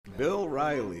Bill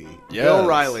Riley. Yes. Bill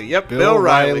Riley. Yep, Bill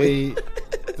Riley.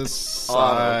 The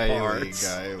Siley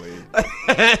Guiley.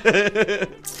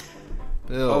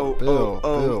 Bill.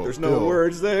 There's no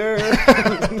words there.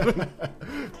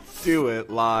 Do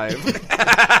it live.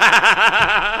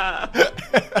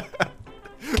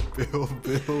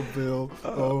 Bill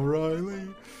O'Reilly.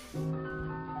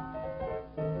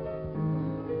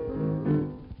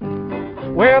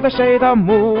 Where they say the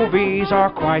movies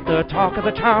are quite the talk of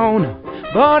the town,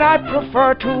 but I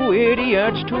prefer two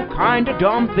idiots to kinda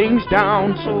dumb things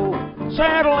down. So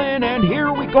settle in and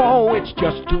here we go, it's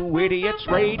just Two Idiots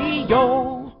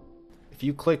Radio. If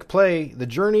you click play, the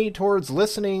journey towards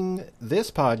listening this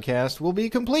podcast will be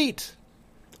complete.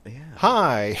 Yeah.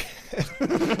 Hi.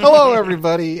 Hello,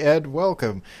 everybody, and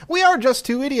welcome. We are just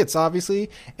two idiots, obviously,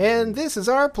 and this is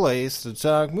our place to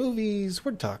talk movies.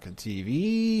 We're talking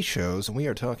TV shows, and we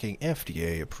are talking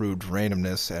FDA-approved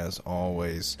randomness, as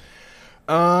always.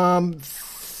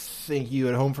 Thank you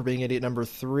at home for being idiot number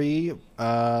 3.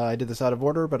 I did this out of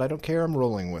order, but I don't care. I'm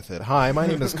rolling with it. Hi, my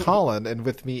name is Colin, and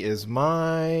with me is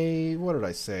my... What did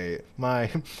I say?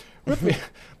 With me...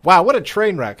 Wow, what a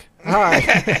train wreck.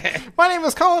 Hi. My name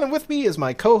is Colin, and with me is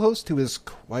my co-host, who is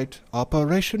quite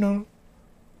operational.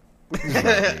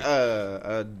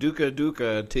 Duka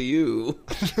to you.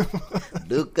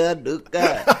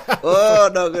 Duka. Oh,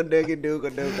 duka.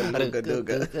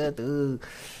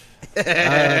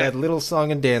 That little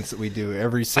song and dance that we do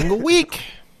every single week.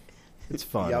 It's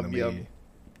fun. Yum.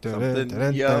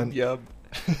 Something Yum.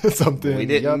 Something. We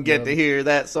didn't get to hear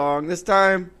that song this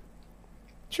time.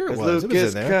 Sure it was. Lucas it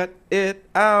was in there. cut it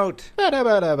out.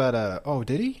 Oh,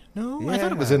 did he? No, yeah. I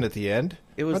thought it was in at the end.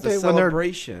 It was the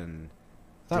celebration.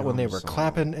 I thought when they were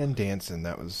clapping and dancing,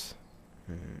 that was...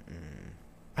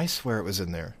 I swear it was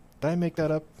in there. Did I make that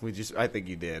up? I think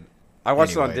you did. I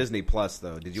watched it on Disney Plus,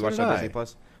 though. Did you watch it on Disney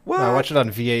Plus? What? No, I watched it on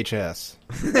VHS.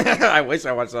 I wish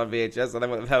I watched it on VHS, and I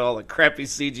would have had all the crappy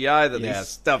CGI that they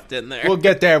stuffed in there. We'll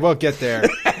get there.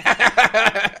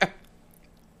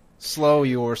 Slow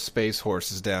your space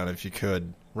horses down if you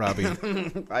could, Robbie.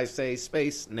 I say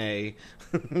space, nay.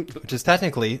 Which is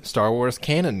technically Star Wars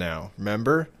canon now.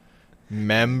 Remember?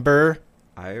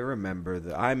 I remember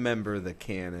the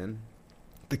canon.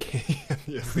 The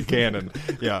canon.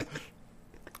 Yeah.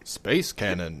 Space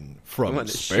cannon from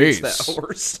space. Shoots that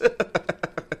horse.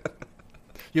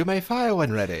 You may fire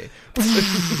when ready.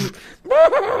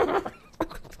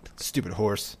 Stupid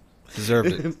horse.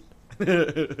 Deserved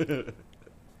it.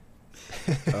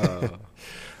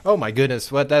 Oh my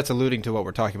goodness! What that's alluding to what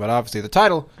we're talking about. Obviously, the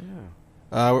title.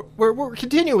 Yeah. We're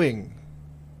continuing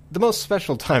the most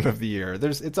special time of the year.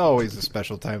 It's always a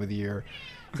special time of the year.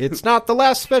 It's not the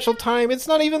last special time. It's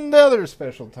not even the other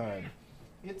special time.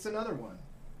 It's another one.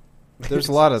 There's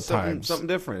a lot of times. Something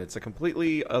different. It's a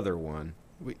completely other one.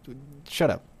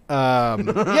 Shut up.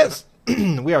 Yes,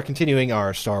 we are continuing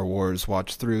our Star Wars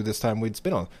watch through. This time it's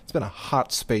been a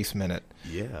hot space minute.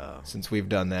 Yeah. Since we've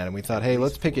done that, and we thought, hey,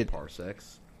 let's pick it.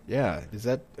 Parsecs. Yeah. Is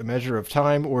that a measure of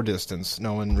time or distance?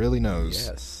 No one really knows.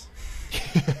 Yes.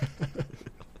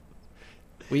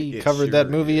 We covered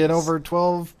that movie in over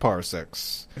 12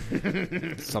 parsecs.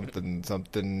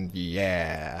 something,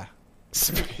 yeah.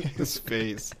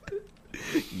 Space.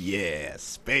 Yeah,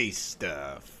 space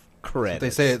stuff.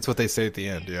 Credits. It's what they say at the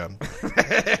end, yeah.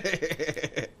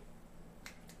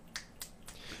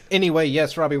 Anyway,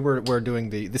 yes, Robbie, we're doing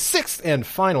the 6th and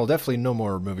final, definitely no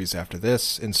more movies after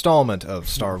this, installment of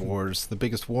Star Wars, the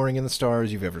biggest warring in the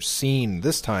stars you've ever seen.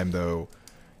 This time, though,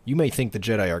 you may think the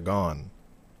Jedi are gone.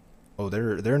 Oh,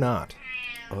 they're not.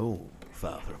 Oh,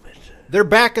 far from it. They're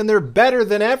back and they're better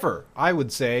than ever, I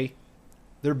would say.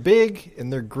 They're big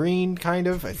and they're green, kind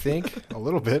of, I think, a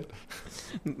little bit.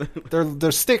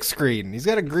 They're stick screen. He's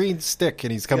got a green stick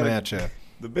and he's coming at you.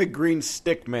 The big green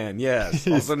stick man, yes,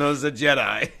 also known as a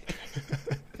Jedi.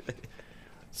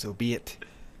 So be it,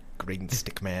 green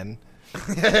stick man.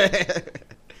 And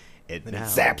then it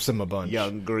zaps him a bunch.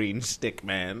 Young green stick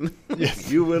man.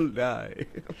 Yes. You will die.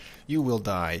 You will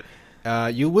die.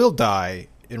 You will die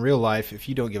in real life if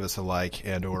you don't give us a like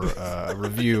and or a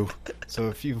review. So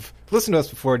if you've listened to us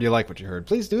before and you like what you heard,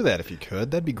 please do that if you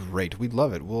could. That'd be great. We'd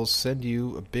love it. We'll send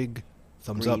you a big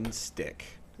thumbs up. Green stick.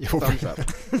 Thumbs up.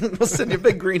 We'll send you a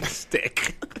big green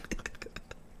stick.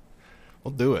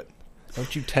 We'll do it.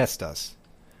 Don't you test us.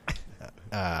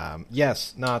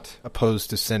 Yes, not opposed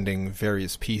to sending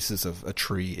various pieces of a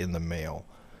tree in the mail,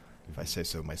 if I say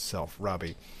so myself,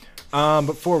 Robbie.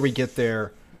 Before we get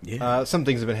there, some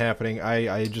things have been happening.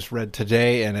 I just read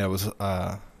today, and it was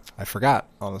I forgot,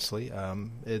 honestly.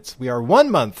 We are 1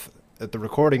 month at the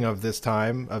recording of this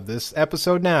time, of this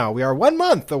episode now, we are 1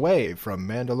 month away from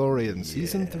Mandalorian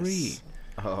Season 3.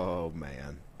 Oh,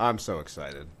 man. I'm so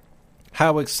excited.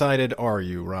 How excited are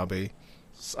you, Robbie?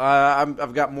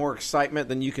 I've got more excitement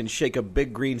than you can shake a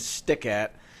big green stick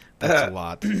at. That's a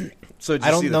lot. So did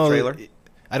you see the trailer?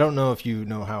 I don't know if you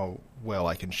know how well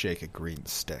I can shake a green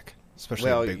stick,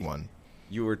 especially a big one.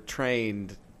 You were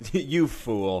trained, you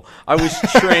fool. I was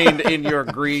trained in your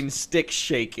green stick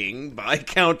shaking by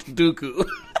Count Dooku.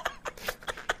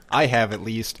 I have at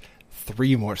least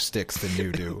 3 more sticks than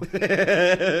you do.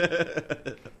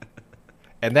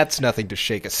 And that's nothing to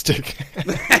shake a stick.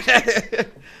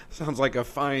 Sounds like a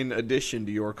fine addition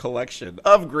to your collection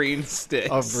of green sticks.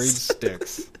 Of green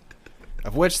sticks.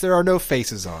 Of which there are no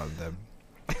faces on them.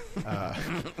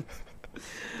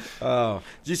 Oh,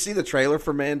 did you see the trailer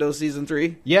for Mando Season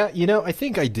 3? Yeah, I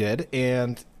think I did,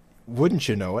 and wouldn't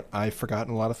you know it, I've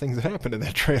forgotten a lot of things that happened in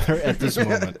that trailer at this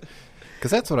moment. Because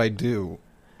that's what I do.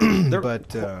 But,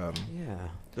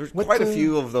 there's quite a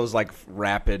few of those, like,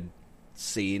 rapid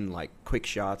scene, like, quick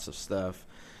shots of stuff.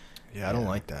 Yeah, I don't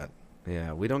like that.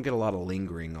 Yeah, we don't get a lot of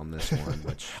lingering on this one.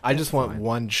 Which I just want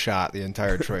one shot, the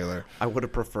entire trailer. I would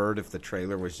have preferred if the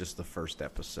trailer was just the first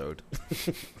episode.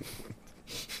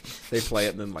 They play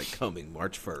it and then, like, coming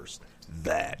March 1st.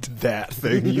 That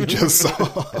thing you just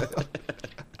saw.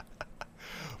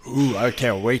 Ooh, I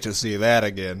can't wait to see that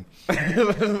again.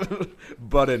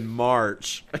 But in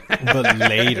March. But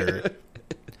later.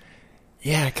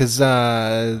 Yeah, because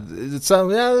there's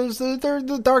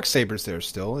the dark sabers there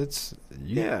still. It's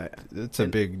a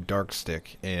big dark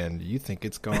stick, and you think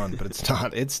it's gone, but it's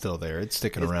not. It's still there. It's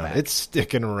sticking around. Back. It's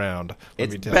sticking around.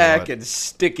 It's back and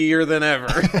stickier than ever.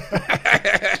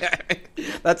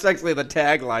 That's actually the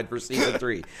tagline for Season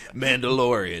 3.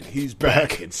 Mandalorian, he's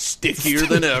back and stickier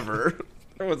than ever.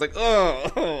 Everyone's like,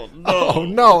 oh no. Oh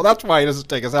no, that's why he doesn't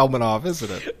take his helmet off,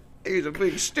 isn't it? He's a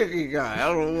big sticky guy.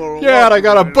 I don't know. Yeah, and I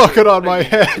got a bucket on my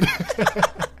head.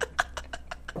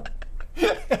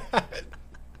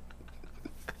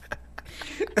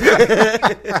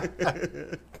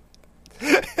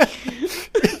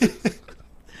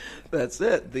 That's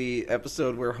it. The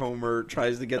episode where Homer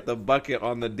tries to get the bucket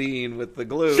on the Dean with the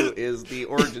glue is the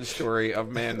origin story of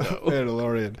Mando.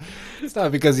 Mandalorian. It's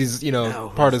not because he's,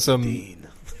 part of some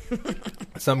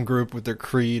group with their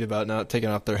creed about not taking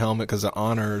off their helmet because of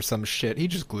honor or some shit. He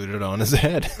just glued it on his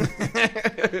head.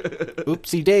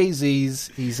 Oopsie daisies,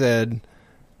 he said.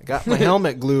 I got my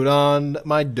helmet glued on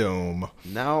my dome.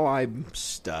 Now I'm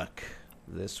stuck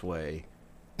this way.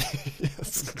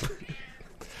 Yes.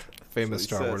 Famous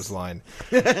Star Wars line.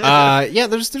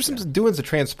 There's some doings of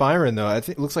transpiring though. I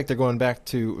think it looks like they're going back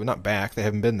to not back. They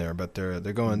haven't been there, but they're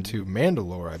going to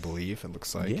Mandalore, I believe. It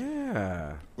looks like.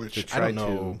 Yeah, which I don't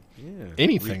know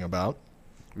anything about.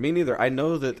 Me neither. I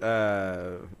know that.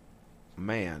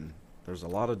 There's a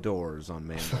lot of doors on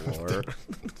Mandalore.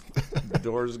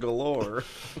 Doors galore.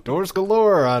 Doors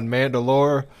galore on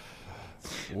Mandalore.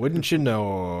 Wouldn't you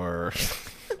know?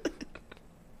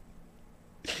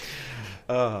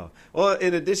 Well,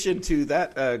 in addition to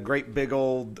that great big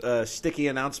old sticky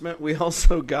announcement, we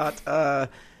also got a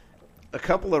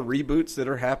couple of reboots that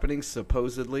are happening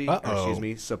supposedly.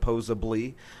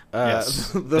 Supposedly.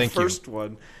 Yes. The first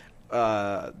one,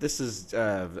 this is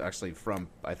actually from,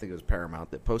 I think it was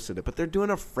Paramount that posted it, but they're doing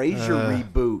a Frasier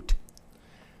reboot.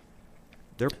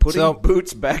 They're putting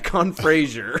boots back on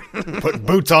Frasier. Put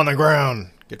boots on the ground.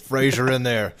 Get Frasier in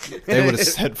there. They would have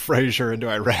sent Frasier into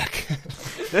Iraq.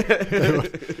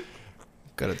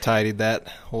 Could have tidied that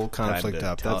whole conflict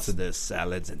up. Toss their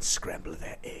salads and scramble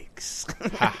their eggs.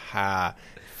 Ha ha.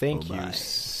 Thank you,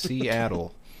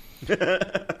 Seattle. Thank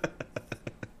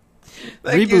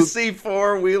you,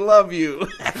 C4. We love you.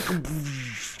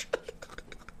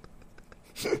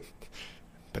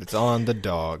 But it's on the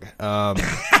dog.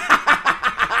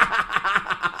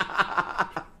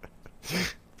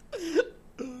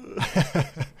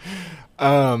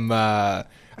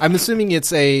 I'm assuming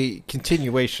it's a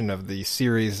continuation of the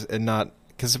series and not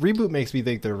because reboot makes me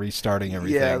think they're restarting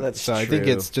everything. Yeah, that's so. True. I think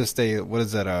it's just what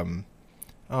is that?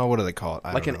 What do they call it?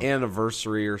 Like an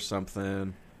anniversary or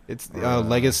something. It's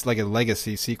legacy, like a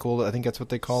legacy sequel. I think that's what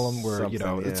they call them. Where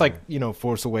it's like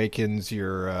Force Awakens,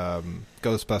 your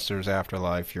Ghostbusters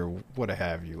Afterlife, your what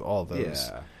have you, all those.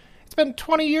 Yeah. It's been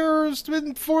 20 years, it's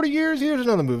been 40 years. Here's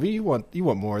another movie. You want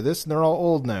more of this, and they're all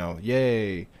old now.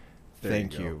 Yay!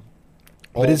 Thank you.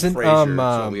 Old but isn't Frasier,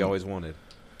 what we always wanted?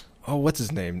 Oh, what's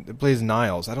his name? It plays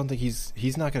Niles. I don't think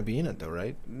he's not going to be in it though,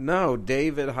 right? No,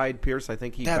 David Hyde Pierce. I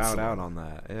think he bowed out on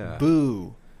that. Yeah.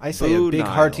 Boo. I say a big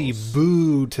hearty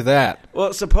boo to that.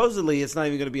 Well, supposedly it's not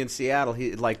even going to be in Seattle.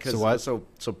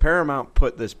 So Paramount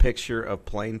put this picture of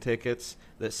plane tickets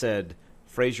that said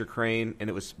Frasier Crane, and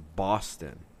it was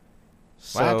Boston.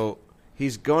 So What?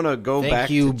 he's going to go back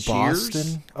to Cheers.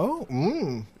 Boston. Oh,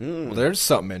 Well, there's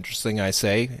something interesting. I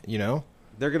say, He's going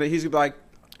to be like,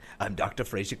 I'm Dr.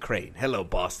 Frasier Crane. Hello,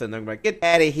 Boston. They're going to be like, get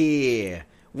out of here.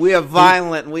 We are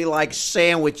violent and we like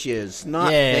sandwiches,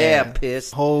 not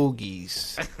therapists.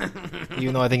 Hoagies.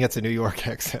 Even though I think it's a New York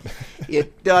accent.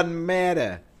 It doesn't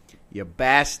matter. You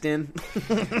Boston.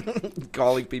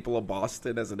 Calling people a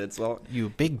Boston as an insult. You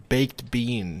big baked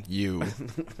bean, you.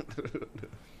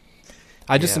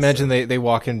 I just imagine he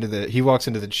walks into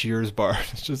the Cheers bar.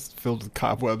 It's just filled with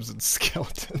cobwebs and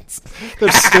skeletons.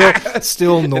 There's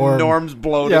still Norm. Norm's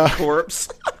bloated corpse.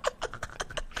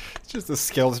 Just a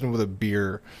skeleton with a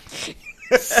beer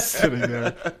sitting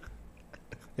there.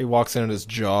 He walks in and his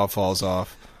jaw falls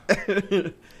off.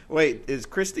 Wait, is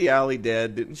Kirstie Alley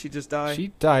dead? Didn't she just die? She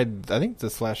died, I think,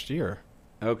 this last year.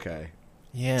 Okay.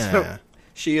 Yeah. So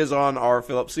she is on our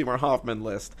Philip Seymour Hoffman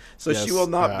list. So she will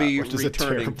not be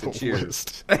returning to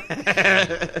Cheers.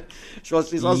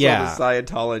 She's also on the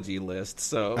Scientology list.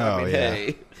 So,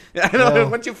 hey. I know,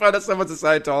 once you find out someone's a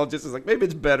Scientologist, it's like, maybe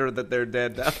it's better that they're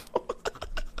dead now.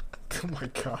 Oh my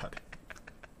god.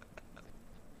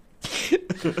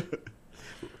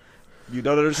 You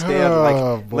don't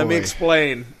understand. Let me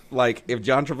explain. Like, if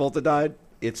John Travolta died,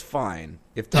 it's fine.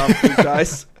 If Tom Cruise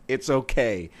dies, it's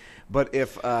okay. But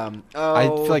if I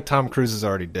feel like Tom Cruise is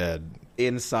already dead.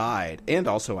 Inside and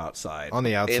also outside. On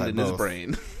the outside, and in his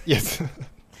brain. Yes.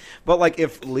 But like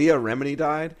if Leah Remini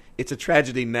died, it's a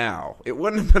tragedy now. It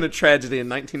wouldn't have been a tragedy in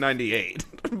 1998,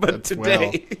 but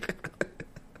today.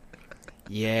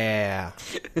 Yeah.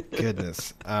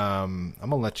 Goodness. I'm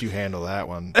going to let you handle that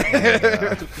one.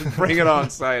 And, bring it on,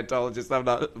 Scientologist. I'm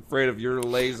not afraid of your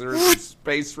lasers and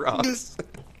space rocks.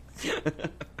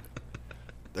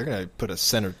 They're going to put a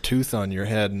center tooth on your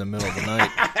head in the middle of the night.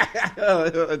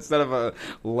 Instead of a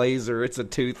laser, it's a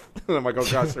tooth. I'm like, oh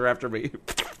gosh, they're after me.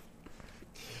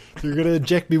 You're going to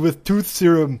inject me with tooth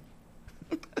serum.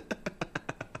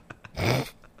 There's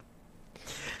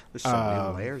so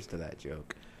many layers to that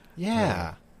joke.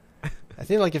 Yeah. I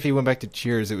feel like if he went back to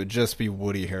Cheers, it would just be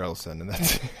Woody Harrelson, and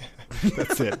that's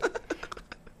it.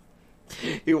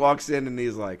 He walks in and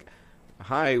he's like,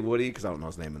 hi, Woody, because I don't know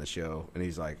his name in the show. And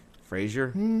he's like,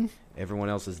 Frasier, everyone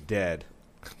else is dead.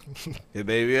 Hey,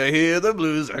 baby, I hear the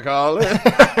blues are calling.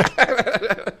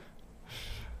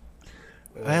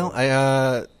 Well,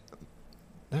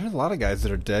 there's a lot of guys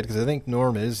that are dead, because I think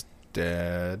Norm is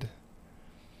dead.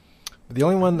 The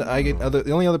only one that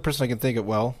the only other person I can think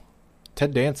of,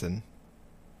 Ted Danson.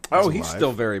 Oh, he's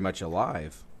still very much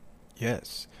alive.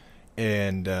 Yes.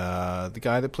 And the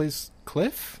guy that plays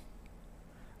Cliff?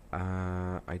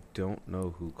 I don't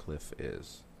know who Cliff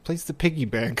is. Plays the piggy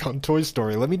bank on Toy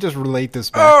Story. Let me just relate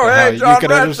this back to how John you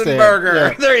can understand.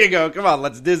 Yeah. There you go. Come on,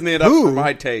 let's Disney it up for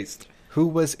my taste. Who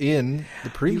was in the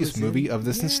previous movie of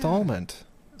this installment?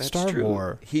 That's Star true.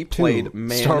 Wars. He played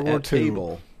Man Star Wars at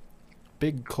Table.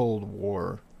 Big Cold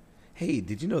War. Hey,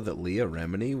 did you know that Leah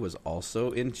Remini was also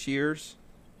in Cheers?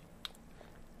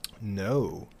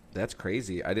 No. That's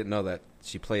crazy. I didn't know that.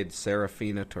 She played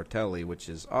Serafina Tortelli, which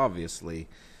is obviously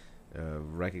a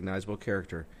recognizable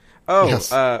character. Oh,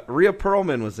 yes. Rhea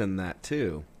Perlman was in that,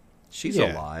 too. She's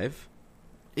alive.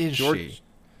 Is she?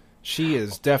 She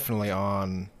is definitely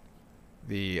on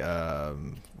the, I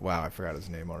forgot his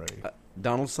name already.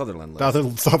 Donald Sutherland list.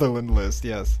 Donald Sutherland list,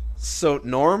 yes. So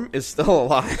Norm is still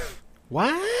alive.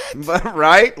 What? But,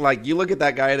 right? Like, you look at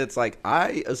that guy and it's like,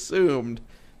 I assumed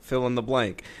fill in the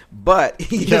blank. But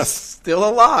he is still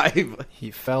alive. He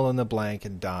fell in the blank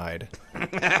and died. That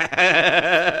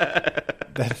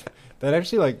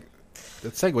actually,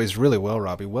 that segues really well,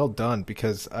 Robbie. Well done,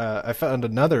 because I found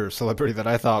another celebrity that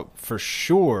I thought for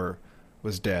sure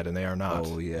was dead, and they are not.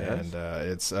 Oh, yes. And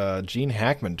it's Gene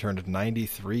Hackman turned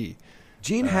 93.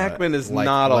 Gene Hackman is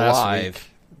not alive.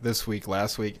 Last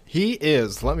week. He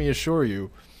is, let me assure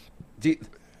you.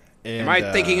 Am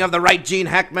I thinking of the right Gene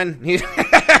Hackman?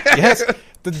 Yes,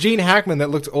 the Gene Hackman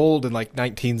that looked old in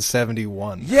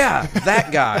 1971. Yeah,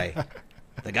 that guy.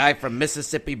 The guy from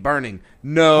Mississippi Burning.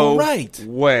 No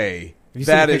way. Have you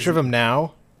seen a picture of him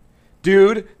now?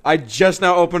 Dude, I just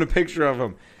now opened a picture of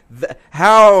him.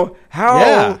 How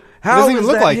doesn't even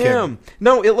look like him.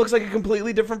 No, it looks like a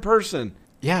completely different person.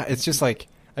 Yeah, it's just like,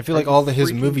 I feel like all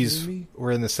his movies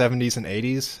were in the 70s and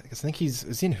 80s. I think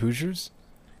is he in Hoosiers?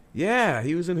 Yeah,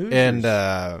 he was in Hoosiers.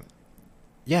 And,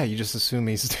 you just assume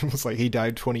he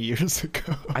died 20 years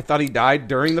ago. I thought he died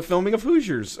during the filming of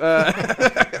Hoosiers.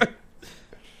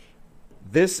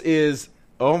 This is,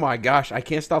 oh my gosh, I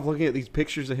can't stop looking at these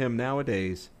pictures of him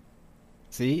nowadays.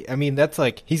 See? I mean, that's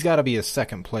like, he's got to be a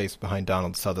second place behind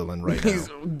Donald Sutherland right now.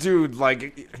 Dude,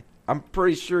 like, I'm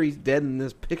pretty sure he's dead in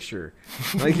this picture.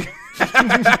 Like,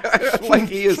 like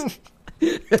he is.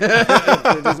 They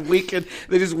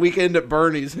just weekend at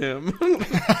Bernie's him.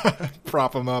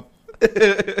 Prop him up.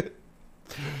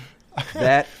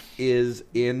 That is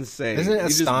insane. Isn't it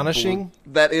astonishing?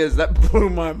 That blew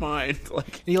my mind.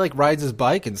 Like, he like rides his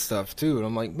bike and stuff too, and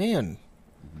I'm like, man,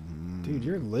 dude,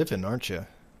 you're living, aren't you?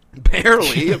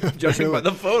 Barely, judging by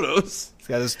the photos. He's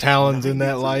got his talons in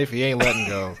that life. He ain't letting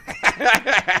go.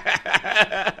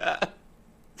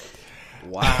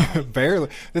 Wow. Barely.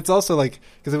 It's also like,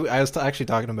 because I was actually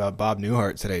talking about Bob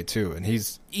Newhart today too, and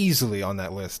he's easily on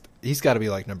that list. He's got to be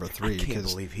like number 3. I can't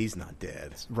believe he's not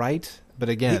dead. Right? But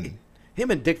again,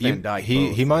 him and Dick Van Dyke.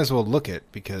 He might as well look it,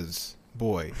 because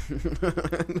boy.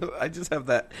 I just have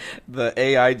the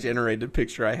AI generated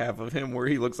picture I have of him where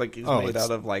he looks like he's made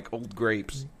out of like old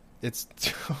grapes. It's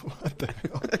what the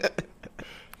hell?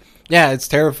 Yeah, it's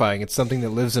terrifying. It's something that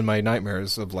lives in my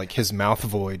nightmares of like his mouth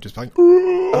void, just like.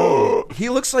 Oh, he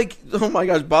looks like, oh my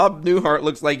gosh, Bob Newhart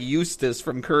looks like Eustace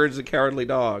from Courage the Cowardly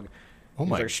Dog. Oh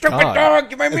my like, stupid God.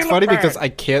 dog, you made me it's look funny bad. Because I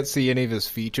can't see any of his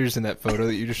features in that photo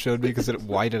that you just showed me because it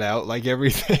whited out like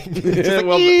everything. Like,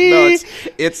 well, no,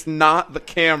 it's not the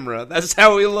camera. That's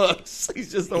how he looks.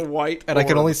 He's just a white and I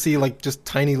can only see like just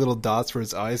tiny little dots where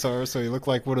his eyes are, so he looked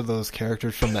like one of those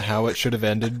characters from the How It Should Have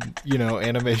Ended,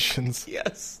 animations.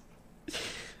 Yes.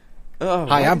 Oh,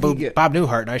 hi, I'm Bob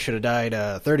Newhart, and I should have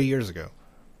died 30 years ago.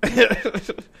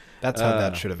 That's how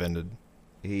that should have ended.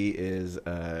 He is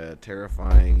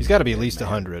terrifying. He's got to be at least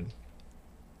 100.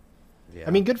 Yeah.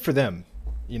 I mean, good for them,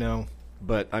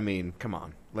 But, I mean, come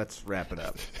on. Let's wrap it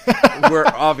up. We're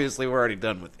already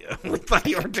done with you. We thought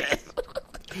you were dead.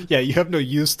 Yeah, you have no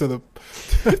use to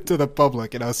the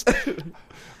public and us.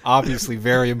 Obviously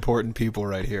very important people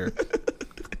right here.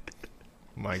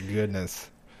 My goodness.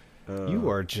 You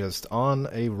are just on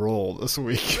a roll this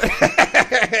week.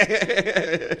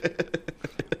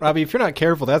 Robbie, if you're not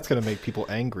careful, that's going to make people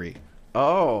angry.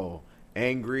 Oh,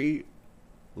 angry?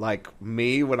 Like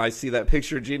me when I see that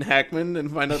picture of Gene Hackman and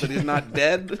find out that he's not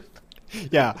dead?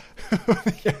 Yeah.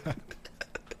 Yeah.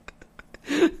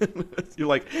 You're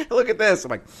like, look at this.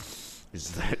 I'm like,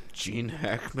 is that Gene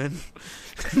Hackman?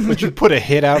 But you put a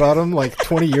hit out on him like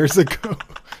 20 years ago.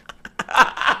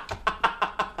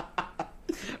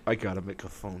 I gotta make a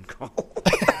phone call.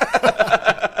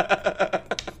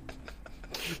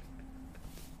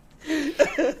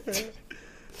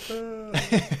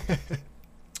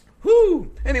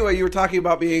 Whew. Anyway, you were talking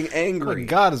about being angry. Oh my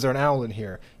God, is there an owl in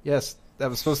here? Yes,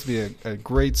 that was supposed to be a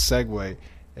great segue,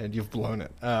 and you've blown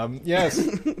it. Yes.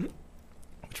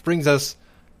 Which brings us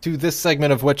to this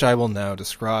segment of which I will now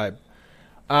describe.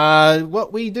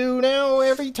 What we do now,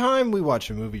 every time we watch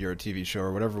a movie or a TV show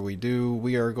or whatever we do,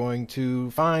 we are going to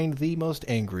find the most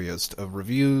angriest of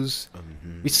reviews.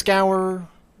 Mm-hmm. We scour,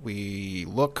 we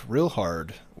look real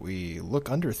hard, we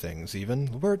look under things even.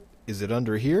 Where is it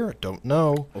under here? Don't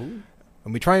know. Ooh.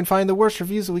 And we try and find the worst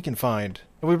reviews that we can find.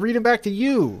 And we read them back to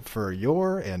you for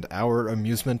your and our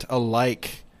amusement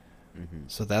alike. Mm-hmm.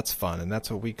 So that's fun, and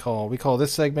that's what we call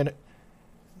this segment.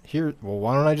 Here, well,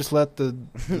 why don't I just let the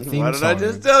theme song... Why don't I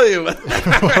just tell you? Why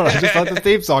don't I just let the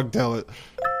theme song tell it?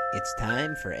 It's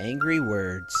time for Angry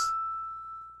Words.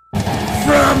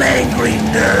 From Angry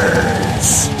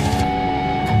Nerds!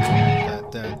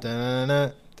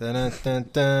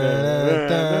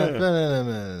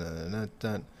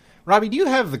 Robbie, do you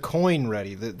have the coin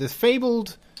ready? The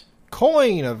fabled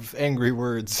coin of Angry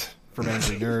Words from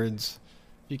Angry Nerds.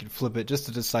 You can flip it just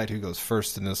to decide who goes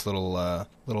first in this little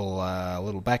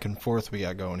back and forth we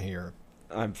got going here.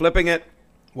 I'm flipping it.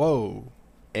 Whoa.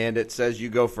 And it says you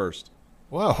go first.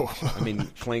 Whoa. I mean,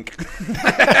 clink.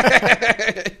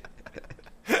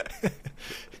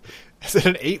 Is it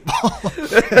an 8-ball?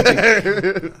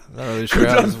 Not really sure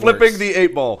how I'm this flipping works. the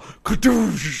 8-ball.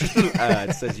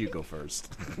 It says you go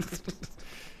first.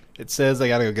 It says I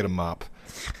gotta go get a mop.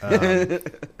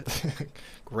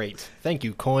 Great. Thank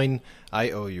you, coin.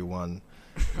 I owe you one.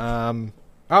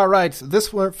 All right.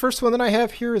 This one, first one that I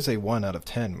have here is a 1 out of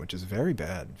 10, which is very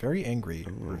bad. Very angry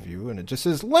review, and it just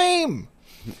says lame.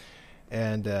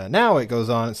 And now it goes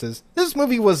on. It says, this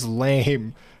movie was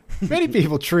lame. Many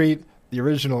people treat the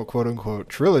original quote-unquote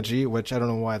trilogy, which I don't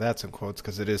know why that's in quotes,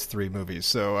 because it is 3 movies.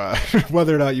 So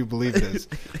whether or not you believe this,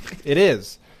 it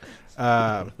is.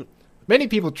 Many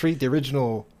people treat the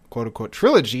original quote-unquote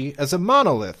trilogy as a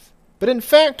monolith. But in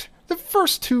fact, the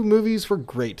first 2 movies were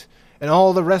great, and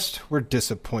all the rest were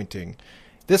disappointing.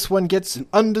 This one gets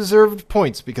undeserved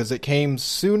points because it came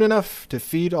soon enough to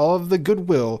feed all of the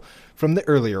goodwill from the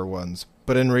earlier ones.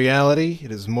 But in reality,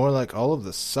 it is more like all of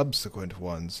the subsequent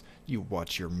ones. You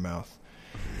watch your mouth.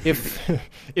 If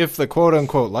the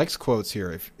quote-unquote likes quotes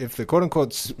here, if the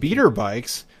quote-unquote speeder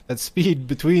bikes that speed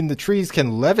between the trees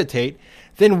can levitate,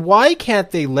 then why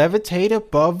can't they levitate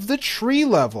above the tree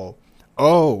level?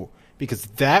 Oh, because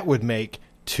that would make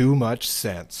too much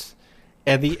sense.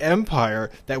 And the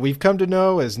Empire that we've come to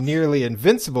know as nearly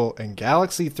invincible and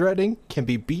galaxy-threatening can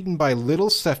be beaten by little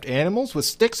stuffed animals with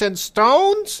sticks and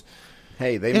stones?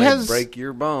 Hey, they may break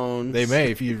your bones. They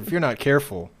may, if you're not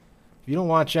careful. If you don't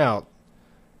watch out,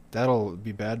 that'll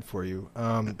be bad for you.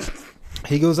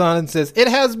 He goes on and says, it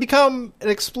has become an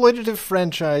exploitative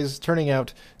franchise, turning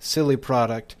out silly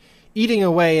product, eating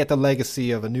away at the legacy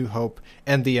of A New Hope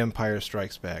and The Empire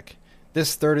Strikes Back.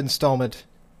 This third installment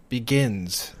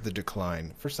begins the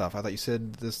decline. First off, I thought you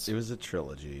said this... It was a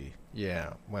trilogy.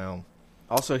 Yeah, well...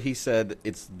 Also, he said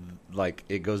it's like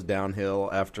it goes downhill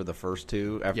after the first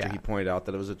two, after he pointed out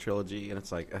that it was a trilogy, and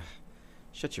it's like,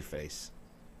 shut your face.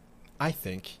 I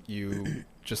think you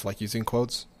just like using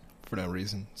quotes for no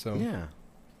reason. So yeah.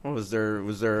 Well, was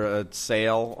there a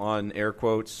sale on air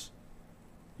quotes?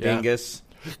 Yeah. Dingus.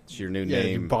 It's your new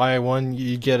name. You buy one,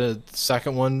 you get a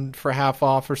second one for half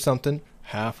off or something.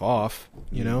 Half off,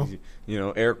 you know? You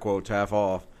know, air quotes half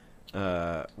off.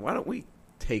 Why don't we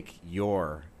take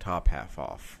your top half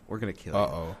off? We're going to kill you.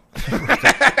 Uh-oh. I'm going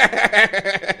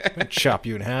to chop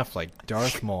you in half like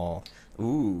Darth Maul.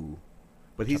 Ooh.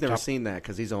 But he's never seen that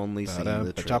because he's only seen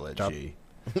the trilogy.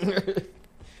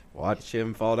 Watch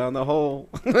him fall down the hole.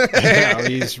 Now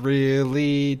he's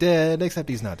really dead, except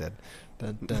he's not dead.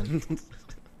 Dun, dun.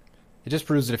 It just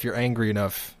proves that if you're angry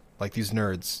enough, like these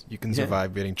nerds, you can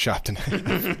survive getting chopped in half.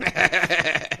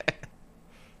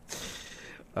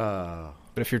 But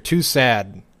if you're too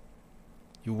sad,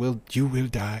 you will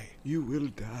die. You will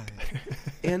die.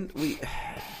 And we...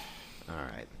 All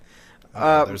right.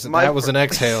 That was an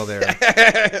exhale there.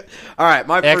 All right,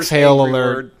 my first exhale angry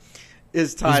alert word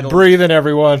is titled... He's breathing,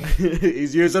 everyone.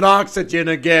 He's using oxygen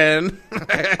again.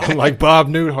 Like Bob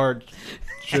Newhart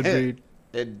should be.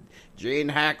 And Gene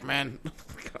Hackman.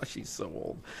 Gosh, he's so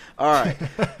old. All right.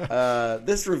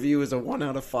 This review is a 1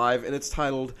 out of 5, and it's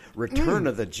titled, Return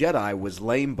of the Jedi was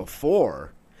lame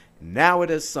before. Now it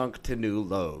has sunk to new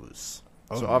lows.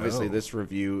 So obviously this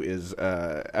review is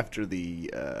after the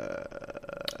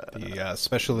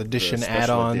special edition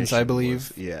add-ons, I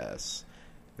believe. Yes.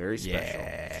 Very special.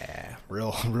 Yeah.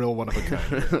 Real one of a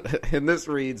kind. And this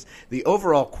reads, the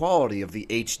overall quality of the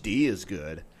HD is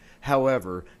good.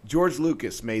 However, George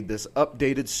Lucas made this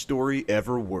updated story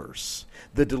ever worse.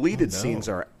 The deleted scenes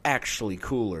are actually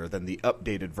cooler than the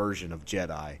updated version of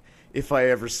Jedi. If I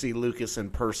ever see Lucas in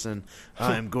person,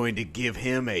 I'm going to give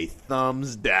him a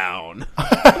thumbs down.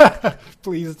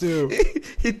 Please do.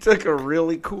 He took a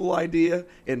really cool idea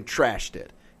and trashed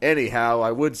it. Anyhow,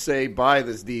 I would say buy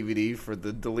this DVD for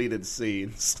the deleted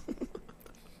scenes.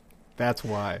 That's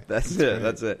why. That's it.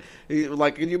 That's it.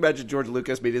 Can you imagine George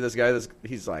Lucas meeting this guy?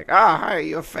 He's like, hi, are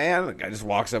you a fan? The guy just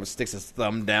walks up and sticks his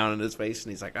thumb down in his face,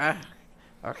 and he's like,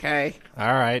 okay.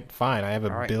 All right, fine. I have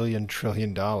 $1 billion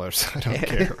trillion. I don't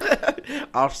care.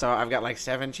 Also, I've got like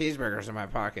 7 cheeseburgers in my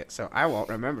pocket, so I won't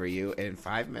remember you in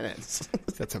 5 minutes.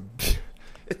 That's a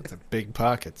big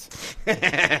pockets.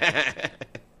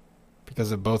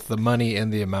 Because of both the money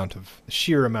and the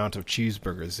sheer amount of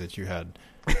cheeseburgers that you had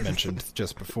mentioned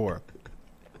just before.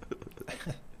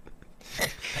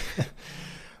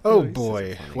 Oh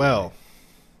boy. Well,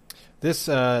 this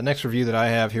next review that I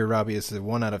have here, Robbie, is a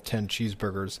 1 out of 10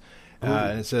 cheeseburgers.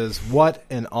 And it says, what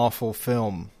an awful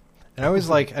film. And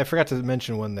I forgot to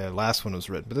mention when the last one was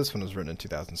written, but this one was written in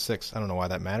 2006. I don't know why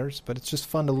that matters, but it's just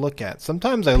fun to look at.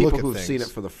 Sometimes I look at things. People who've seen it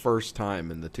for the first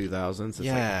time in the 2000s. It's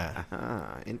yeah.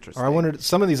 Like, interesting. Or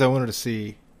some of these I wanted to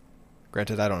see.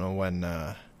 Granted, I don't know when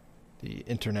the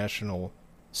International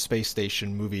Space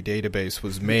Station movie database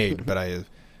was made, but I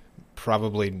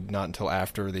probably not until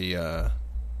after the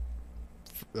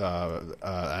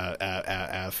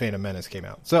Phantom Menace came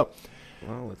out. So,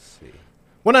 well, let's see.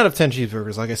 1 out of 10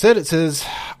 cheeseburgers. Like I said, it says,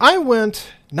 I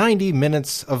went 90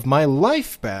 minutes of my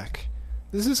life back.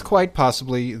 This is quite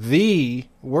possibly the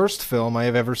worst film I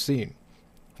have ever seen.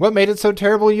 What made it so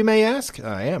terrible, you may ask?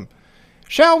 I am.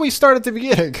 Shall we start at the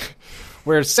beginning?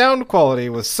 Where sound quality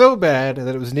was so bad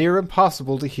that it was near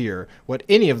impossible to hear what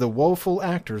any of the woeful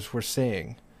actors were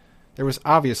saying. There was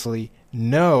obviously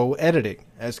no editing,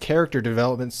 as character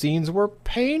development scenes were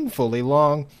painfully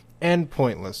long and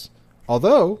pointless.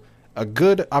 Although, a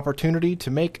good opportunity to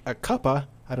make a cuppa,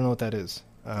 I don't know what that is,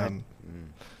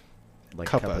 Like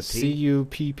cup Cuppa, of tea?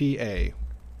 C-U-P-P-A.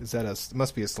 Is that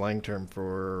must be a slang term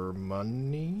for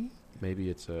money? Maybe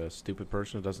it's a stupid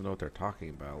person who doesn't know what they're talking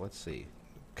about. Let's see.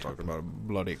 Talking about a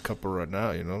bloody cuppa right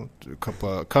now, you know.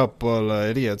 Couple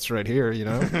idiots right here, you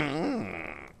know.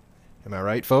 Am I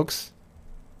right, folks?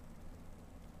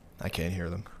 I can't hear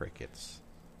them. Crickets.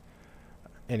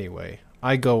 Anyway,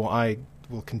 I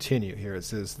will continue here. It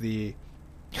says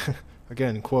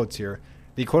again, quotes here,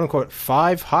 the quote-unquote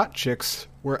 5 hot chicks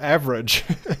were average.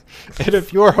 And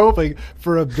if you're hoping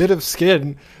for a bit of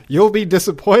skin, you'll be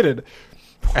disappointed,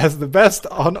 as the best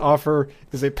on offer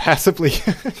is a passively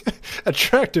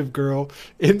attractive girl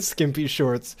in skimpy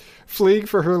shorts, fleeing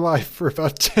for her life for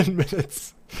about 10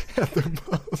 minutes at the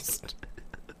most.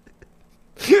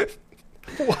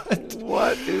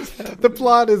 What is happening? The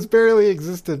plot is barely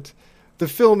existent, the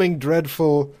filming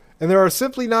dreadful, and there are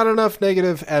simply not enough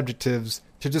negative adjectives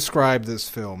to describe this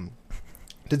film.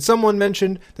 Did someone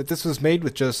mention that this was made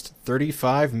with just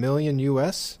 35 million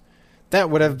US? That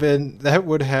would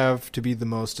have to be the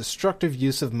most destructive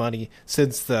use of money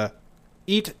since the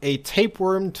Eat a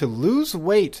Tapeworm to Lose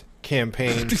Weight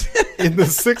campaign in the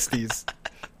 60s.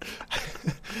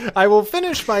 I will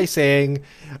finish by saying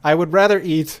I would rather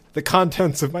eat the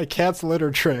contents of my cat's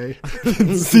litter tray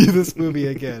than see this movie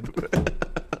again.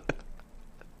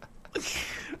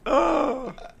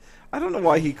 Oh, I don't know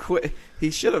why he quit. He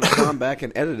should have gone back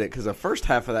and edited it, because the first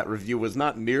half of that review was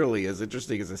not nearly as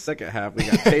interesting as the second half. We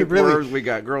got tapeworms, Really? we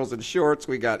got girls in shorts,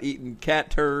 we got eating cat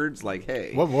turds. Like,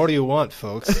 hey, What more do you want,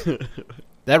 folks?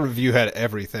 That review had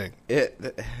everything.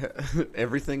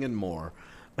 Everything and more.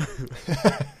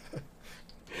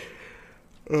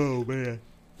 Oh, man.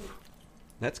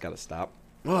 That's got to stop.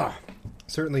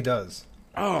 Certainly does.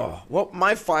 Oh, well,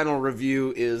 my final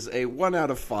review is a 1 out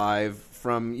of 5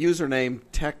 from username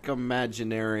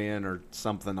TechImaginarian or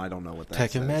something. I don't know what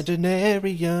that says.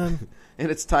 TechImaginarian.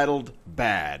 And it's titled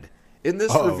Bad. In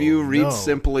this Oh, review, reads no.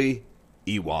 simply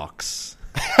Ewoks.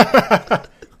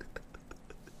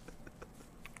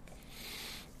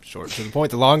 Short to the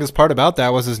point. The longest part about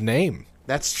that was his name.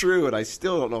 That's true, and I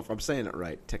still don't know if I'm saying it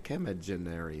right.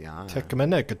 TechImaginarian.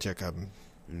 TechImaginarian.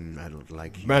 I don't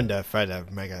like you. He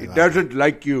He doesn't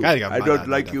like you. I don't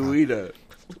like you either.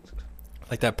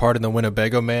 Like that part in the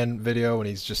Winnebago Man video when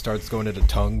he just starts going into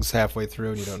tongues halfway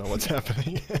through and you don't know what's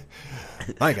happening.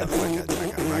 My God.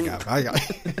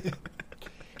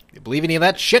 You believe any of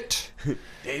that shit?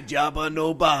 Hey, Jabba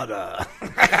no bada.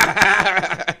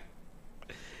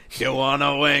 You wanna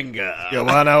wenga.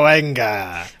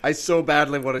 Wenga. I so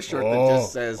badly want a shirt that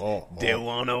just says, "De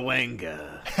wanna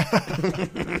wenga."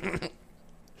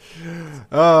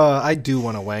 I do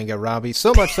want a Wanga, Robbie.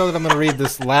 So much so that I'm going to read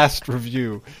this last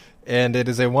review. And it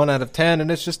is a 1 out of 10, and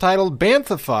it's just titled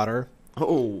Bantha Fodder.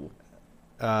 Oh.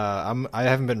 I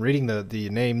haven't been reading the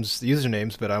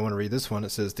usernames, but I want to read this one. It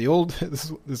says,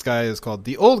 this guy is called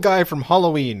The Old Guy from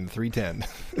Halloween 310.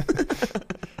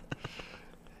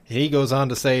 He goes on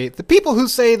to say, the people who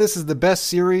say this is the best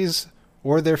series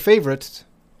or their favorite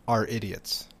are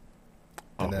idiots.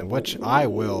 And then, which I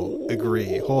will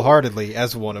agree wholeheartedly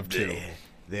as one of two.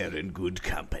 They're in good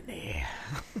company.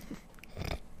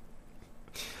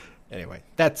 Anyway,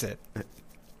 that's it.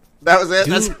 That was it?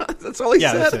 That's all he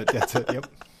said? That's it, yep.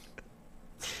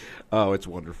 Oh, it's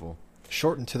wonderful.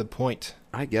 Short and to the point.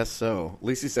 I guess so. At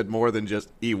least he said more than just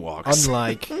Ewoks.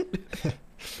 Unlike...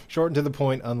 Short and to the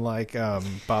point, unlike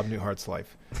Bob Newhart's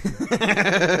life.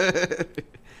 It's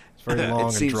very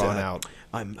long and drawn out.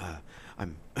 I'm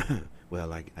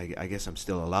well, I guess I'm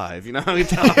still alive. You know how he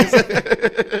talks?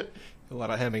 A lot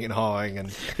of hemming and hawing.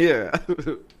 And yeah,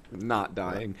 not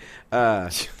dying.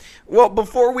 Well,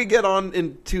 before we get on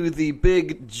into the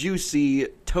big, juicy,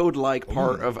 toad-like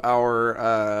part of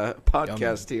our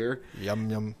podcast here.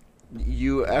 Yum.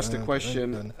 You asked a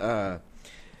question.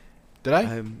 Did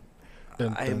I?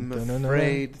 I'm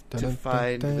afraid to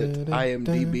find that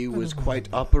IMDb was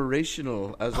quite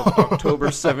operational as of October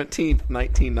 17th,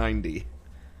 1990.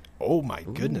 Oh, my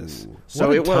goodness. Ooh. So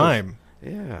what a it was. time.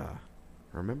 Yeah.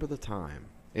 Remember the time.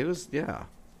 It was, yeah.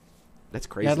 That's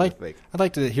crazy Yeah, to think. I'd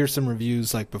like to hear some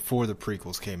reviews like before the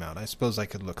prequels came out. I suppose I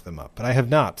could look them up, but I have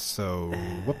not, so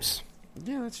whoops.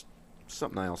 Yeah, that's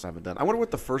something I also haven't done. I wonder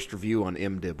what the first review on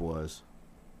MDib was.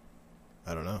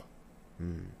 I don't know.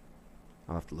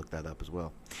 I'll have to look that up as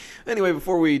well. Anyway,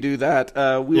 before we do that,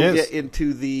 we'll get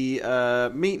into the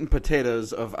meat and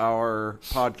potatoes of our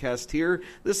podcast here.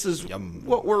 This is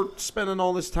what we're spending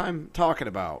all this time talking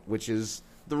about, which is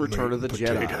the Return of the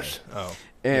Jedi. Oh.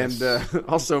 And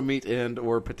also meat and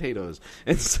or potatoes.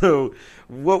 And so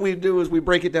what we do is we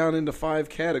break it down into 5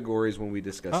 categories when we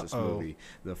discuss this movie.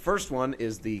 The first one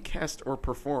is the cast or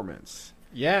performance.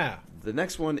 Yeah. The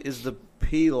next one is the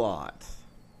P-lot.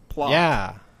 Plot.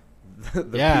 Yeah. The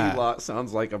P-lot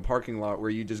sounds like a parking lot where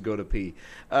you just go to pee.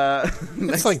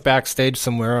 It's like backstage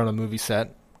somewhere on a movie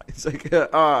set. It's like,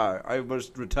 I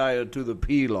must retire to the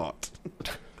P-lot.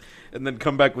 And then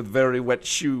come back with very wet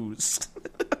shoes.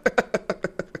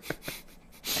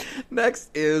 Next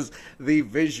is the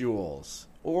visuals,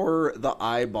 or the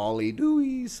eyebally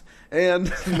doies.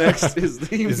 And next is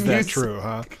the Is music. that true,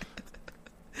 huh?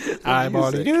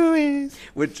 Eyebally doies.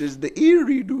 Which is the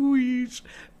eerie doies.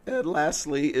 And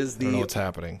lastly is I don't know the what's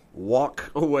happening.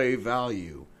 walk away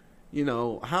value. You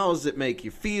know, how does it make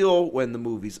you feel when the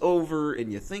movie's over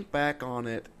and you think back on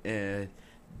it?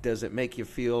 Does it make you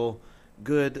feel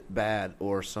good, bad,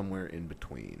 or somewhere in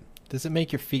between? Does it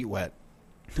make your feet wet?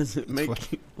 Does it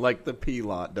make you, like the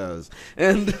P-lot does?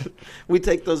 And we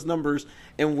take those numbers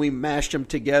and we mash them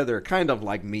together, kind of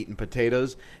like meat and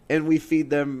potatoes, and we feed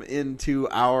them into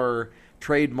our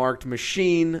trademarked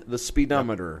machine, the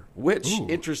speedometer, which,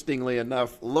 interestingly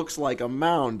enough, looks like a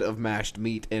mound of mashed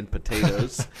meat and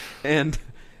potatoes. And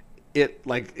it,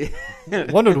 like...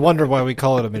 One would wonder why we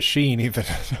call it a machine, even,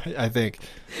 I think.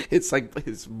 It's like,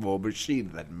 it's more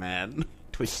machine than man.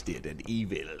 Twisted and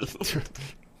evil.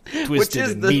 Twisted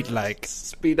and meat-like.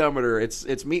 Speedometer.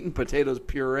 It's meat and potatoes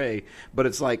puree, but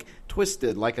it's like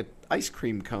twisted like an ice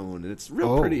cream cone, and it's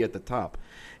real pretty at the top.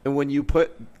 And when you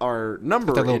put our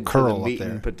number into the meat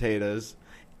and potatoes,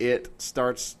 it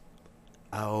starts,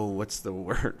 what's the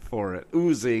word for it?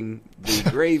 Oozing the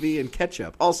gravy and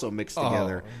ketchup, also mixed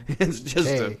together. It's just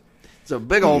it's a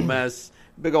big old mess.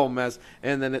 Big old mess.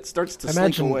 And then it starts to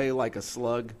slink away like a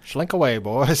slug. Slink away,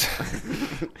 boys.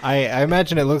 I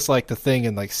imagine it looks like the thing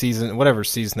in like whatever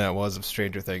season that was of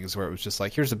Stranger Things, where it was just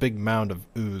like, here's a big mound of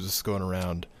ooze going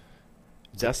around.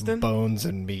 Destin? Bones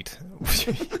and meat.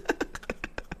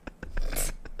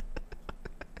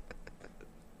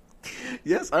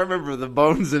 Yes, I remember the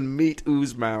bones and meat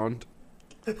ooze mound.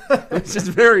 Which is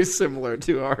very similar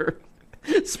to our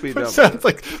speedometer. It sounds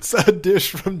like a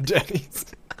dish from Denny's.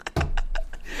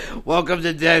 Welcome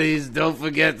to Denny's. Don't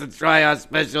forget to try our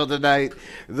special tonight,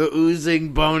 the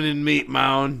oozing bone and meat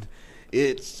mound.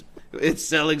 It's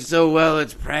selling so well,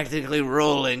 it's practically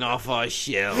rolling off our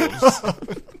shelves.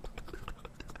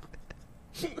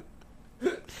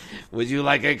 Would you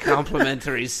like a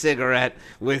complimentary cigarette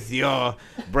with your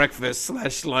breakfast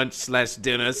 / lunch /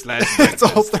 dinner / breakfast? It's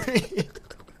all three.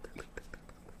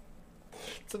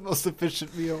 It's the most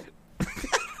efficient meal.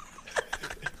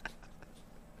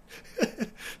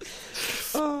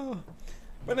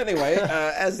 But anyway,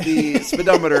 as the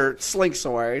speedometer slinks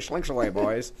away,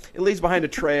 boys, it leaves behind a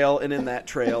trail, and in that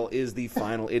trail is the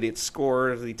final idiot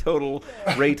score, the total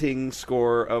rating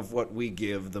score of what we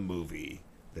give the movie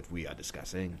that we are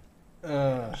discussing.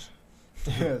 Yes,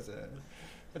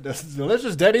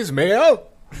 delicious Denny's meal.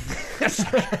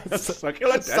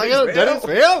 Succulent Denny's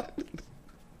meal.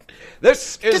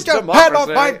 This is Get your democracy. hand off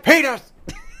my penis.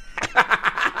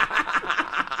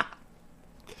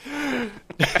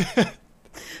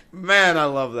 Man, I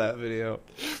love that video.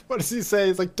 What does he say?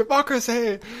 He's like,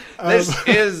 democracy. This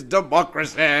is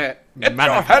democracy. Get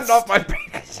your hand off my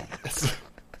penis.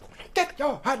 Get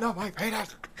your hand off my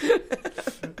penis.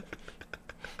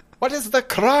 What is the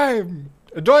crime?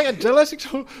 Enjoying a delicious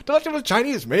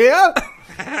Chinese meal?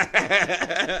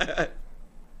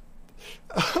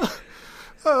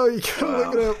 Oh, you gotta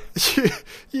look it up.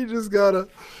 You just gotta.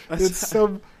 It's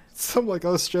some like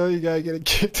Australian guy getting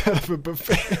kicked out of a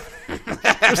buffet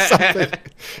or something.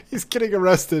 He's getting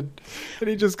arrested, and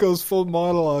he just goes full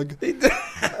monologue.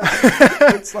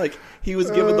 It's like he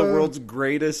was given the world's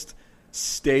greatest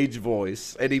stage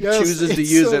voice, and he chooses to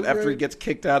use it after he gets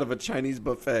kicked out of a Chinese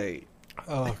buffet.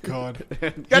 Oh, God.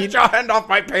 Get your hand off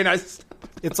my penis.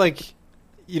 It's like,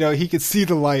 he could see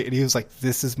the light, and he was like,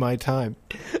 this is my time.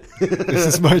 This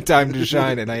is my time to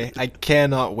shine, and I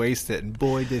cannot waste it. And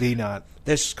boy, did he not.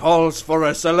 This calls for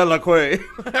a soliloquy.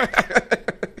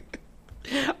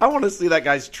 I want to see that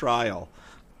guy's trial.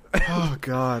 Oh,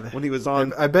 God. When he was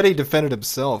on... I bet he defended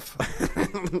himself.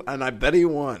 And I bet he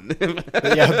won.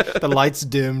 Yeah, the lights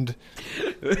dimmed.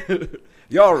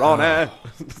 Your Honor.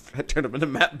 I turned him into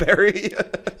Matt Berry.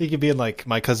 He could be in, like,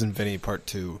 My Cousin Vinny Part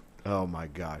 2. Oh, my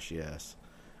gosh, yes.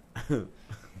 I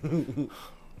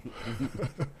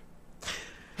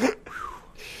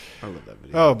love that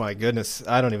video. Oh, my goodness.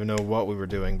 I don't even know what we were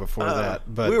doing before that.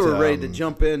 But we were ready to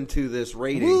jump into this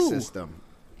rating system.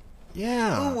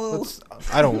 Yeah.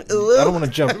 I don't want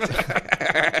to jump.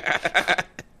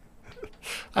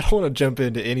 I want to jump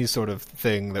into any sort of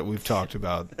thing that we've talked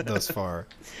about thus far.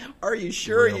 Are you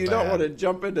sure you don't want to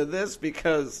jump into this?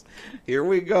 Because here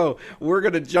we go. We're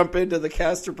going to jump into the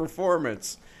caster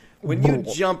performance. When you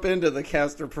jump into the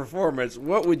caster performance,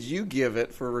 what would you give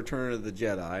it for Return of the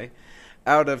Jedi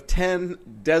out of 10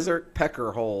 desert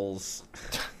pecker holes?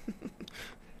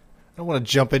 I don't want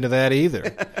to jump into that either.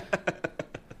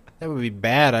 That would be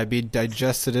bad. I'd be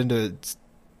digested into its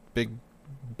big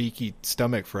beaky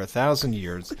stomach for 1,000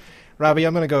 years. Robbie,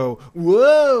 I'm going to go,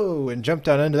 whoa, and jump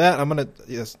down into that. I'm going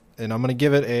to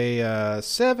give it a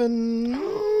 7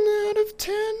 out of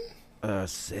 10.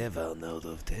 7 out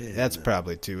of 10. That's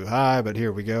probably too high, but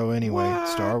here we go anyway. What?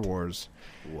 Star Wars.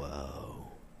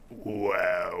 Whoa.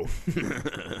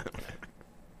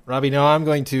 Robbie, now I'm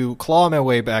going to claw my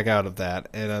way back out of that,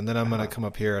 and then I'm going to come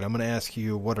up here, and I'm going to ask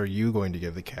you, what are you going to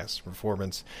give the cast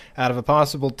performance out of a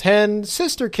possible 10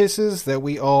 sister kisses that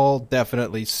we all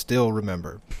definitely still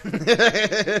remember?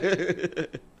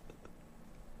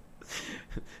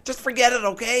 Just forget it,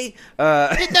 okay?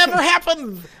 It never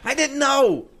happened! I didn't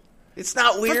know. It's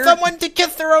not weird. For someone to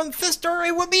kiss their own sister,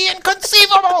 it would be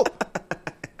inconceivable!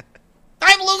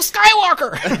 I'm Luke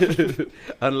Skywalker!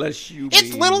 Unless you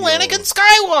It's little Anakin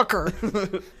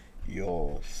Skywalker!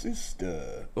 Your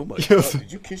sister. Oh my God,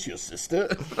 did you kiss your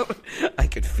sister? I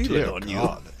can feel it on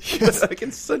God. you. Yes. I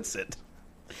can sense it.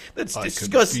 That's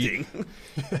disgusting.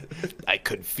 I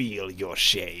could feel your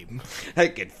shame. I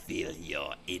can feel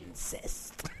your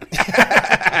incest.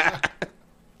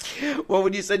 Well,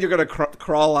 when you said you're going to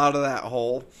crawl out of that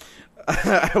hole,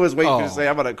 I was waiting to say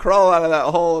I'm going to crawl out of that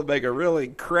hole and make a really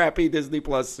crappy Disney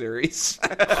Plus series.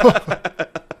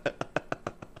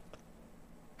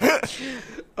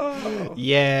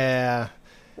 Yeah.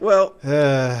 Well,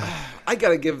 I got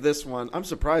to give this one. I'm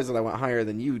surprised that I went higher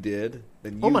than you did.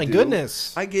 Oh my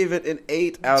goodness! I gave it an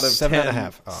 8 out of 10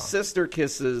 7.5. sister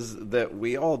kisses that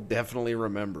we all definitely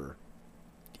remember.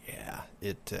 Yeah,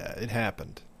 it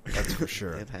happened. That's for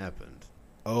sure. It happened.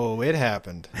 Oh, it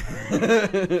happened.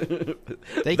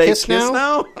 They kiss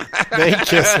now? They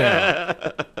kiss now.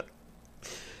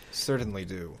 Certainly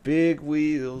do. Big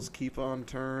wheels keep on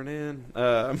turning.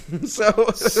 The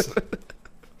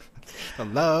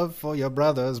love for your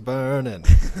brother's burning.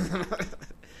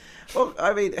 Well,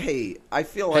 I mean, hey, I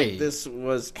feel like this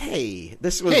was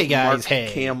guys, Mark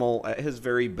Hamill at his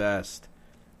very best.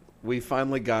 We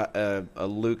finally got a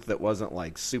Luke that wasn't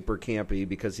like super campy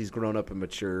because he's grown up and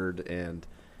matured, and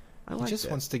he just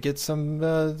wants to get some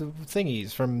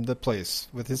thingies from the place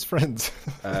with his friends.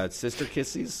 Sister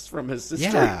kissies from his sister.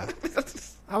 Yeah.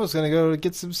 I was going to go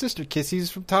get some sister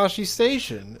kissies from Tashi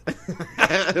Station.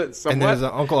 And then his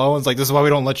Uncle Owen's like, this is why we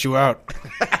don't let you out.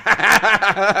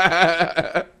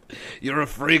 You're a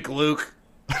freak, Luke.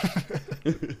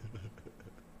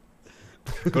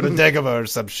 Go to Dagobah or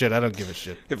some shit. I don't give a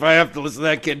shit. If I have to listen to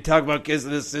that kid talk about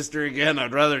kissing his sister again,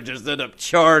 I'd rather just end up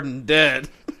charred and dead.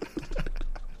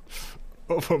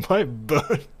 Over my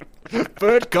bird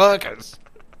carcass.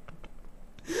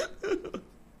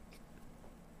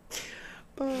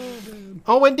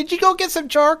 Oh, and did you go get some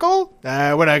charcoal?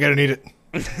 We're not gonna need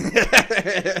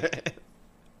it.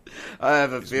 I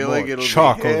have a feeling it'll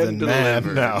charcoal be than man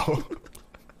delivered. now.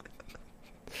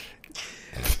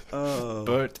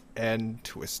 Burnt and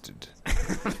twisted.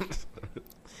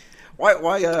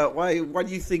 Why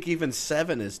do you think even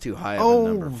 7 is too high of a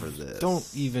number for this? Don't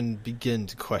even begin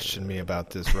to question me about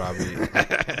this, Robbie.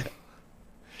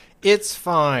 It's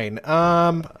fine.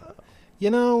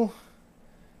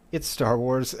 It's Star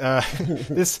Wars.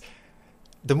 The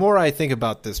more I think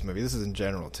about this movie, this is in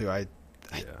general too.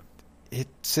 It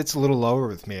sits a little lower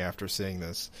with me after seeing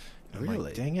this. I'm Really?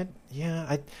 like, dang it.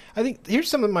 Yeah, I think here's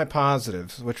some of my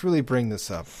positives, which really bring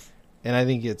this up, and I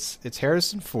think it's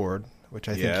Harrison Ford, which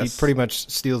I think he pretty much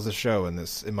steals the show in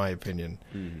this, in my opinion.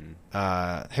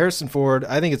 Mm-hmm. Harrison Ford.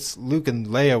 I think it's Luke and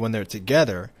Leia when they're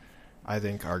together. I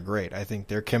think are great. I think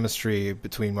their chemistry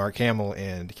between Mark Hamill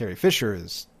and Carrie Fisher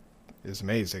is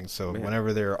amazing. So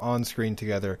whenever they're on screen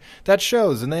together, that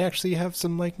shows, and they actually have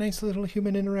some like nice little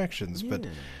human interactions. Yeah. But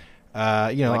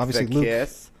like the obviously Luke.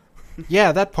 Kiss?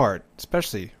 Yeah, that part,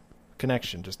 especially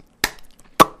connection, just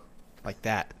like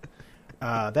that.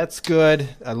 That's good.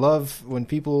 I love when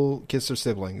people kiss their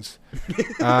siblings.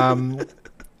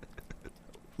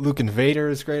 Luke and Vader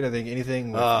is great. I think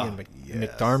anything with Ian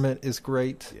McDiarmid is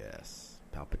great. Yes,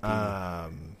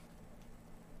 Palpatine.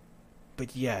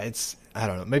 But yeah, I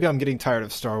don't know. Maybe I'm getting tired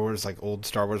of Star Wars, like old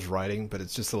Star Wars writing. But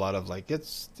it's just a lot of like,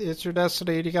 it's your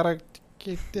destiny. You gotta,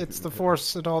 it's the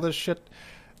Force and all this shit.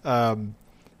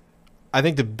 I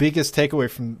think the biggest takeaway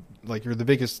from, like, you're the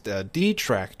biggest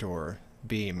detractor,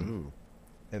 Beam,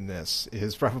 in this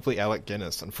is probably Alec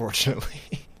Guinness, unfortunately.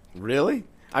 Really?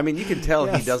 I mean, you can tell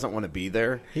Yes. he doesn't want to be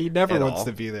there. He never at wants all.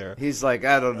 to be there. He's like,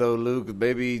 I don't know, Luke.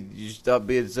 Maybe you stop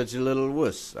being such a little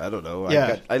wuss. I don't know.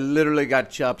 Yeah. I literally got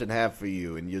chopped in half for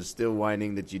you, and you're still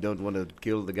whining that you don't want to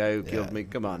kill the guy who killed Yeah. me.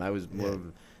 Come on, I was more. Yeah.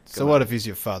 Of- So come what on. if he's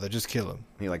your father? Just kill him.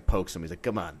 He like pokes him. He's like,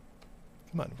 come on.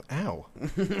 Come on. Uh,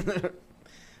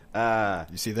 Ow.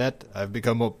 You see that? I've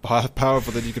become more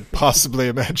powerful than you could possibly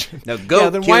imagine. Now go Yeah,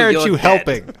 then kill why aren't your you dad.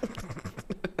 helping?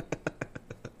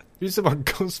 Use some more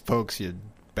ghost pokes, you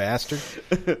bastard.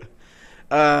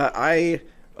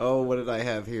 What did I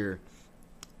have here?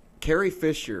 Carrie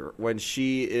Fisher, when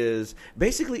she is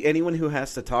basically anyone who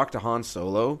has to talk to Han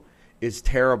Solo is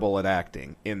terrible at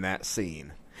acting in that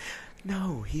scene.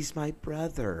 No, he's my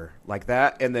brother. Like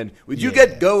that. And then, would you Yeah.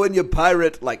 get going, you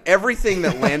pirate? Like everything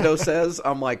that Lando says,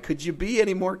 I'm like, could you be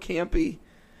any more campy?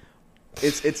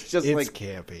 It's just It's like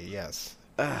campy, yes.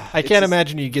 I I can't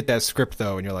imagine you get that script,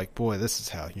 though, and you're like, boy, this is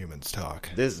how humans talk.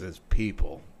 This is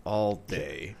people all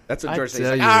day. That's what I George says. tell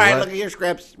Like, you all right, what. look at your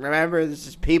scripts. Remember, this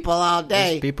is people all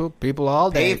day. People all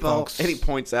day, People. folks. And he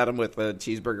points at him with a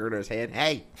cheeseburger in his hand.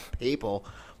 Hey, people.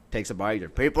 Takes a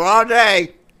bite. People all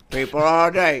day. People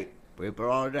all day. People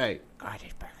all day. God,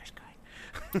 this burger's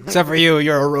good. Except for you,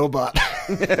 you're a robot.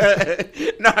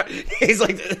 No, he's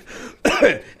like,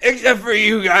 except for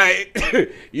you, guy.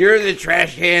 You're the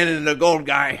trash can and the gold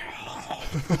guy.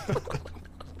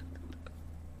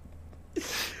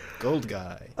 Gold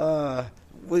guy.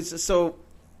 So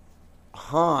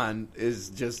Han is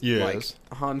just Yes.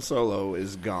 like Han Solo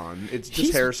is gone. It's just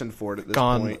He's Harrison Ford at this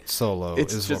Gone point. Solo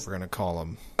It's is just- what we're going to call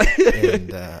him.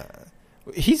 And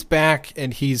he's back,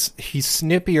 and he's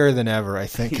snippier than ever, I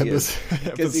think, in this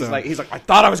Because episode. he's like, I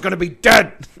thought I was going to be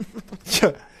dead.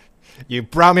 You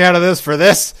brought me out of this for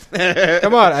this?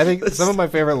 Come on. I think some of my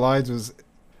favorite lines was,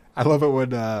 I love it when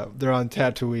they're on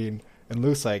Tatooine, and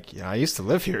Luke's like, I used to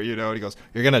live here, and he goes,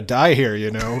 you're going to die here,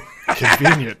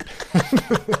 Convenient.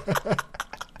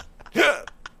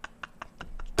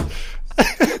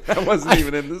 That wasn't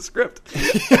even in the script.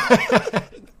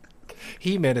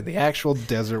 He meant in the actual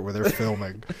desert where they're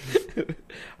filming.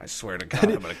 I swear to God,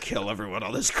 I'm going to kill everyone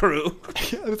on this crew.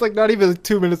 It's like not even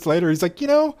 2 minutes later, he's like,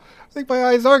 I think my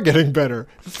eyes are getting better.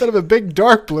 Instead of a big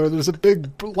dark blur, there's a big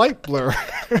light blur.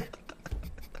 I'm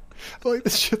like,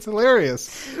 this shit's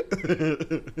hilarious.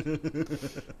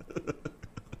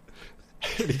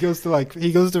 He goes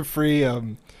to free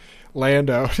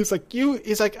Lando. He's like,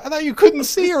 I thought you couldn't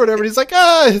see or whatever. He's like,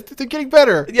 they're getting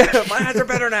better. Yeah, my eyes are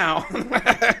better now.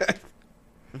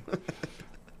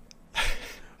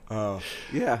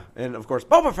 Yeah, and of course,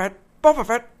 Boba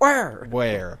Fett, where?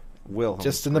 Where? Wilhelm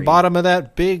Just in the screamed. bottom of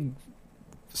that big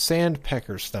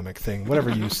sandpecker stomach thing, whatever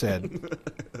you said.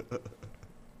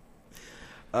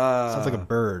 Sounds like a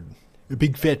bird. A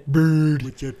big fat bird.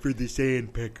 Watch out for the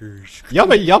sandpeckers.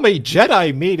 Yummy, yummy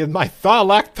Jedi meat in my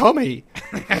Tharlac tummy.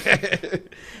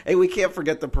 Hey, we can't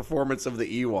forget the performance of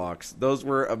the Ewoks. Those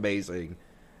were amazing.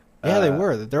 Yeah, they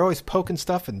were. They're always poking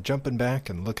stuff and jumping back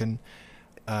and looking.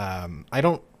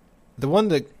 The one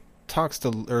that talks to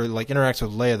or like interacts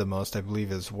with Leia the most, I believe,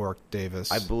 is Warwick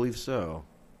Davis. I believe so.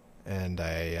 And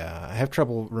I have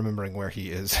trouble remembering where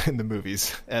he is in the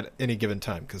movies at any given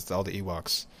time because all the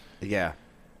Ewoks. Yeah.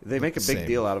 They make a big Same.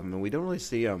 deal out of him, and we don't really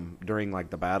see him during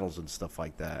like the battles and stuff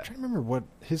like I'm that. trying to remember what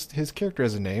his character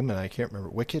has a name, and I can't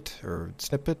remember. Wicket or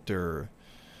Snippet or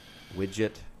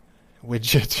Widget.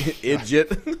 Idjit.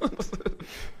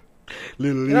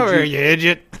 Little Get over here,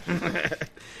 you Idjit.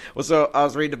 Well, so I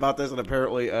was reading about this, and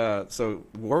apparently, so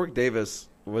Warwick Davis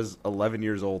was 11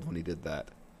 years old when he did that.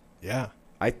 Yeah.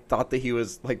 I thought that he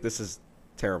was, like, this is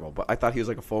terrible, but I thought he was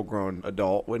like a full-grown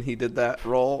adult when he did that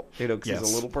role, because he's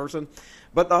Yes. a little person.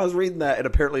 But I was reading that, and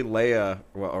apparently Leia,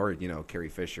 or, Carrie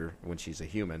Fisher, when she's a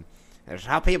human, that's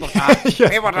how people talk. Yeah,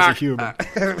 people as a talk. human.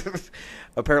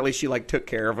 Apparently she, like, took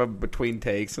care of him between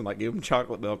takes and, like, gave him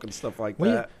chocolate milk and stuff like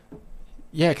Well, that.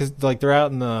 Yeah, because like they're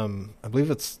out in I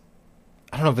believe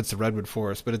I don't know if it's the Redwood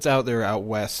Forest, but it's out there out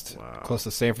west, close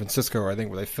to San Francisco, I think,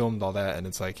 where they filmed all that, and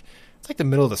it's like the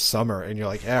middle of the summer, and you're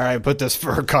like, all right, put this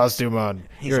fur costume on.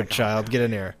 You're a child, get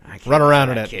in here, run around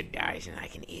in it. Kid dies and I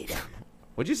can eat him.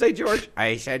 What'd you say, George?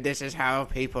 I said this is how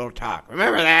people talk.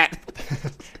 Remember that?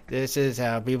 This is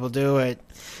how people do it.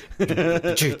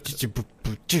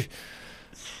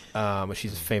 Which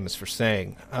he's famous for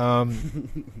saying.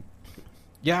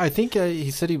 Yeah, I think he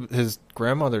said his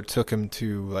grandmother took him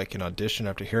to like an audition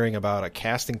after hearing about a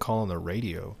casting call on the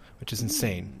radio, which is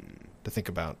insane. to think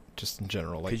about, just in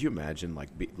general. Like, could you imagine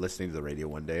listening to the radio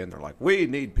one day and they're like, "We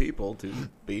need people to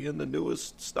be in the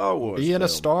newest Star Wars. Be in film. a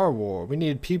Star Wars. We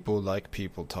need people like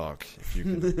people talk." If you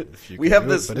we can have do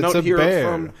this it, but note it's a here bear.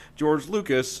 from George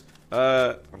Lucas.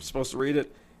 I'm supposed to read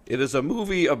it. It is a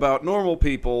movie about normal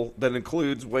people that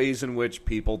includes ways in which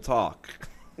people talk.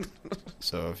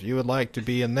 So if you would like to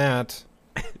be in that,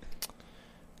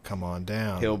 come on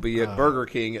down. He'll be at Burger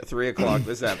King at 3 o'clock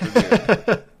this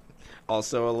afternoon.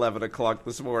 Also 11 o'clock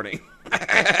this morning.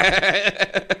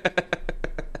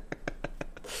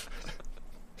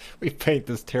 We paint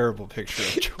this terrible picture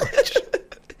of George.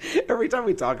 Every time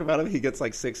we talk about him, he gets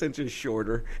like 6 inches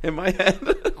shorter in my head.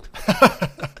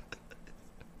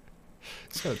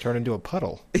 He's going to turn into a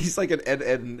puddle. He's like an Ed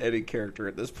and Eddie character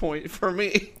at this point for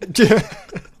me.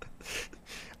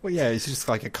 Well, yeah, he's just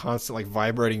like a constant, like,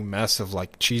 vibrating mess of,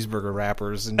 like, cheeseburger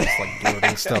wrappers and just, like,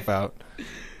 blurting stuff out.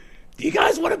 Do you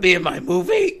guys want to be in my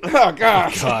movie? Oh,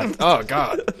 gosh. God. Oh,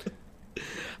 God.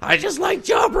 I just like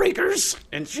jawbreakers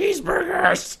and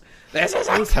cheeseburgers. This is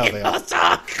That's how how they people are.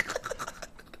 talk.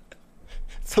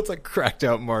 Sounds like cracked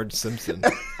out Marge Simpson.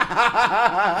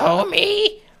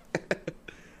 Homie.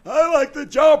 I like the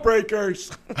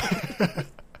jawbreakers.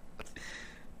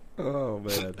 Oh,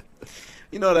 man.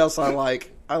 You know what else I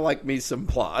like? I like me some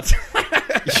plot.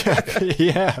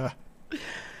 Yeah.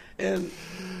 And,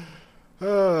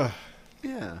 yeah.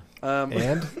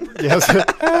 And? Yes.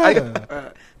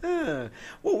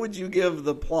 What would you give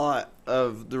the plot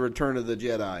of The Return of the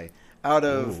Jedi? Out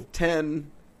of 10,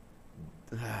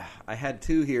 I had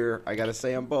 2 here. I got to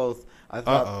say them both. I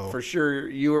thought for sure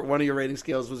one of your rating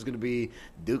scales was going to be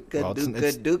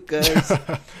Dukas,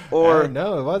 or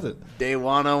no, it wasn't.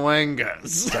 Dewana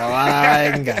Wangas.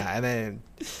 And then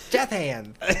Death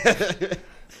Hand.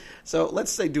 So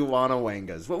let's say Dewana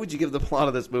Wangas. What would you give the plot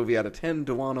of this movie out of 10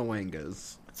 Dewana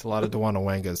Wangas? It's a lot of Dewana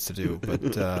Wangas to do,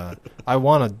 but I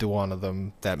want to Dewana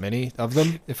them, that many of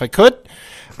them, if I could.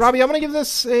 Robbie, I'm going to give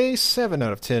this a 7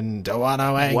 out of 10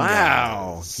 Dewana Wangas.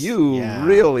 Wow. You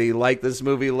really like this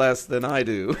movie less than I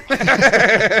do.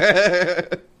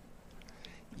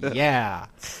 Yeah.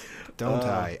 Don't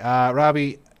I?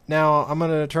 Robbie, now I'm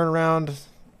going to turn around,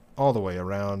 all the way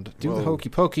around, do the hokey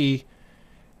pokey,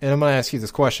 and I'm going to ask you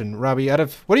this question. Robbie, what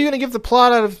are you going to give the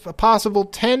plot out of a possible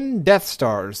 10 Death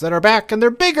Stars that are back, and they're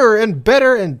bigger and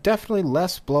better and definitely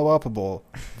less blow-upable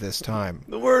this time?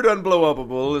 The word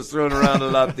unblow-upable is thrown around a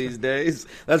lot these days.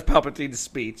 That's Palpatine's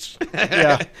speech.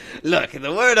 Yeah. Look,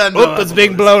 the word unblow-upable. It's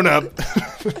being blown up.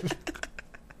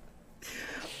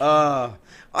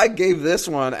 I gave this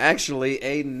one actually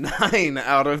a 9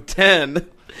 out of 10.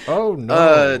 Oh,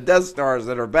 no. Death Stars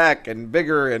that are back and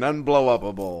bigger and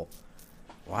unblow-upable.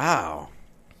 Wow.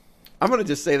 I'm going to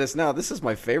just say this now. This is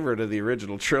my favorite of the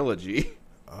original trilogy.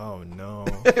 Oh, no.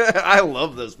 I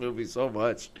love this movie so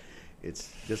much.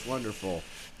 It's just wonderful.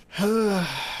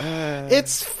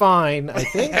 It's fine, I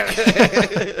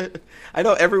think. I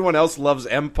know everyone else loves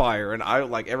Empire, and I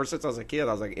ever since I was a kid,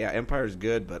 I was like, yeah, Empire's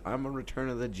good, but I'm a Return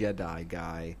of the Jedi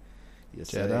guy.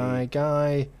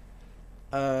 Guy.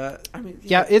 I mean,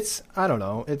 Yeah, it's, I don't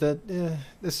know.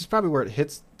 This is probably where it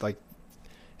hits, like,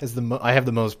 I have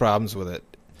the most problems with it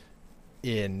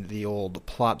in the old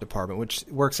plot department, which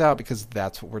works out because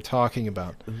that's what we're talking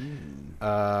about.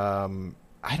 I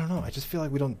don't know. I just feel like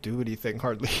we don't do anything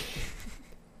hardly.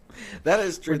 That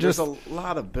is true. There's a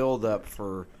lot of build up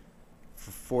for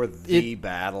the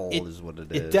battle is what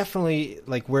it is. It definitely,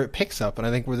 like, where it picks up, and I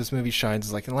think where this movie shines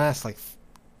is, like, in the last, like,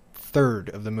 third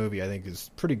of the movie, I think, is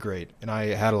pretty great, and I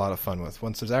had a lot of fun with.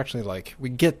 Once there's actually, like, we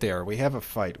get there, we have a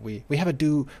fight, we have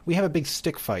a big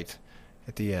stick fight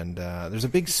at the end. There's a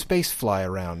big space fly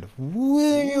around.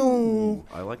 Woo!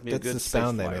 I like me That's a good the space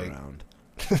sound fly they make. around.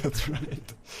 That's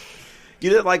right. You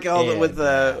didn't like all the with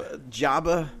And,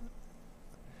 Jabba?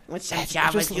 What's that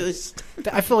Java just juice?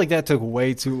 I feel like that took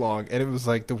way too long, and it was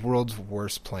like the world's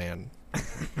worst plan.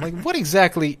 Like, what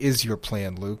exactly is your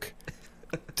plan, Luke?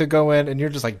 To go in and you're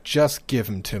just like, just give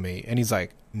him to me, and he's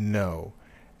like, no,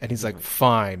 and he's like,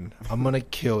 fine, I'm gonna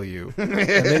kill you, and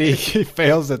then he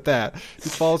fails at that. He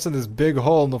falls in this big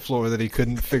hole in the floor that he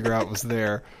couldn't figure out was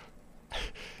there.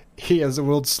 He has the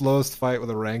world's slowest fight with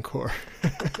a Rancor,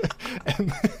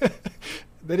 and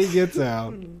then he gets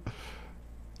out.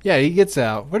 Yeah, he gets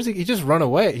out. Where does he? He just run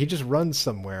away. He just runs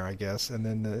somewhere, I guess. And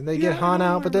then they get Han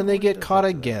out, but then they get caught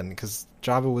again because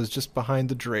Jabba was just behind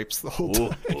the drapes the whole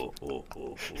time.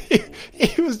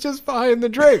 He was just behind the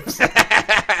drapes.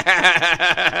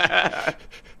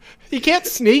 He can't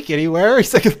sneak anywhere.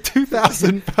 He's like a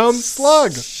 2,000-pound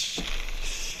slug.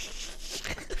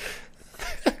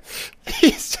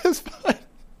 He's just behind.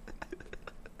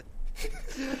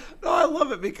 No, I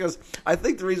love it because I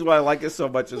think the reason why I like it so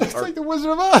much is it's like the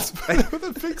Wizard of Oz with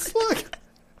a big slug.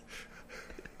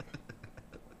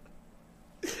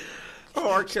 Oh,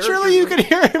 our Surely you can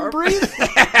hear him breathe.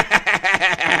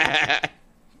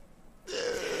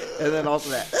 And then also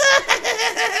that.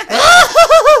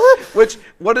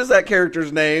 What is that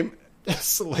character's name?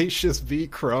 Salacious B.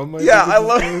 Crumb. I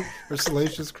love it. Or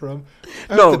Salacious Crumb.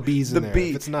 No, the B's in there. B.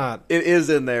 If it's not. It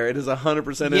is in there. It is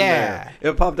 100% in there.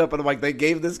 It popped up and I'm like, they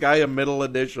gave this guy a middle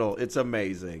initial. It's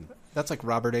amazing. That's like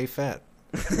Robert A. Fett.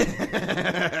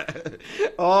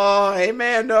 Oh, hey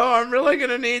man, no, I'm really going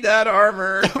to need that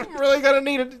armor. I'm really going to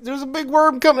need it. There's a big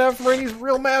worm coming after me and he's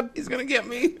real mad. He's going to get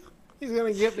me. He's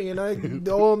going to get me and I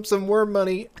owe him some worm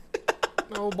money.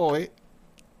 Oh boy.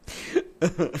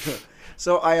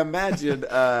 So I imagine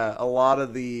a lot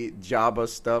of the Jabba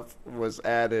stuff was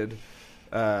added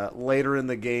later in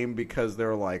the game because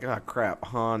they're like, oh crap,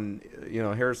 Han,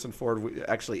 Harrison Ford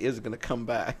actually is going to come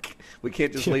back. We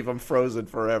can't just leave him frozen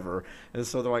forever. And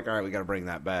so they're like, all right, we got to bring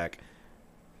that back.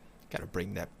 Got to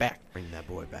bring that back. Bring that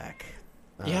boy back.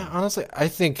 Yeah, honestly, I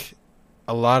think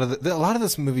a lot of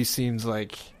this movie seems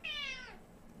like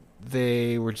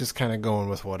they were just kind of going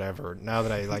with whatever. Now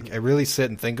that I really sit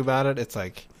and think about it, it's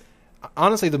like,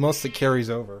 honestly, the most that carries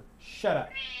over. Shut up.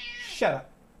 Shut up.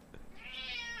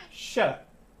 Shut up.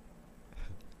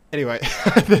 Anyway,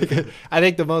 I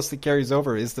think the most that carries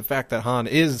over is the fact that Han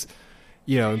is,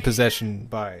 in possession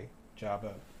by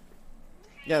Jabba.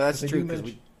 Yeah, that's true, because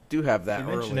we do have that.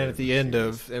 They mention it at the end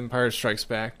of Empire Strikes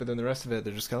Back, but then the rest of it,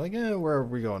 they're just kind of like, where are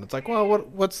we going? It's like, well,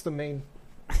 what's the main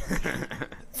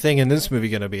thing in this movie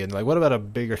going to be? And like, what about a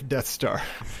bigger Death Star?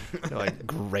 They're like,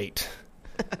 great.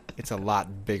 It's a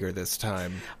lot bigger this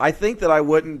time. I think that I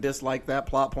wouldn't dislike that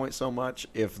plot point so much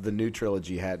if the new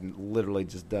trilogy hadn't literally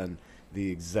just done the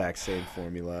exact same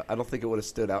formula. I don't think it would have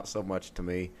stood out so much to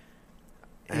me.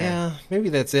 Yeah, maybe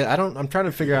that's it. I'm trying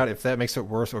to figure out if that makes it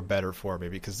worse or better for me,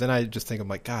 because then I just think I'm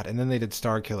like, God, and then they did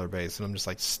Star Killer Base, and I'm just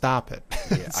like, stop it.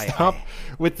 Yeah, stop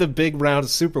with the big round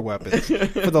super weapons.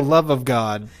 For the love of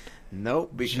God.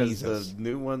 Nope, because the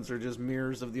new ones are just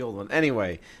mirrors of the old one.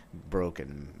 Anyway,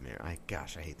 broken mirror. I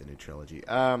hate the new trilogy.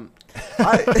 I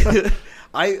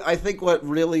think what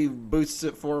really boosts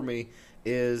it for me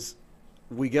is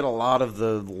we get a lot of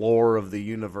the lore of the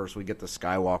universe. We get the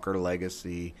Skywalker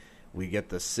legacy. We get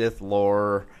the Sith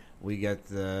lore. We get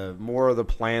the more of the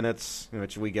planets,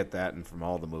 which we get that and from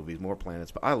all the movies, more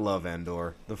planets. But I love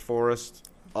Endor, the forest,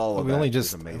 all of that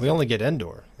is amazing. We only get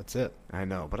Endor. That's it. I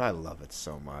know, but I love it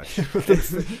so much.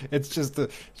 It's just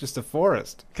a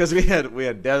forest. Because we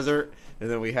had desert, and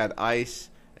then we had ice,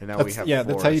 and now we have forest.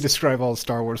 That's how you describe all the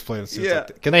Star Wars planets. Yeah.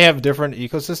 Like, can they have different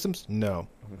ecosystems? No.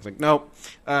 It's like, nope.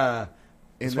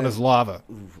 This one is lava.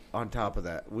 On top of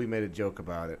that, we made a joke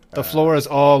about it. The floor is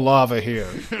all lava here.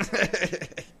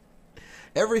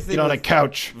 Everything on a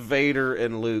couch. Vader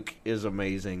and Luke is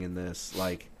amazing in this.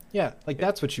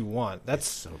 That's what you want. That's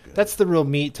so good. That's the real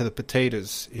meat to the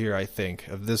potatoes here, I think,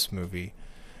 of this movie.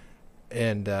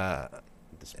 And I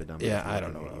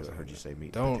don't know. I heard you say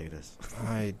meat and potatoes.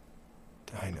 I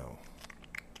know.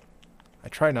 I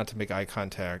try not to make eye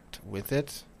contact with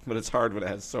it. But it's hard when it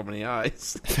has so many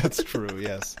eyes. That's true,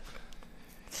 yes.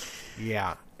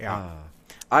 Yeah.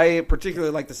 I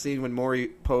particularly like the scene when Maury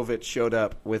Povich showed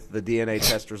up with the DNA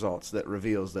test results that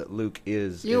reveals that Luke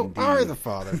is You are the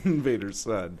father. Vader's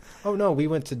son. Oh, no, we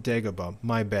went to Dagobah.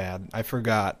 My bad. I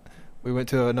forgot. We went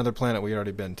to another planet we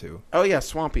already been to. Oh, yeah,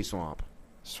 Swampy Swamp.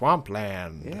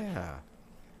 Swampland. Yeah.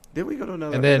 Did we go to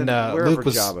another? And then wherever Luke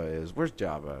was... Jabba is. Where's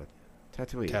Jabba?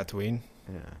 Tatooine.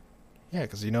 Yeah. Yeah,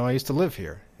 because I used to live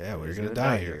here. Yeah, we're going to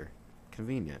die here.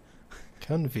 Convenient.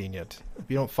 If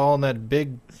you don't fall in that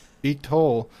big beaked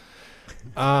hole.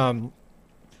 Yeah,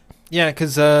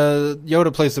 because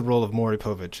Yoda plays the role of Maury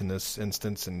Povich in this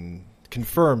instance and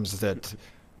confirms that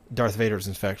Darth Vader is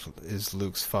in fact is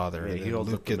Luke's father. Yeah, and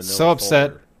Luke gets so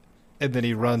upset, and then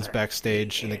he runs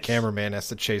backstage, and the cameraman has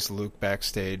to chase Luke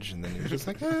backstage, and then he's just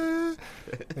like, ah.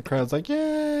 The crowd's like,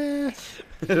 yeah.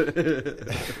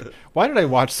 Why did I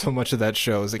watch so much of that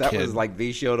show as a kid? That was like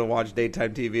the show to watch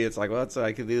daytime TV. It's like, well,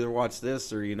 I could either watch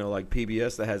this or, like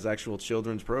PBS that has actual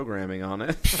children's programming on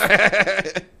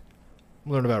it.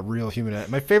 Learn about real human.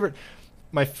 My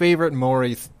favorite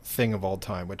Maury thing of all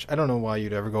time, which I don't know why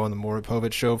you'd ever go on the Maury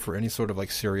Povich show for any sort of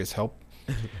like serious help.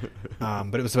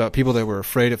 But it was about people that were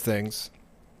afraid of things.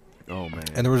 Oh man!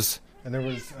 And there was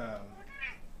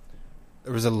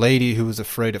a lady who was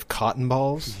afraid of cotton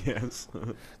balls. Yes,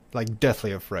 like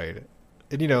deathly afraid.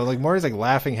 And like Maury's like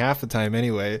laughing half the time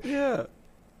anyway. Yeah.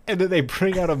 And then they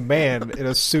bring out a man in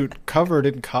a suit covered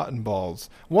in cotton balls.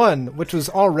 One, which was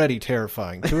already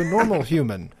terrifying to a normal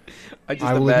human. I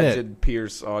just imagine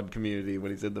Pierce on Community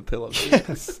when he's in the pillow.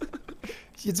 Yes.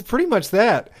 It's pretty much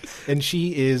that. And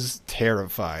she is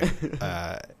terrified.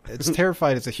 It's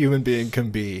terrified as a human being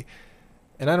can be.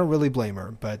 And I don't really blame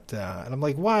her. But and I'm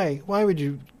like, why? Why would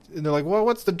you... And they're like, well,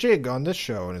 what's the jig on this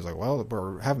show? And he's like, well,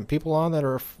 we're having people on that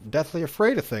are deathly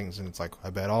afraid of things. And it's like, I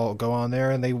bet I'll go on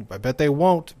there and I bet they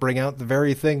won't bring out the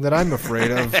very thing that I'm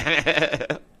afraid of.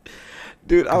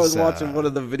 Dude, I was watching one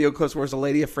of the video clips where there's a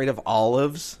lady afraid of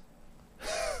olives.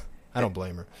 I don't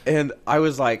blame her. And I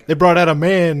was like... They brought out a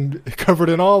man covered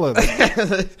in olives.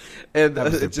 And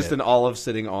it's just an olive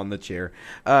sitting on the chair.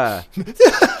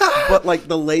 But, like,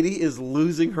 the lady is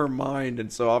losing her mind.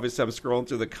 And so, obviously, I'm scrolling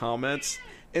through the comments.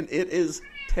 And it is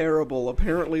terrible.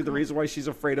 Apparently, the reason why she's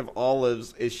afraid of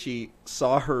olives is she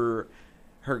saw her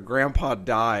grandpa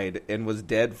died and was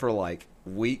dead for, like,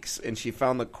 weeks. And she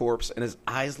found the corpse, and his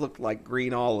eyes looked like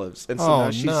green olives. And so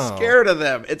now she's scared of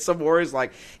them. And some warrior's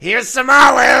like, here's some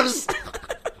olives!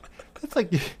 That's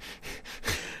like...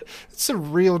 It's a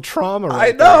real trauma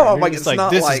right there. I'm like, it's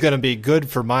like, this is going to be good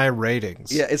for my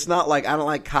ratings. Yeah, it's not like, I don't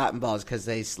like cotton balls because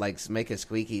they like make a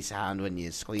squeaky sound when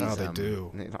you squeeze them. Oh, they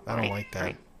do. I don't like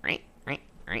that.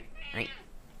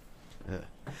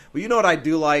 Well, you know what I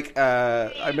do like?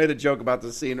 I made a joke about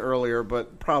this scene earlier,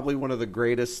 but probably one of the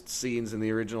greatest scenes in the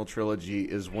original trilogy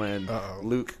is when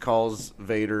Luke calls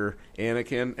Vader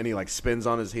Anakin, and he like spins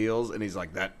on his heels, and he's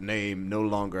like, that name no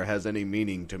longer has any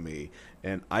meaning to me.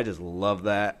 And I just love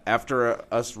that. After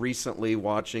us recently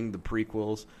watching the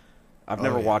prequels, I've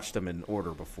never watched them in order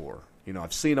before. You know,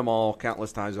 I've seen them all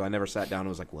countless times, but I never sat down and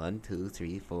was like, 1, 2,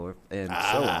 3, 4, and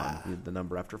so on, the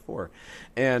number after 4.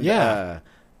 And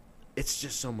it's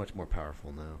just so much more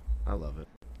powerful now. I love it.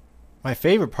 My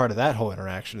favorite part of that whole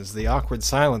interaction is the awkward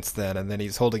silence then, and then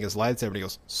he's holding his lightsaber and he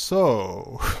goes,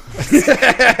 so,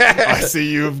 I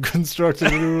see you've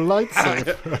constructed a new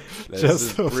lightsaber. This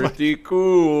is pretty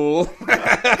cool.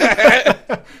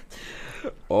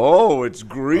 Oh, it's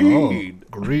green. Oh,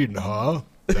 green, huh?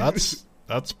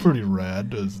 That's pretty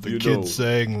rad. Is the kid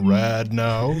saying rad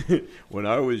now? When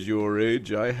I was your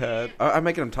age, I'm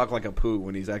making him talk like a poo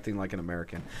when he's acting like an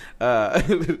American. I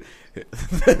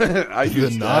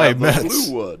used to have the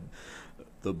blue one.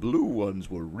 The blue ones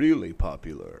were really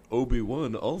popular.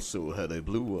 Obi-Wan also had a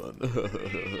blue one.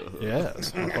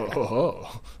 Yes.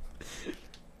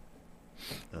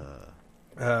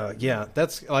 Yeah,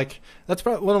 that's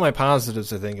probably one of my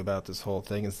positives, I think, about this whole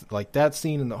thing is like that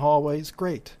scene in the hallway is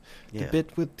great. Yeah. The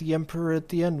bit with the Emperor at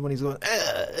the end when he's going,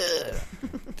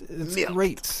 it's milk.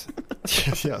 Great.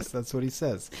 Yes, that's what he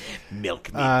says.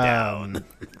 Milk me down.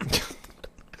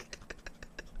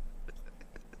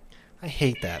 I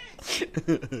hate that.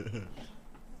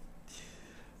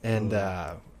 And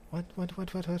what?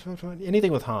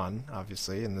 Anything with Han,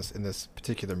 obviously, in this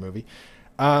particular movie.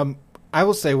 I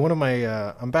will say one of my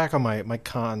I'm back on my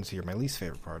cons here. My least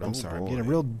favorite part. I'm sorry. I'm getting a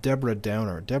real Deborah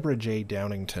Downer, Deborah J.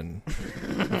 Downington,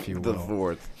 if you will. The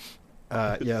fourth.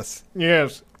 Yes.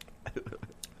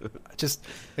 Just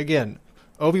again,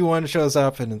 Obi-Wan shows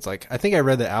up and it's like I think I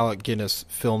read that Alec Guinness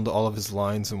filmed all of his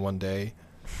lines in one day.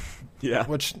 Yeah.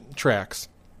 Which tracks.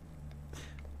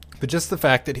 But just the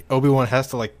fact that Obi-Wan has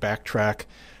to like backtrack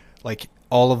like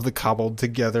all of the cobbled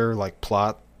together like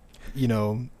plot,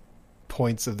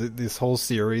 points of this whole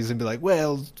series and be like,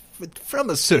 well, from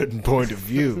a certain point of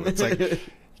view. It's like,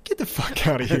 get the fuck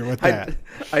out of here with that.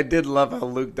 I did love how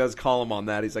Luke does call him on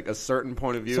that. He's like, a certain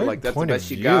point of view. Certain like, that's the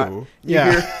best you got. You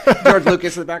hear George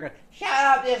Lucas in the background. Shut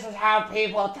up, this is how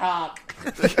people talk.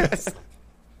 Yes.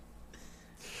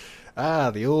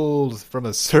 The old from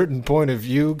a certain point of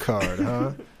view card,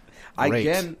 huh?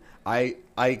 Again, I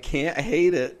can't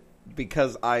hate it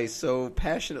because I so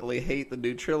passionately hate the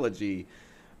new trilogy.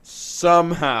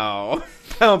 Somehow,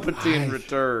 Palpatine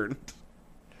returned.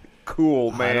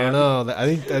 Cool, man. I don't know.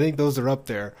 I think those are up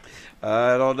there.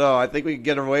 I don't know. I think we can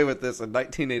get away with this in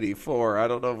 1984. I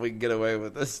don't know if we can get away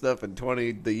with this stuff in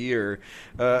 20 the year.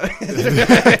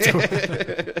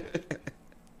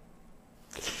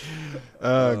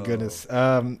 Oh, goodness.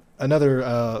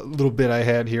 Another little bit I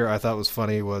had here I thought was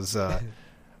funny was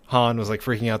Han was like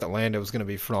freaking out that Lando was going to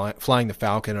be flying the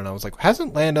Falcon, and I was like,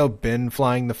 hasn't Lando been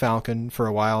flying the Falcon for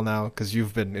a while now? Because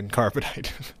you've been in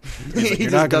carbonite. Like, he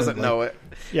just doesn't know it.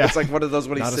 Yeah. It's like one of those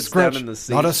when he sits down in the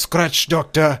seat. Not a scratch,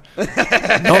 Doctor.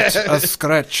 Not a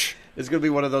scratch. It's going to be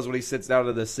one of those when he sits down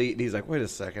in the seat and he's like, wait a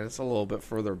second, it's a little bit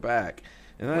further back.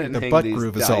 And I didn't the butt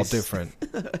groove is all different.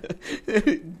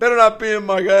 Better not be in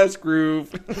my ass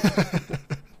groove.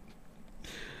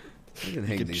 You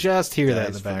could just hear that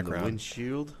in the from background. The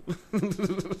windshield.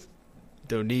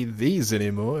 Don't need these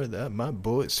anymore. My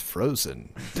boy's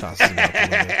frozen. Tosses him out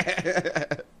the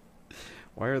window.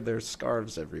 Why are there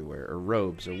scarves everywhere, or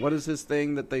robes, or what is this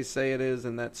thing that they say it is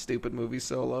in that stupid movie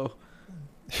Solo?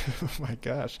 Oh my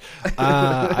gosh.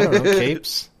 I don't know.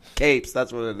 Capes? Capes,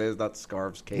 that's what it is, not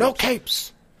scarves. Capes. No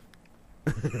capes!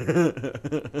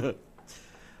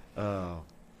 Oh.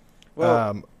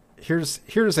 Well, here's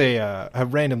a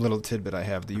random little tidbit I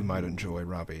have that you might enjoy,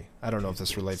 Robbie. I don't know if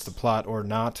this relates to plot or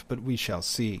not, but we shall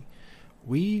see.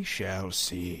 We shall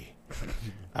see.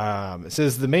 It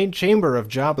says the main chamber of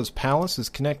Jabba's palace is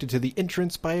connected to the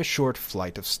entrance by a short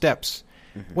flight of steps.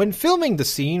 When filming the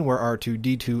scene where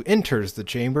R2-D2 enters the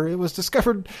chamber, it was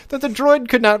discovered that the droid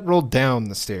could not roll down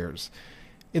the stairs.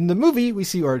 In the movie, we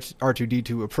see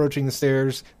R2-D2 approaching the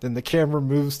stairs, then the camera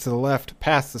moves to the left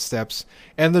past the steps,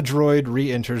 and the droid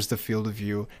re-enters the field of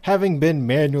view, having been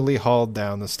manually hauled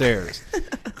down the stairs.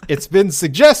 It's been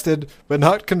suggested, but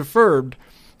not confirmed,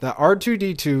 that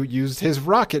R2-D2 used his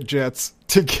rocket jets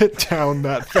to get down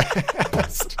that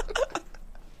fast.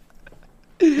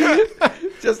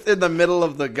 just in the middle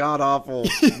of the god-awful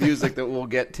music that we'll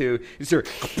get to, you hear...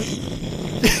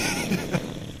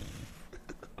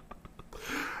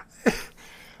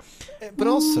 But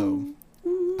also,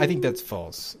 I think that's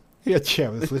false. Yeah,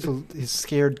 with his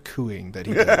scared cooing that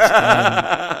he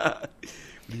does.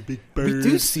 We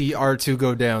do see R2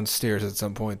 go downstairs at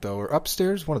some point, though, or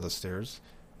upstairs, one of the stairs.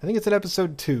 I think it's in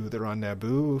episode 2. They're on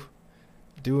Naboo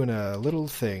doing a little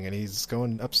thing, and he's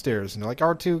going upstairs. And they're like,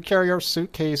 R2, carry our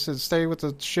suitcase and stay with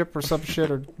the ship or some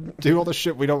shit, or do all the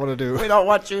shit we don't want to do. We don't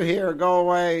want you here. Go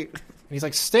away. And he's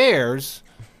like, stairs?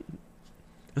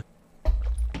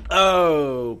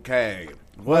 Okay.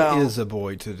 Well, what is a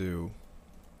boy to do?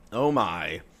 Oh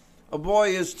my. A boy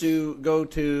is to go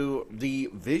to the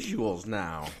visuals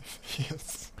now.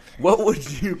 Yes. What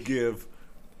would you give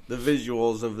the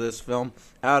visuals of this film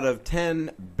out of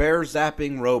 10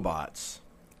 bear-zapping robots?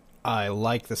 I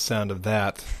like the sound of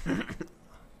that.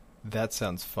 That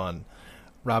sounds fun.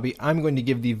 Robbie, I'm going to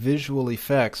give the visual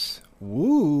effects,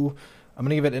 I'm going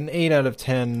to give it an 8 out of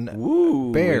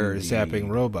 10 bear-zapping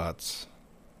robots.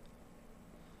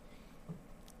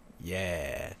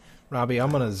 Yeah. Robbie,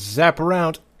 I'm going to zap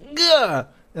around. Gah!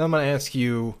 And I'm going to ask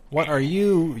you, what are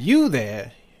you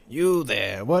there,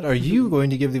 what are you going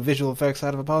to give the visual effects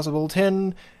out of a possible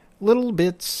 10 little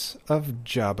bits of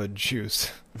Jabba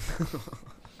juice?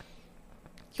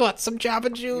 You want some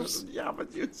Jabba juice?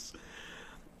 Jabba juice.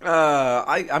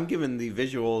 I'm giving the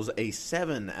visuals a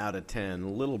 7 out of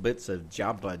 10 little bits of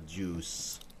Jabba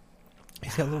juice.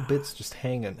 He's got little bits just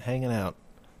hanging out.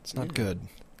 It's not good.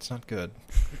 It's not good.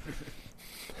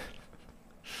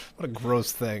 What a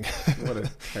gross thing. What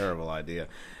a terrible idea.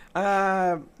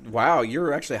 Wow,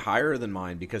 you're actually higher than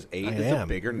mine because 8 is a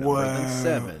bigger number than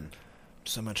 7.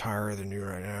 So much higher than you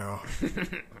right now.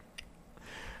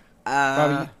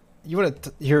 Bobby, you want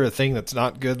to hear a thing that's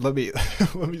not good? Let me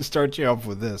start you off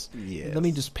with this. Yes. Let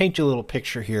me just paint you a little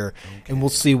picture here, and we'll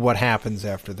see what happens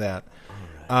after that.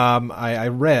 Right. I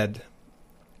read,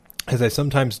 as I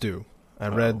sometimes do, I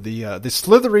read the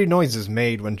slithery noises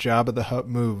made when Jabba the Hutt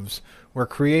moves were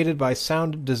created by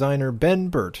sound designer Ben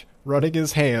Burt running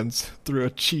his hands through a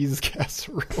cheese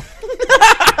casserole.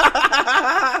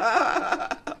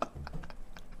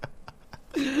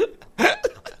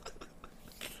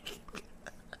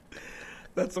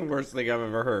 That's the worst thing I've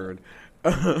ever heard.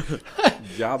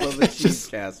 Jabba the cheese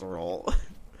casserole.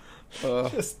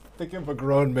 Just think of a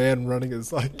grown man running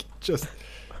his just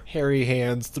hairy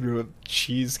hands through a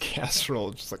cheese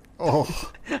casserole. Just like,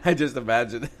 oh. I just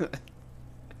imagine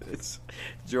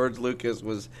George Lucas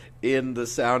was in the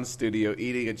sound studio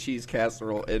eating a cheese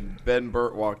casserole, and Ben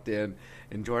Burt walked in,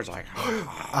 and George like,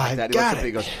 I got it.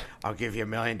 He goes, I'll give you $1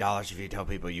 million if you tell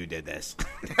people you did this.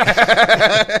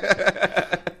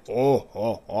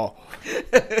 Oh.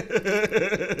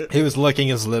 He was licking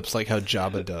his lips like how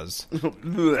Jabba does.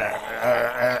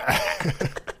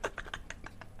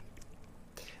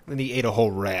 Then he ate a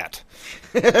whole rat.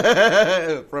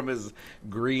 From his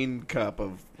green cup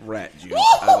of rat juice.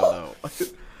 I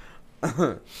don't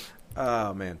know.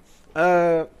 Oh, man.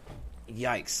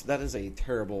 Yikes. That is a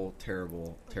terrible,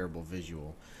 terrible, terrible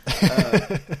visual.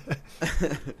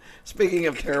 Speaking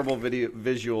of terrible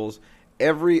visuals,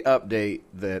 every update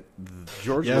that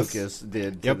George Lucas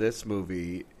did to this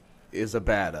movie is a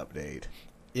bad update.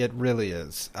 It really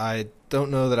is. I don't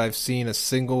know that I've seen a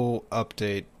single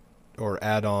update or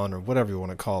add-on or whatever you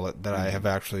want to call it that I have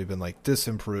actually been like, this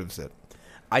improves it.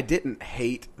 I didn't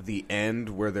hate the end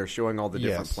where they're showing all the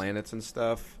different planets and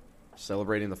stuff,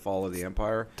 celebrating the fall of the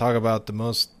Empire. Talk about the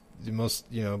most most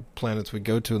planets we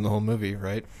go to in the whole movie,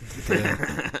 right?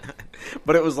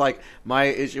 But it was like my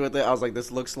issue with it. I was like,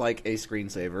 this looks like a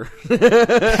screensaver.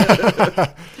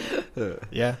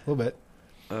 Yeah, a little bit.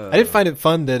 I did find it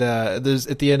fun that there's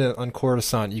at the end on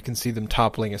Coruscant you can see them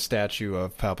toppling a statue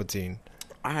of Palpatine.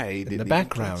 I didn't the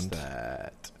background. Catch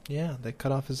that. Yeah, they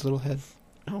cut off his little head.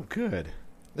 Oh, good.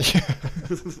 I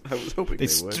was hoping they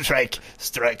would.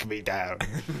 Strike me down.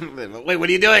 Wait, what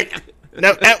are you doing?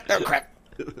 No, crap.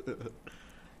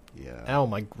 Yeah. Ow,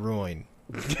 my groin.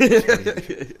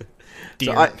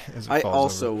 So I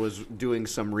also was doing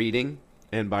some reading,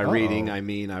 and by reading I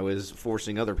mean I was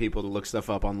forcing other people to look stuff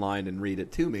up online and read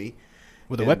it to me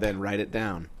with a whip, then write it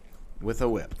down with a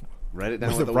whip. Write it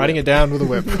down with a writing whip. it down with a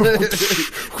whip.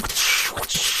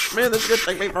 Man, this is gonna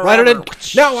take me forever. Write it in.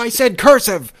 No, I said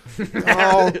cursive.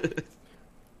 Oh.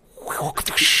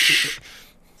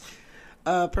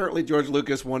 Apparently, George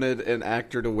Lucas wanted an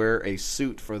actor to wear a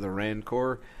suit for the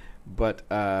Rancor, but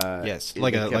yes,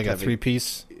 like a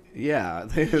 3-piece. Yeah.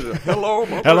 Hello,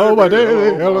 my hello, my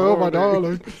darling. Hello, my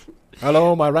darling.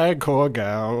 Hello, my Rancor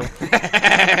gal.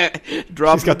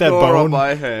 Drop She's got the that door bone on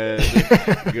my head.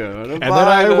 And then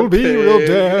I will be real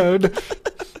dead.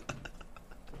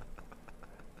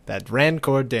 That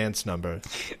Rancor dance number.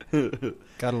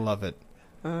 Gotta love it.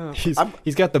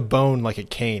 He's got the bone like a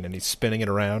cane, and he's spinning it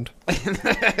around.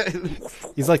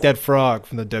 He's like that frog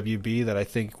from the WB that I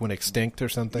think went extinct or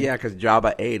something. Yeah, because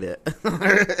Jabba ate it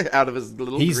out of his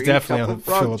little. He's green definitely cup on of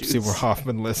the frog Philip juice. Seymour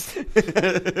Hoffman list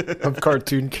of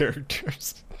cartoon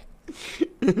characters.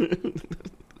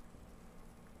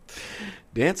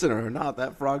 Dancing or not,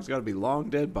 that frog's got to be long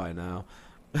dead by now.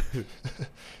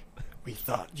 We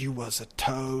thought you was a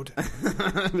toad.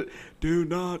 Do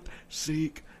not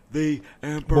seek the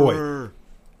Emperor. Boy,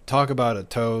 talk about a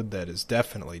toad that is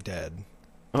definitely dead.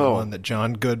 The one that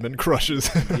John Goodman crushes.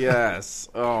 Yes.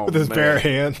 Oh, with his bare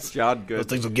hands. John Goodman. Those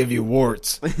things will give you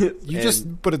warts. You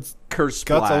just put its curse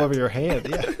guts all over your hand.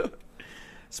 Yeah.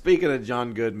 Speaking of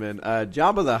John Goodman,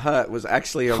 Jabba the Hutt was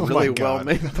actually a really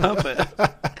well-made puppet.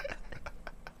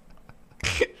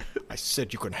 I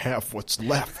said you can have what's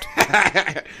left.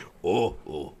 Oh.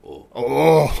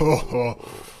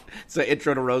 It's the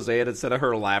intro to Roseanne. Instead of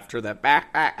her laughter, that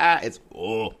it's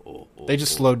They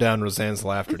just slowed down Roseanne's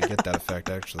laughter to get that effect,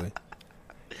 actually.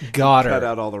 Got her. Cut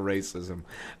out all the racism.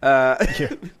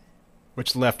 Yeah.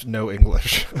 Which left no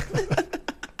English.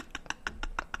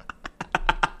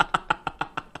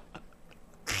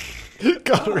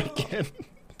 Got her again.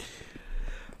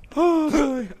 Oh,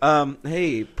 boy.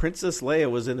 Hey, Princess Leia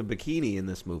was in a bikini in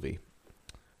this movie.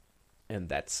 And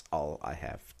that's all I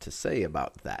have to say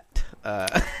about that.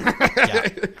 Yeah.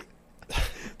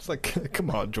 It's like, come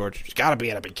on, George. She's got to be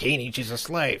in a bikini. She's a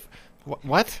slave.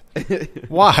 What?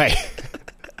 Why?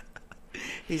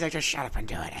 He's like, just shut up and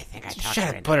do it. I think I talked Shut her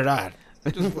up, into put it on.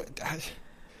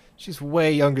 She's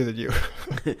way younger than you.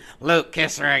 Luke,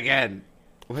 kiss her again.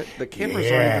 What? The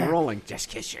cameras aren't even rolling. Just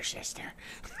kiss your sister.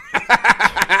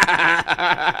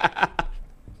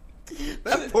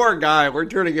 That poor guy. We're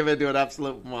turning him into an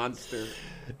absolute monster.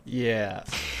 Yeah.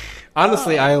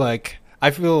 Honestly, I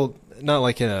feel not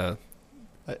like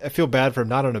I feel bad for him,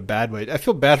 not in a bad way. I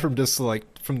feel bad for him just like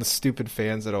from the stupid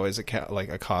fans that always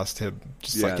accost him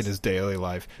just like in his daily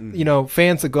life. Mm-hmm. You know,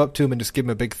 fans that go up to him and just give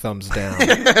him a big thumbs down.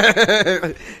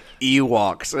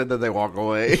 Ewoks, and then they walk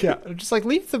away. Yeah, just like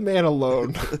leave the man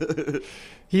alone.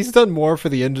 He's done more for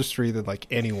the industry than like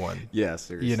anyone. Yeah,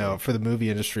 seriously. You know, for the movie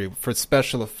industry, for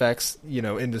special effects,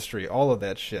 industry, all of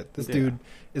that shit. This dude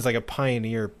is like a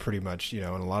pioneer pretty much, in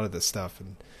a lot of this stuff,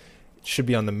 and should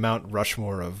be on the Mount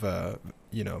Rushmore of,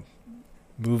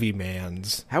 movie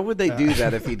mans. How would they do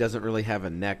that if he doesn't really have a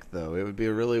neck, though? It would be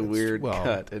a really weird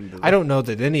cut. I don't know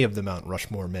that any of the Mount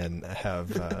Rushmore men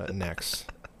have necks.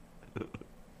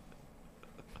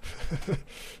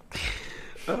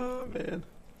 Oh, man.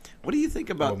 What do you think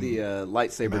about the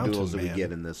lightsaber duels that we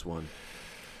get in this one?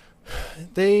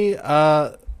 It's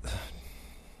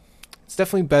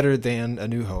definitely better than A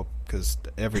New Hope, because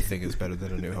everything is better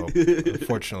than A New Hope,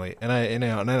 unfortunately. And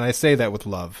I say that with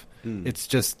love. It's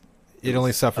just it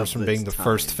only suffers from being the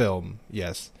first film.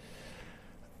 Yes,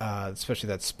 especially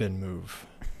that spin move.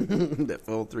 That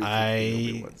full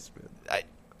 360 spin.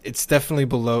 It's definitely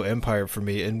below Empire for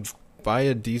me, and by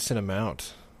a decent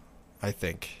amount, I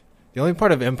think. The only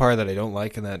part of Empire that I don't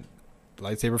like in that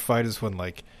lightsaber fight is when,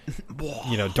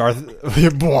 Darth...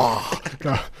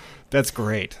 No, that's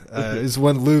great. Is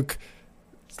when Luke,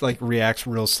 reacts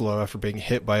real slow after being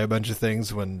hit by a bunch of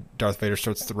things when Darth Vader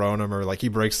starts throwing him, or, he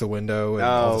breaks the window and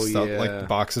all the stuff, the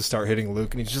boxes start hitting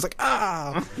Luke, and he's just like,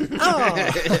 ah!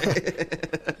 Ah!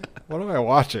 What am I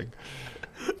watching?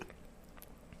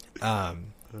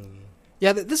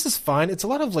 Yeah, this is fine. It's a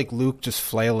lot of like Luke just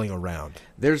flailing around.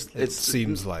 It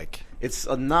seems like it's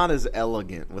not as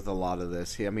elegant with a lot of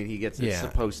this. It's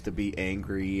supposed to be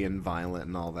angry and violent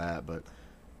and all that, but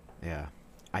yeah,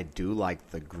 I do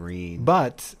like the green.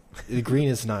 But the green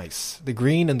is nice. The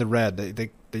green and the red,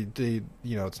 they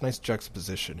it's nice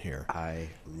juxtaposition here. I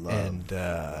love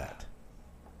that.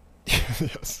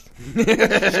 Yes.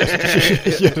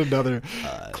 Yet another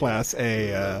Class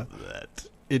A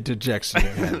interjection you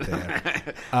had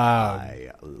there.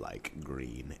 I like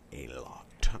green a lot.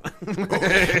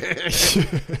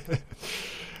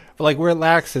 But like where it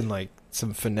lacks in like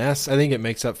some finesse, I think it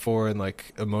makes up for in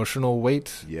like emotional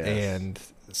weight. Yes. And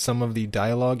some of the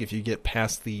dialogue, if you get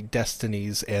past the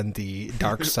destinies and the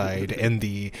dark side and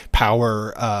the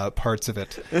power parts of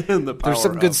it, there's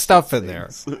some good stuff in there.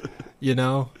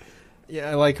 Yeah,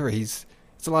 I like her. It's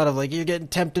a lot of like, you're getting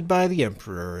tempted by the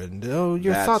Emperor, and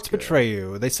your thoughts betray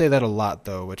you. They say that a lot,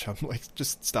 though, which I'm like,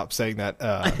 just stop saying that.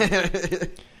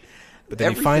 But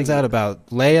then he finds out about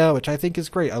Leia, which I think is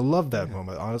great. I love that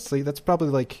moment, honestly. That's probably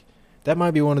like, that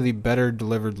might be one of the better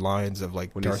delivered lines of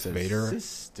like when Darth Vader.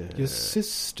 Sister. Your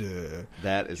sister.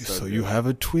 That is so good. You have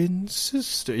a twin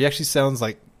sister. He actually sounds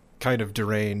like kind of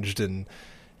deranged and,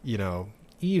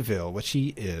 evil, which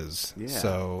he is. Yeah,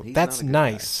 so that's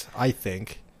nice, guy. I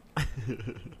think.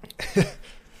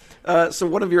 So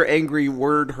one of your angry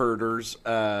word herders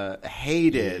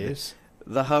hated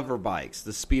the hover bikes,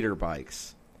 the speeder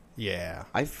bikes. Yeah.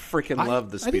 I freaking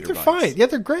love the speeder bikes. I think they're fine. Yeah,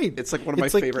 they're great. It's like one of my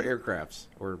favorite aircrafts.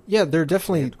 Yeah, they're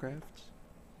definitely handcrafts?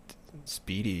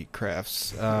 Speedy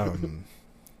crafts.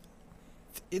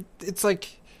 It's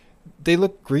like they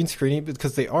look green screeny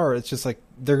because they are. It's just like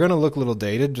they're going to look a little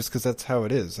dated just because that's how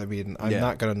it is. I mean, I'm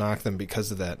not going to knock them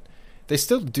because of that. They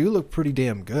still do look pretty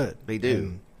damn good. They do.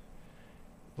 And,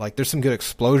 like, there's some good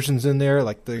explosions in there.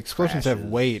 Like, the explosions have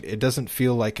weight. It doesn't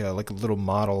feel like a little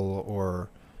model or,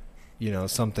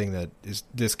 something that is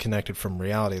disconnected from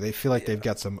reality. They feel like they've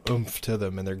got some oomph to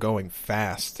them, and they're going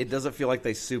fast. It doesn't feel like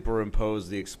they superimpose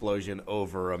the explosion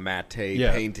over a matte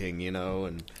painting,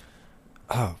 and...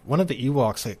 one of the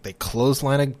Ewoks, like, they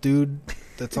clothesline a dude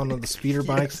that's on the speeder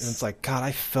bikes, and it's like, God,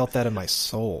 I felt that in my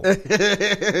soul.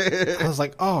 I was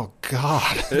like, oh,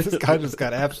 God, this guy just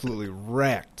got absolutely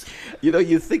wrecked.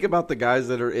 You think about the guys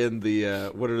that are in the,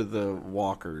 what are the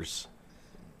walkers?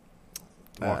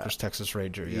 Walker's Texas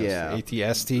Ranger, yes. Yeah.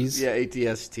 ATSTs? Yeah,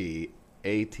 ATST.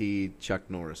 AT Chuck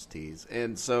Norris tees.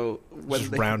 And so...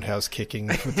 Just roundhouse kicking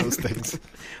with those things.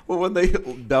 Well, when they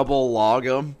double log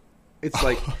them, it's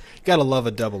like... Gotta love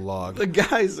a double log. The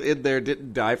guys in there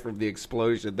didn't die from the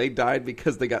explosion. They died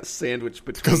because they got sandwiched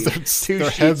between two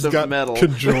sheets of metal.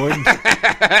 Conjoined.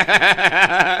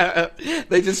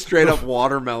 They just straight up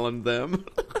watermeloned them.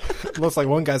 Looks like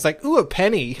one guy's like, ooh, a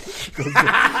penny.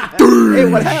 Hey,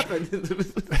 what happened?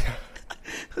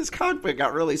 This cockpit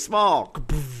got really small.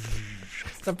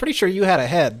 I'm pretty sure you had a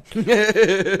head.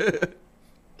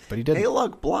 But he didn't. Hey,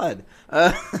 look, blood.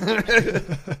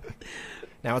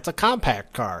 Now it's a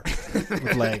compact car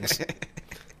with legs.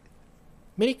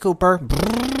 Mini Cooper.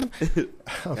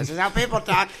 This is how people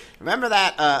talk. Remember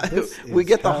that? We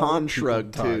get the Han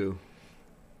shrug, too.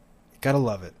 Gotta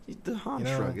love it. The Han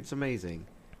shrug. It's amazing.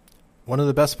 One of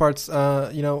the best parts,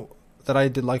 that I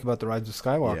did like about The Rise of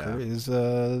Skywalker is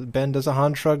Ben does a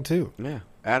Han shrug, too. Yeah.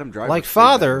 Adam Driver. Like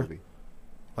father,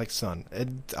 like son.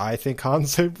 And I think Han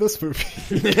saved this movie.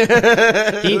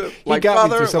 he got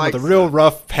me through some of the real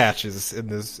rough patches in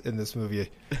this movie.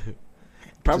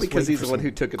 Probably because he's the one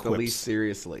who took it the least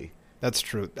seriously. That's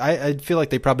true. I feel like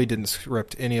they probably didn't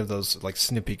script any of those like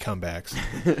snippy comebacks.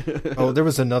 Oh, there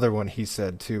was another one he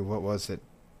said too. What was it?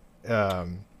 Because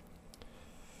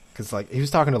like he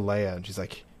was talking to Leia and she's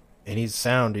like, "It needs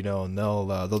sound, and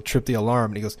they'll trip the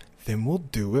alarm." And he goes, "Then we'll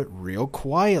do it real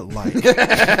quiet like."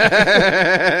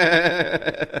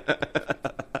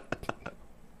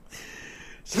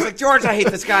 She's like, "George, I hate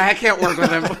this guy. I can't work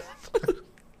with him."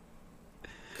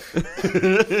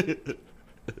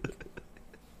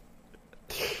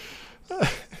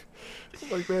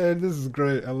 Like, man, this is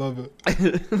great. I love it.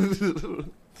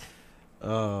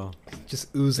 Oh,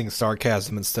 just oozing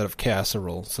sarcasm instead of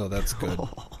casserole, so that's good.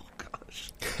 Oh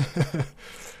gosh.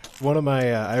 One of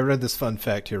my, I read this fun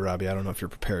fact here, Robbie. I don't know if you're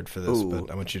prepared for this,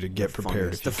 but I want you to get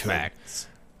prepared if you could. Facts.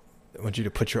 I want you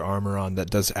to put your armor on that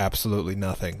does absolutely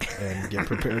nothing and get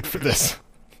prepared for this.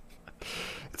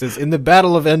 It says, in the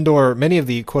Battle of Endor, many of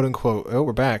the quote-unquote,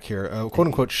 we're back here,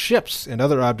 quote-unquote ships and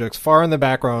other objects far in the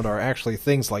background are actually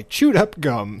things like chewed-up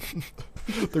gum.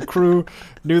 The crew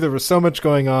knew there was so much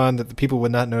going on that the people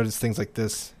would not notice things like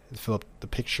this and fill up the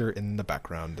picture in the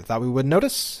background. They thought we would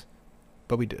notice,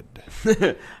 but we did.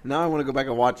 Now I want to go back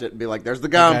and watch it and be like, "There's the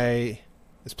The gum." guy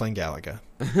is playing Galaga.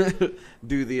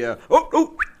 Do the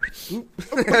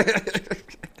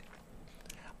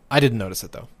I didn't notice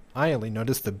it though. I only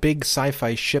noticed the big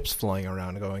sci-fi ships flying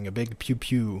around, going a big pew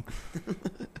pew.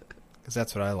 Because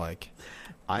that's what I like.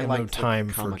 I have like no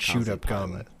time for kamikaze shoot up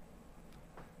gum. pilot.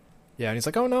 Yeah, and he's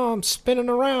like, "Oh no, I'm spinning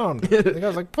around." The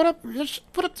guy's like, "Put up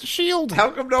the shield."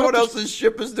 How come no one else's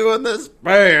ship is doing this?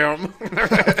 Bam!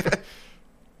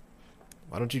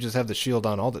 Why don't you just have the shield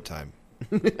on all the time?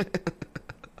 I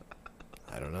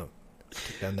don't know.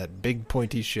 Take down that big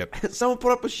pointy ship. Someone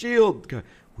put up a shield. Go,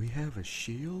 we have a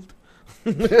shield?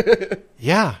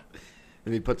 Yeah.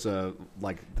 And he puts the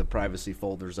privacy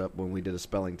folders up when we did a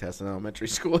spelling test in elementary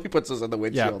school. He puts those on the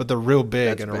windshield. Yeah, but they're real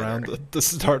big That's and better. around the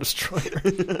Star Destroyer.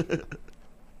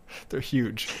 They're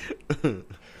huge.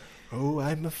 Oh,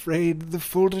 I'm afraid the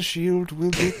folder shield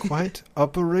will be quite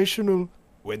operational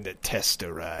when the test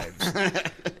arrives.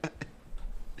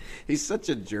 He's such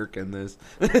a jerk in this.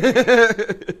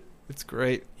 It's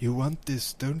great. You want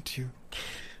this, don't you?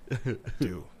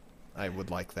 Do. I would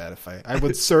like that if I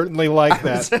would certainly like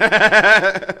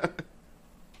that.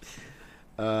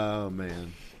 Oh,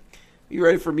 man. You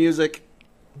ready for music?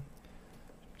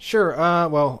 Sure.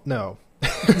 Well, no.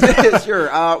 Sure.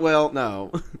 Well,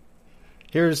 no.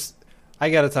 I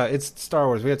gotta talk. It's Star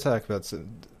Wars. We gotta talk about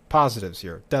some positives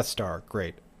here. Death Star,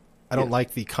 great. I don't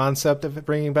like the concept of it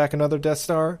bringing back another Death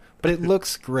Star, but it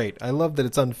looks great. I love that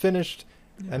it's unfinished.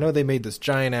 I know they made this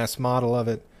giant ass model of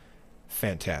it.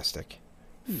 Fantastic.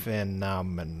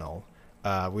 Phenomenal.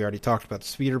 We already talked about the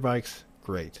speeder bikes.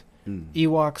 Great.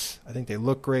 Ewoks, I think they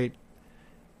look great,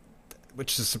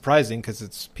 which is surprising because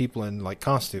it's people in like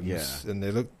costumes, and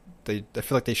I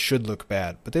feel like they should look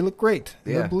bad, but they look great.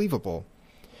 They're believable.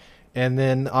 And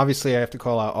then obviously I have to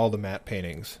call out all the matte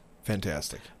paintings.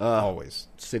 Fantastic. Always.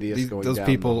 Sidious going those down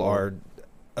people the hole. are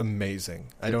amazing.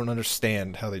 I don't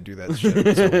understand how they do that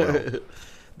shit so well.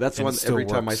 That's And one. it still Every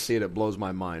time I works. see it, it blows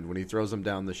my mind when he throws them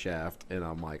down the shaft, and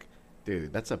I'm like,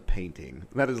 dude, that's a painting.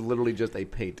 That is literally just a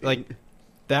painting. Like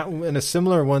that, and a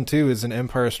similar one too is in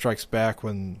Empire Strikes Back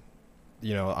when,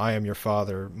 I am your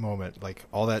father moment. Like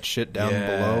all that shit down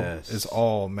below is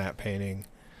all matte painting.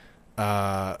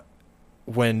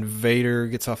 When Vader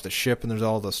gets off the ship and there's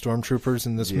all the stormtroopers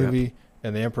in this movie,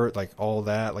 and the Emperor, like all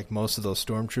that, like most of those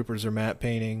stormtroopers are matte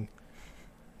painting.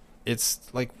 It's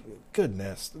like,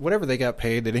 goodness, whatever they got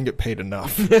paid, they didn't get paid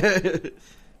enough. It's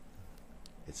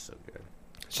so good.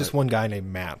 It's just one guy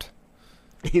named Matt.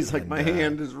 He's like, my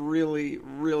hand is really,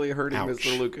 really hurting, ouch.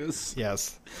 Mr. Lucas.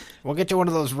 Yes. We'll get you one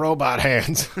of those robot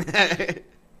hands. The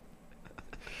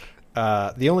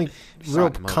only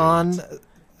real Shot con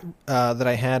that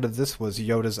I had of this was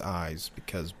Yoda's eyes,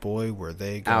 because boy, were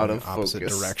they going Out in of opposite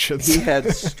focus. directions. He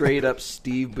had straight up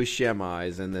Steve Buscemi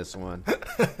eyes in this one.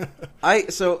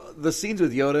 So the scenes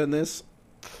with Yoda in this,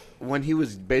 when he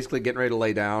was basically getting ready to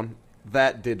lay down,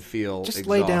 that did feel Just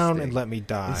exhausting. lay down and let me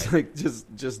die. It's like,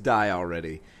 just die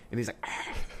already. And he's like,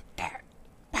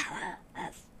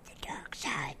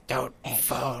 Don't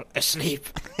fall asleep.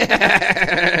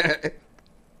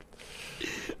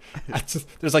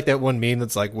 There's like that one meme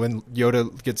that's like when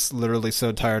Yoda gets literally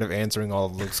so tired of answering all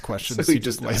of Luke's questions, So he he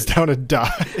just just lays down and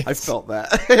dies. I felt that.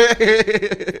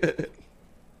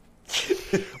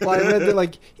 Well, I read that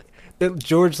like that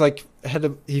George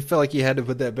he felt like he had to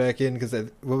put that back in because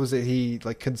what was it? He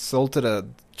like consulted a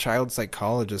child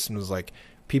psychologist and was like,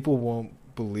 people won't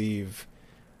believe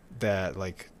that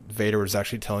like Vader was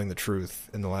actually telling the truth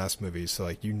in the last movie, so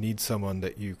like you need someone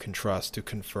that you can trust to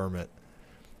confirm it.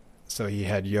 So he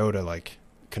had Yoda like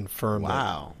confirm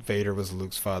that Vader was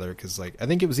Luke's father, because like I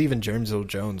think it was even James Earl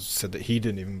Jones said that he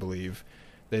didn't even believe.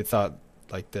 They thought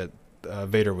like that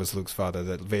Vader was Luke's father,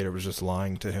 that Vader was just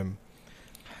lying to him.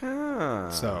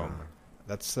 So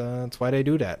that's why they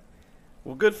do that.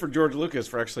 Well, good for George Lucas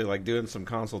for actually like doing some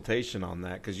consultation on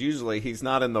that, because usually he's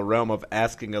not in the realm of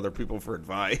asking other people for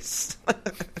advice.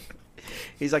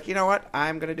 He's like, you know what?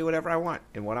 I'm going to do whatever I want.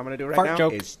 And what I'm going to do right Fart now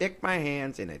joke. is stick my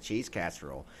hands in a cheese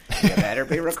casserole. You better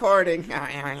be recording.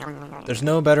 There's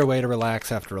no better way to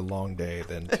relax after a long day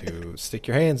than to stick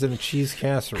your hands in a cheese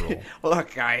casserole.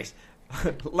 Look, guys.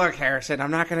 Look, Harrison,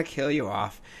 I'm not going to kill you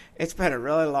off. It's been a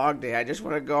really long day. I just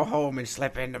want to go home and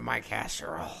slip into my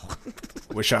casserole.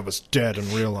 Wish I was dead in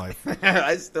real life.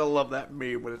 I still love that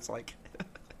meme when it's like...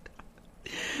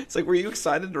 It's like, were you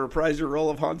excited to reprise your role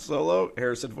of Han Solo?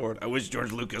 Harrison Ford, I wish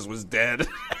George Lucas was dead.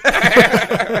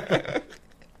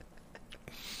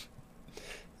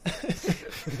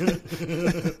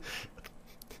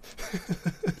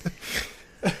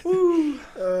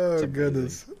 Oh,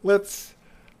 goodness. Let's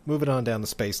Moving on down the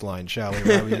space line, shall we,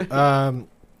 Robbie? I'm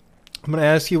going to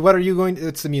ask you, what are you going to...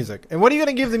 It's the music. And what are you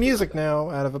going to give the music now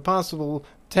out of a possible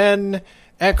 10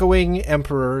 echoing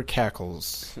Emperor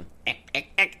cackles?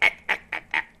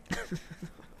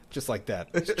 Just like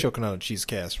that. Just choking on a cheese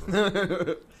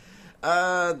casserole.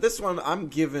 This one, I'm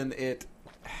giving it...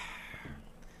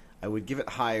 I would give it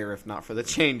higher if not for the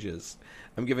changes.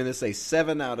 I'm giving this a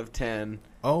 7 out of 10.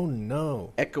 Oh,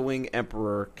 no. Echoing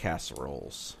Emperor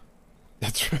casseroles.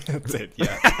 That's right. That's it,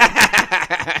 yeah.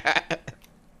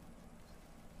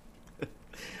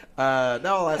 Now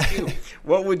I'll ask you,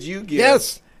 what would you give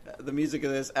the music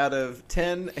of this out of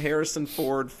 10 Harrison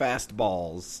Ford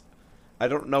fastballs? I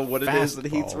don't know what it is that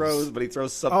he throws, but he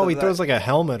throws something. Oh, he throws like a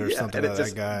helmet or something and at it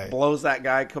just that guy. Blows that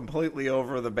guy completely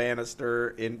over the banister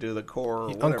into the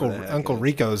core. Uncle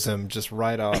Rico's him just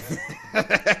right off.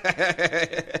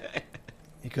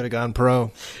 He could have gone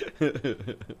pro.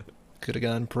 Could have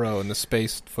gone pro in the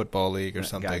Space Football League or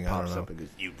something. Guy I don't know. up and goes,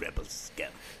 "You rebel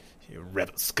scum! You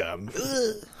rebel scum!"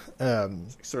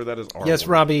 Sir, that is our yes,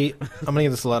 word. Robbie. I'm gonna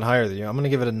give this a lot higher than you. I'm gonna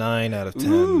give it a 9 out of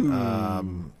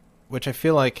 10. Which I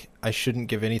feel like I shouldn't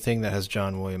give anything that has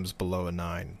John Williams below a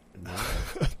 9. No.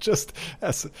 Just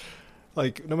as,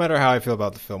 like, no matter how I feel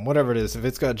about the film, whatever it is, if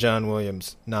it's got John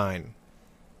Williams, 9.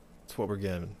 That's what we're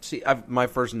giving. See, my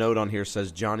first note on here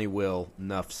says Johnny Will.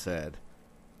 Enough said.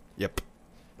 Yep.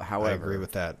 However, I agree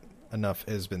with that. Enough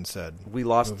has been said. We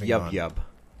lost Moving Yub on. Yub.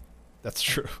 That's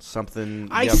true. Something.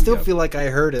 I yub still yub. feel like I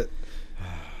heard it.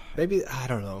 Maybe, I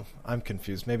don't know. I'm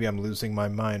confused. Maybe I'm losing my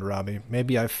mind, Robbie.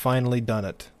 Maybe I've finally done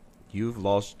it. You've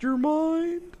lost your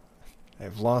mind.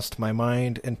 I've lost my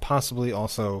mind and possibly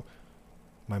also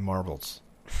my marbles.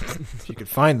 If you could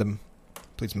find them,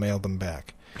 please mail them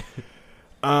back.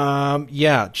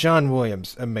 Yeah, John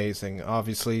Williams, amazing.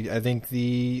 Obviously, I think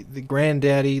the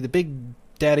granddaddy, the big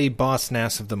daddy boss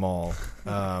nass of them all.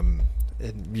 In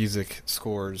music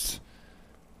scores,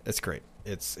 it's great.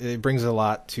 It brings a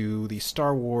lot to the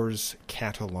Star Wars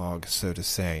catalog, so to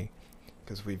say,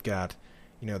 because we've got,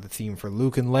 the theme for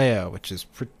Luke and Leia, which is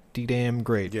pretty damn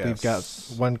great. Yes. We've got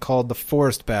one called the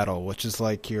Forest Battle, which is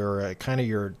like your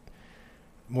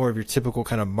more of your typical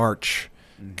kind of march.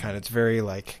 Kind of, it's very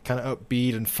like kind of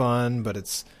upbeat and fun, but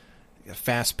it's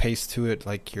fast paced to it.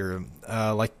 Like your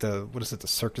like the the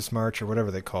circus march or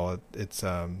whatever they call it. It's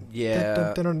I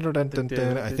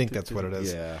think that's what it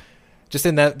is. Yeah. Just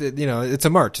in that, it's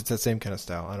a march. It's that same kind of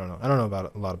style. I don't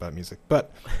know a lot about music,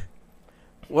 but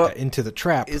Into the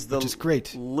Trap, which is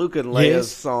great. Luke and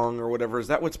Leia's song or whatever, is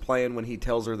that what's playing when he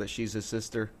tells her that she's his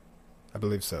sister? I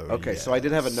believe so. Okay, yes. so I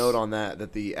did have a note on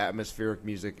that the atmospheric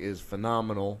music is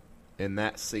phenomenal. In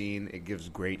that scene, it gives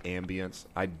great ambience.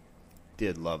 I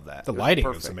did love that. The lighting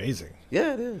is amazing.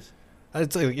 Yeah, it is.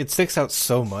 It's like, it sticks out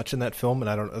so much in that film, and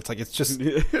I don't. It's like it's just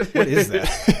what is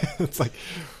that? It's like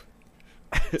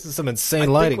this is some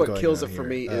insane lighting. What going kills on it for here.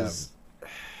 me is,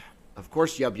 of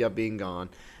course, Yub Yub being gone,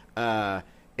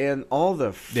 and all the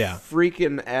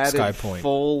freaking added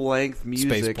full length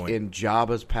music in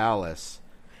Jabba's palace.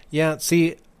 Yeah,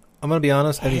 see, I'm gonna be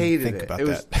honest. I didn't hated think it. about it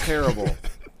that. Was terrible.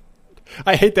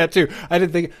 I hate that too. I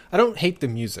don't hate the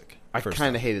music. I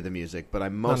kind of hated the music, but I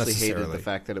mostly hated the necessarily.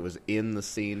 fact that it was in the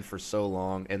scene for so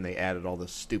long, and they added all the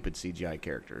stupid CGI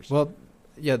characters. Well,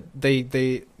 yeah,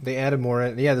 they added more.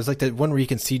 Yeah, there's like that one where you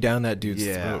can see down that dude's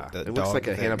throat. That it looks like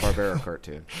a Hanna-Barbera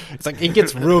cartoon. It's like it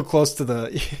gets real close to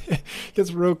the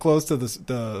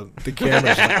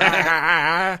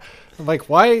camera. Like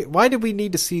why did we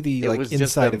need to see the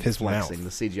inside of his flexing,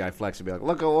 mouth? The CGI flex would be like,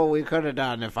 look at what we could have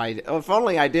done if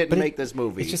only I didn't make this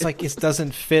movie. It's just like it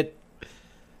doesn't fit.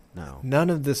 No, none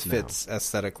of this fits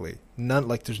aesthetically. None,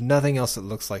 like there's nothing else that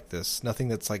looks like this. Nothing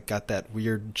that's like got that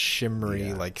weird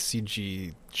shimmery like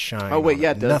CG shine. Oh wait,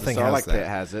 yeah, it does. Nothing the Sarlacc pit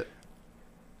has it.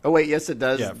 Oh wait, yes, it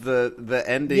does. Yeah. The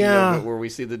ending of it where we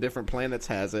see the different planets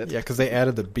has it. Yeah, because they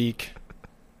added the beak.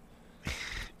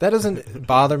 That doesn't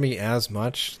bother me as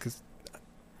much because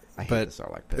I hate the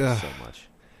Sarlacc pit so much.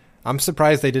 I'm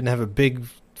surprised they didn't have a big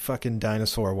fucking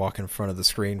dinosaur walk in front of the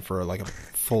screen for like a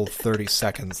full 30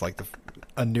 seconds, like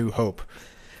A New Hope.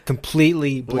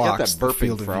 Completely blocks the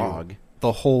field of view.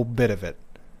 The whole bit of it.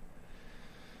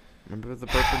 Remember the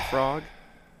burping frog?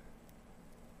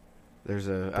 There's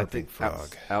I think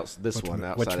frog. outside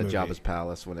of Jabba's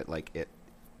palace when it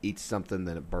eats something,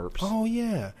 then it burps. Oh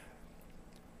yeah.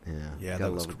 Yeah,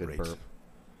 that was great. Burp.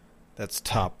 That's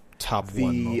top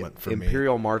one moment for me. The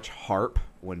Imperial March harp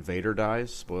when Vader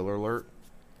dies, spoiler alert,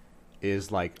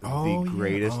 is like the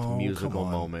greatest musical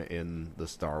moment in the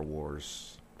Star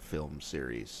Wars film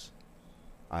series.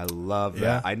 I love that.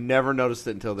 Yeah. I never noticed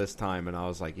it until this time, and I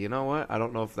was like, you know what? I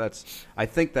don't know if that's... I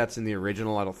think that's in the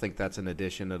original. I don't think that's an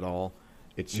addition at all.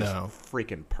 It's just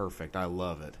freaking perfect. I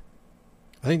love it.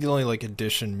 I think the only like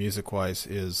addition music-wise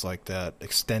is like that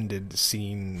extended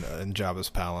scene in Jabba's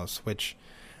palace, which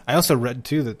I also read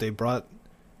too that they brought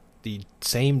the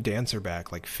same dancer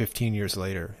back like 15 years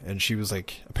later, and she was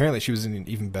like, apparently she was in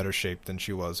even better shape than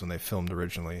she was when they filmed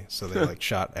originally, so they like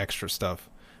shot extra stuff,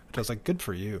 which I was like, good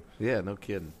for you. Yeah, no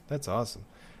kidding. That's awesome.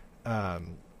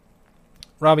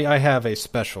 Robbie, I have a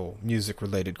special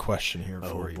music-related question here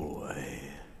for you. Oh boy.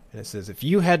 And it says, if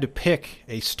you had to pick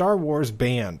a Star Wars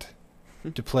band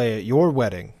to play at your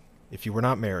wedding, if you were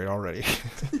not married already,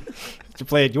 to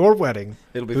play at your wedding,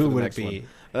 who would it be?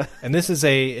 And this is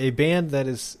a band that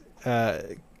is,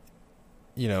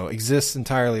 exists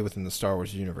entirely within the Star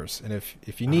Wars universe. And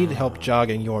if you need help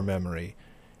jogging your memory,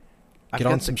 get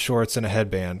on some shorts and a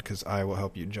headband, because I will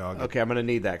help you jog it. Okay, I'm going to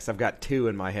need that, because I've got 2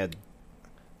 in my head.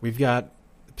 We've got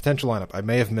a potential lineup. I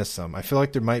may have missed some. I feel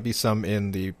like there might be some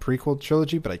in the prequel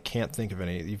trilogy, but I can't think of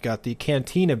any. You've got the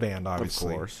Cantina Band,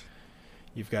 obviously. Of course.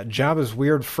 You've got Jabba's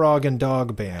Weird Frog and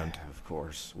Dog Band. Of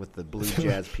course, with the blue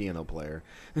jazz piano player.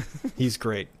 He's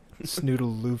great.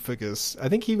 Snoodaloofagus. I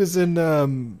think he was in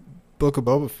Book of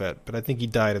Boba Fett, but I think he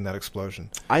died in that explosion.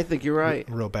 I think you're right.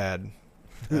 Real bad.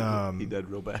 He died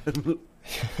real bad.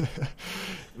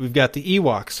 We've got the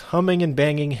Ewoks humming and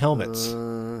banging helmets.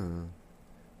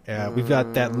 We've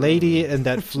got that lady and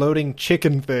that floating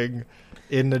chicken thing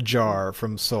in a jar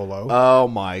from Solo. Oh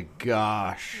my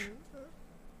gosh.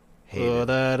 Hated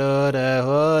it.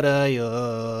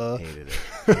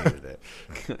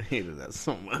 Hated that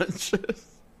so much.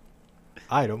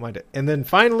 I don't mind it. And then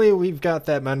finally, we've got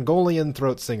that Mongolian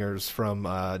throat singers from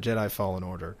Jedi Fallen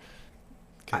Order.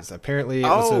 Because apparently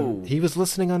he was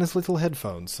listening on his little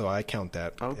headphones, so I count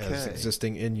that as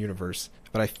existing in-universe.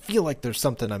 But I feel like there's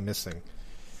something I'm missing.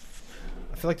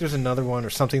 I feel like there's another one or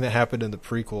something that happened in the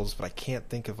prequels, but I can't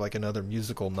think of like another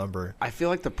musical number. I feel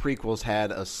like the prequels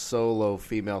had a solo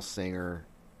female singer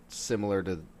similar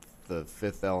to The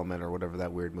Fifth Element or whatever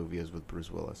that weird movie is with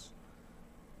Bruce Willis.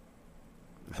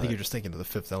 I think you're just thinking of The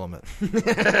Fifth Element.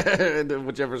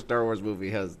 Whichever Star Wars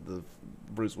movie has the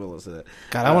Bruce Willis in it.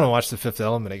 God, I want to watch The Fifth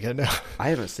Element again now. I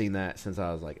haven't seen that since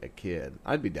I was like a kid.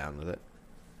 I'd be down with it.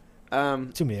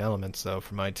 Too many elements, though,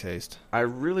 for my taste. I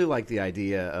really like the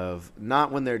idea of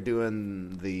not when they're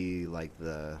doing the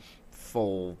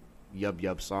full yub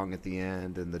yub song at the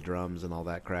end and the drums and all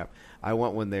that crap. I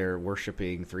want when they're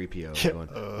worshiping 3PO going,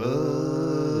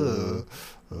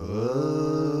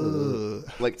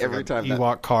 like every time.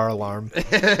 Ewok car alarm.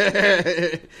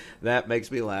 That makes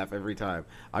me laugh every time.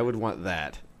 I would want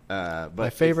that. But my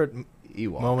favorite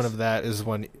Ewoks. moment of that is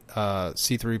when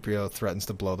C-3PO threatens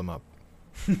to blow them up.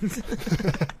 Boom!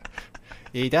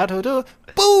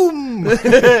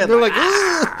 They're like,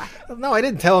 no, I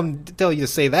didn't tell you to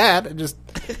say that. I just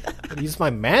use my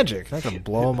magic. I can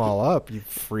blow them all up, you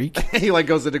freak. He like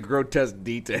goes into grotesque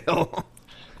detail.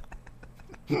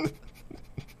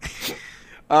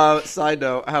 Side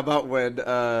note, how about when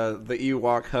the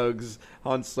Ewok hugs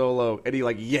Han Solo and he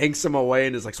like yanks him away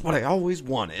and is like, it's what I always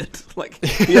wanted. Like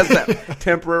he has that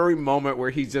temporary moment where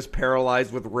he's just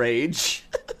paralyzed with rage.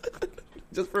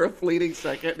 Just for a fleeting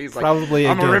second, he's like, probably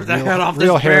I'm going to rip the head off this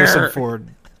real bear. Harrison Ford.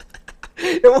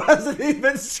 It wasn't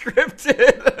even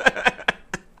scripted.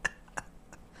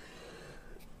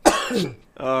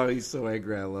 Oh, he's so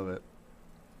angry. I love it.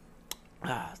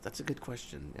 That's a good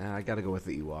question. I got to go with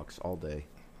the Ewoks all day.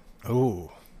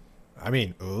 Ooh. I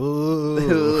mean,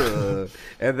 ooh.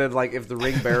 And then, like, if the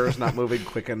ring bearer's not moving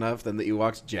quick enough, then the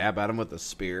Ewoks jab at him with a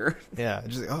spear. Yeah.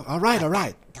 Just like, all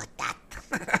right.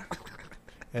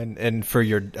 And for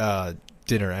your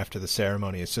dinner after the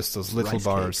ceremony, it's just those little Rice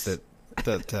bars cakes.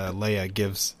 that Leia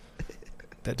gives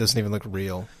that doesn't even look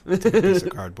real. It's a piece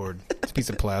of cardboard. It's a piece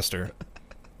of plaster.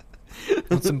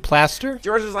 Want some plaster?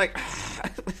 George is like,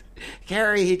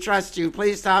 Carrie, he trusts you.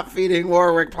 Please stop feeding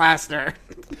Warwick plaster.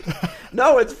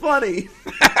 No, it's funny.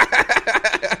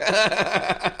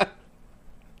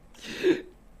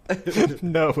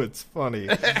 No, it's funny.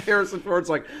 Harrison Ford's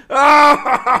like,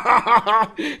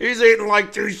 oh, he's eating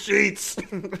like 2 sheets.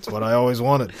 That's what I always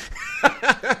wanted.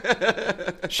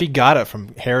 She got it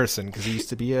from Harrison because he used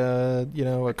to be a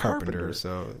carpenter.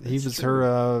 So he was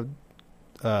her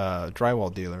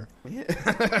drywall dealer.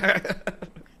 Yeah.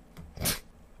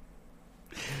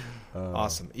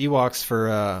 Awesome. Ewoks for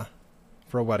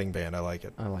a wedding band. I like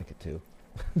it. I like it too.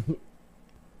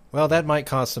 Well, that might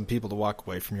cause some people to walk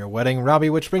away from your wedding, Robbie,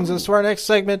 which brings us to our next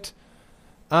segment.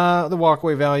 The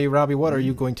walkaway value, Robbie, what are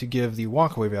you going to give the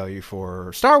walkaway value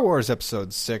for Star Wars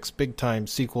Episode 6, big time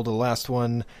sequel to the last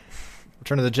one,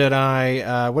 Return of the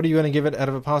Jedi? What are you going to give it out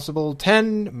of a possible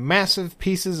 10 massive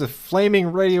pieces of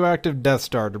flaming radioactive Death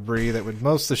Star debris that would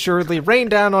most assuredly rain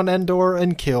down on Endor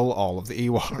and kill all of the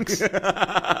Ewoks?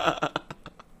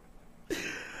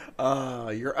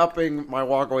 You're upping my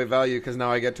walkaway value because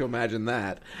now I get to imagine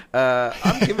that.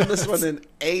 I'm giving this one an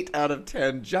 8 out of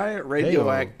 10. Giant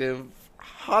radioactive,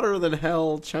 hotter than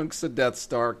hell chunks of Death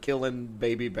Star killing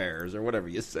baby bears or whatever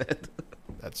you said.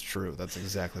 That's true. That's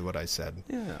exactly what I said.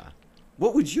 Yeah.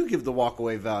 What would you give the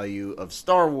walkaway value of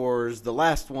Star Wars, the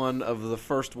last one of the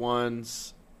first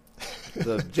ones?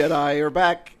 The Jedi are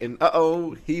back, and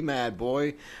he mad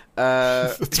boy.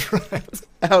 That's right.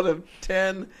 Out of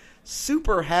 10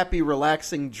 super happy,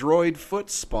 relaxing droid foot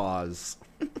spas.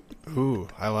 Ooh,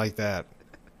 I like that.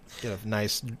 Get a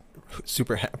nice,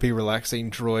 super happy, relaxing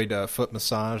droid foot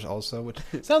massage also, which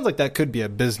sounds like that could be a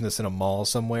business in a mall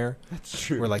somewhere. That's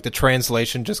true. Where like the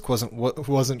translation just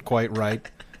wasn't quite right.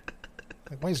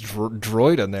 Like, why is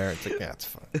droid in there? It's like, yeah, it's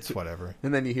fine. It's whatever.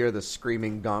 And then you hear the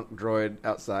screaming gonk droid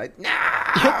outside. No!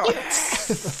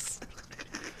 Yes!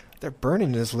 They're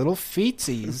burning his little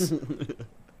feetsies.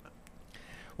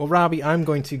 Well, Robbie, I'm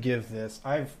going to give this.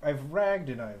 I've ragged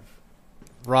and I've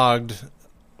rogged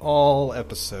all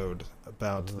episode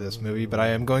about this movie, but I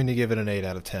am going to give it an 8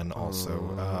 out of 10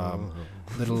 also.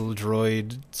 Little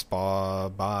droid spa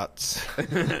bots.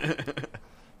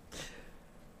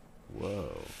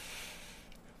 Whoa.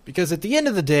 Because at the end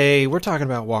of the day, we're talking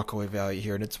about walkaway value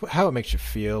here, and it's how it makes you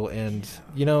feel. And,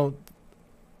 you know,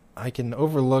 I can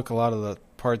overlook a lot of the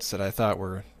parts that I thought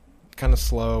were kind of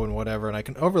slow and whatever, and I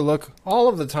can overlook all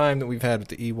of the time that we've had with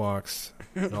the Ewoks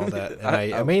and all that. And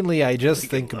I just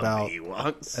think about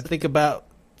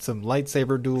some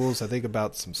lightsaber duels. I think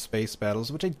about some space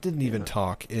battles, which I didn't even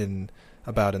talk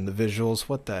about in the visuals.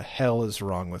 What the hell is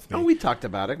wrong with me? Oh, we talked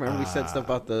about it. Remember, we said stuff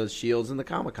about the shields and the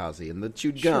kamikaze and the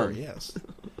chewed gum. Sure, yes.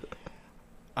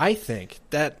 I think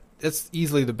that it's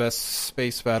easily the best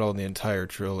space battle in the entire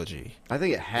trilogy. I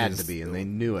think it had to be, and they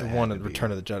knew it. The one in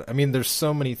Return of the Jedi. I mean, there's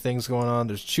so many things going on.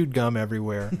 There's chewed gum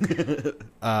everywhere.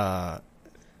 I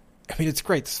mean, it's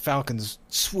great. This Falcon's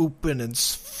swooping and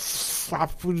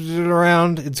flopping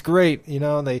around. It's great. You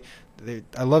know,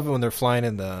 I love it when they're flying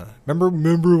in the.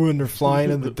 Remember when they're flying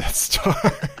in the Death Star?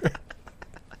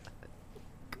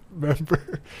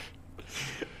 Remember?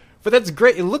 But that's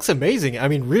great. It looks amazing. I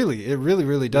mean, really, it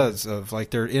really does. Of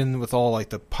like they're in with all like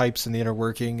the pipes and the inner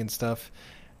working and stuff.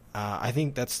 I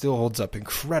think that still holds up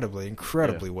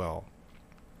incredibly well.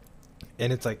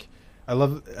 And it's like, I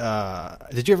love.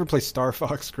 Did you ever play Star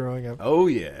Fox growing up? Oh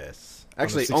yes,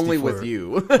 actually, only with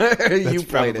you. You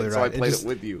played it, so I played it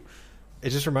with you. It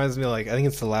just reminds me, like, I think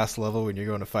it's the last level when you're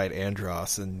going to fight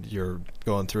Andros and you're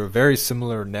going through a very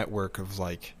similar network of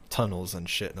like tunnels and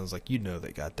shit, and I was like, you know,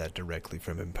 they got that directly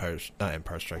from not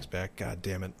Empire Strikes Back, god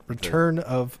damn it, Return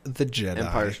of the Jedi.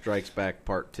 Empire Strikes Back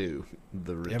Part 2,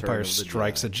 the Return Empire of the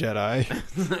Strikes Jedi. a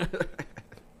Jedi.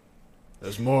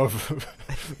 There's more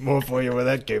for you where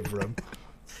that came from.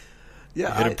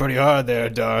 Yeah, you hit it pretty hard there,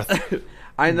 Darth.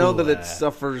 I know that it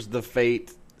suffers the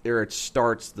fate, or it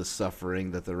starts the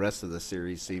suffering that the rest of the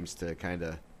series seems to kind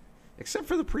of, except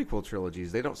for the prequel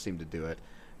trilogies, they don't seem to do it.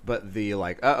 But the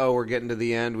we're getting to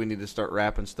the end, we need to start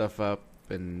wrapping stuff up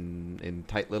in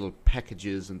tight little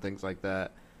packages and things like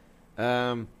that.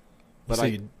 But so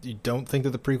you don't think that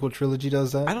the prequel trilogy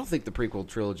does that? I don't think the prequel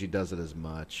trilogy does it as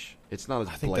much. It's not as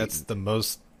blatant. I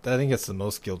think it's the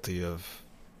most guilty of,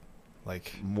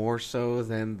 like, more so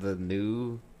than the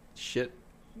new shit.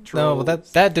 No,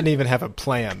 that didn't even have a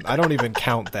plan. I don't even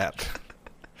count that.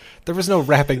 There was no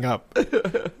wrapping up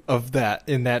of that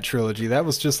in that trilogy. That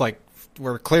was just like,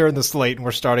 we're clearing the slate and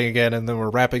we're starting again, and then we're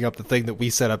wrapping up the thing that we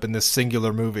set up in this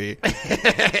singular movie.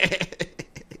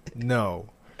 No.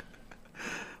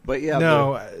 But yeah,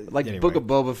 anyway. Book of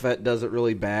Boba Fett does it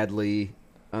really badly,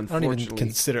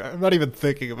 unfortunately. I'm not even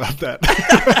thinking about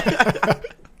that.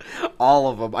 All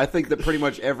of them. I think that pretty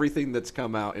much everything that's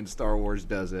come out in Star Wars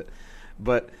does it.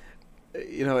 But,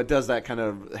 you know, it does that kind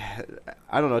of,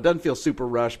 I don't know, it doesn't feel super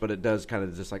rushed, but it does kind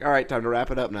of just like, all right, time to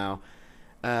wrap it up now.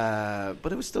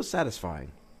 But it was still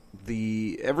satisfying.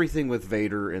 Everything with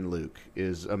Vader and Luke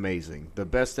is amazing. The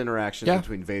best interaction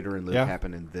between Vader and Luke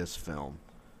happened in this film.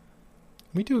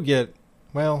 We do get,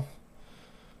 well,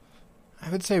 I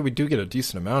would say we do get a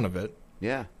decent amount of it.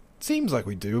 Yeah. Seems like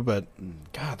we do, but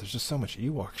God, there's just so much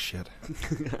Ewok shit.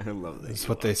 I love that. That's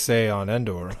what they say on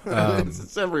Endor.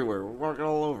 It's everywhere. We're walking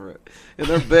all over it. And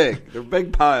they're big. They're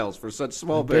big piles for such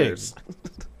small bears.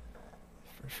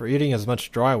 For eating as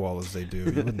much drywall as they do, you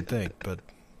wouldn't think, but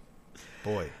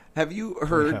Boy. Have you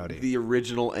heard the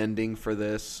original ending for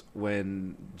this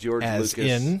when George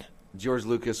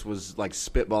Lucas was like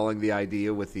spitballing the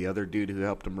idea with the other dude who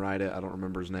helped him write it? I don't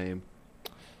remember his name.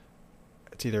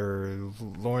 It's either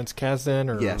Lawrence Kasdan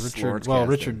or Richard.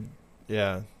 Lawrence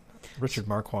Kasdan. Richard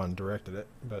Marquand directed it,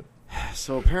 but.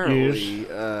 So apparently,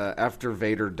 after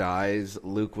Vader dies,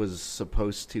 Luke was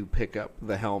supposed to pick up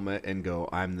the helmet and go,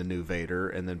 "I'm the new Vader,"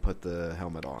 and then put the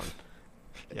helmet on.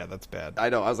 Yeah, that's bad. I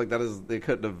know. I was like,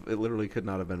 it literally could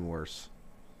not have been worse.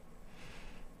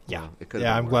 Yeah, it could.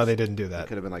 Yeah, I'm glad they didn't do that. It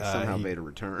could have been like somehow Vader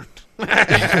returned.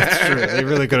 That's true. They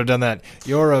really could have done that.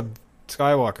 You're a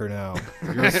Skywalker now.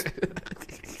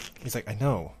 He's like, I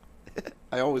know.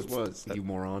 I always was. You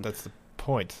moron. That's the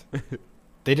point.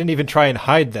 They didn't even try and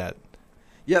hide that.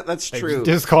 Yeah, that's true.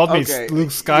 They just called me Luke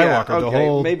Skywalker. The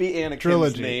whole maybe Anakin's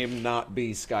trilogy. name not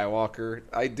be Skywalker.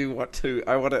 I do want to.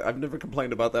 I've never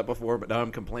complained about that before, but now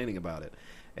I'm complaining about it.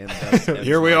 And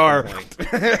here we are.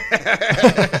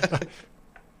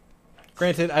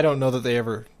 Granted, I don't know that they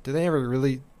ever. Do they ever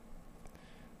really?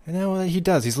 No, he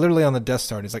does. He's literally on the Death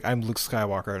Star, and he's like, "I'm Luke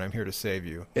Skywalker, and I'm here to save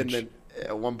you." And then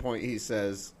at one point he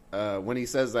says, when he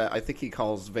says that, I think he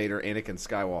calls Vader Anakin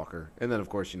Skywalker, and then of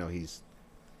course he's.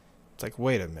 It's like,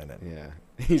 wait a minute. Yeah,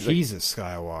 he's a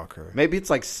Skywalker. Maybe it's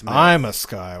like Smith. I'm a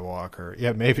Skywalker.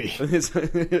 Yeah, maybe.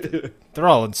 They're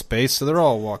all in space, so they're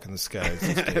all walking the skies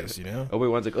these days,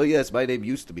 Obi-Wan's like, oh yes, my name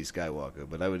used to be Skywalker,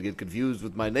 but I would get confused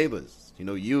with my neighbors.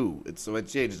 You. So it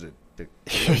changes it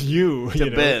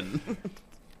to Ben.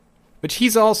 Which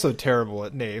he's also terrible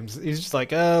at names. He's just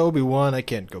like, Obi-Wan, I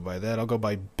can't go by that. I'll go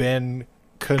by Ben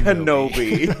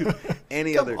Kenobi.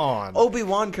 Other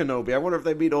Obi-Wan Kenobi. I wonder if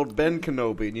they mean old Ben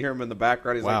Kenobi, and you hear him in the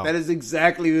background. He's like, that is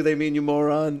exactly who they mean, you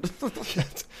moron.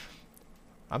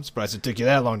 I'm surprised it took you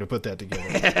that long to put that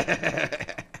together.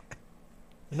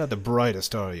 You're not the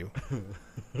brightest, are you?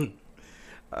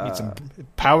 Need some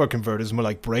power converters, more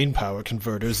like brain power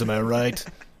converters, am I right?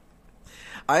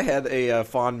 I had a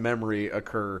fond memory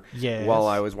occur while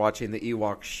I was watching the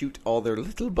Ewoks shoot all their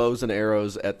little bows and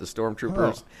arrows at the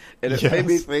stormtroopers. And it made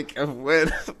me think of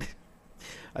when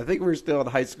I think we were still in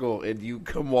high school and you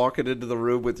come walking into the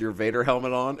room with your Vader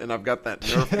helmet on and I've got that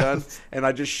Nerf gun and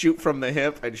I just shoot from the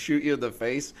hip and shoot you in the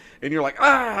face and you're like,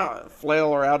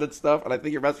 flail around and stuff. And I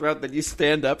think you're messing around. Then you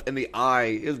stand up and the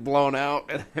eye is blown out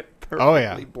and it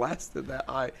perfectly blasted that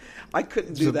eye. I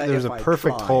couldn't do that. There's a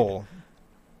perfect hole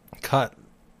cut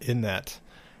in that.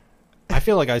 I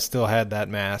feel like I still had that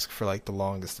mask for like the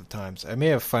longest of times. I may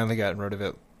have finally gotten rid of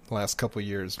it the last couple of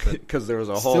years, but because there was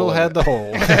a hole. Still had the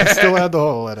hole. Still had the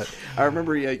hole in it. I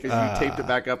remember, because you taped it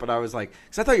back up, and I was like,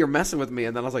 because I thought you were messing with me,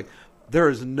 and then I was like, there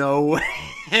is no way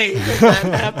that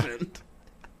happened.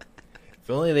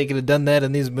 If only they could have done that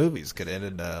in these movies. Could have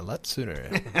ended a lot sooner.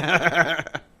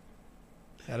 Had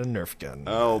a Nerf gun.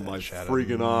 Oh my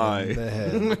freaking eye!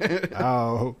 In the head.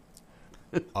 Ow.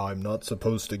 I'm not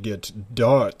supposed to get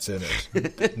darts in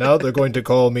it. Now they're going to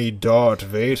call me Darth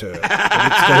Vader. And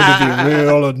it's going to be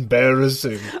real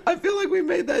embarrassing. I feel like we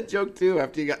made that joke too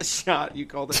after you got shot. You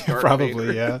called it Darth Probably,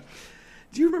 Vader. Yeah.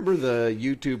 Do you remember the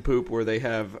YouTube poop where they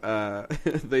have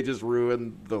they just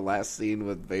ruined the last scene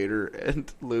with Vader and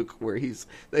Luke where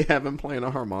they have him playing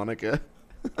a harmonica?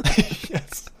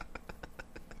 Yes.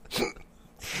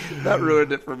 That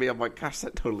ruined it for me. I'm like, gosh,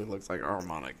 that totally looks like a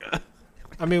harmonica.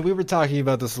 I mean, we were talking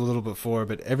about this a little before,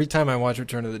 but every time I watch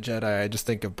Return of the Jedi, I just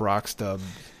think of Brock Stubb,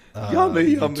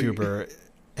 YouTuber,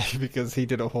 because he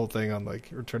did a whole thing on like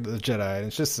Return of the Jedi, and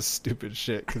it's just a stupid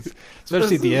shit. Because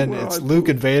especially at the end, it's Luke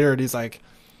and Vader, and he's like,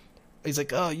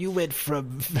 "Oh, you went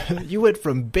from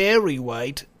Barry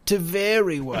White to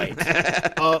very white.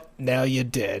 Oh, now you're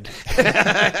dead.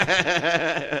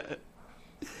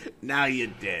 Now you're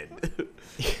dead."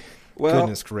 Well,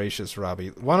 goodness gracious, Robbie.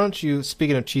 Why don't you,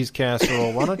 speaking of cheese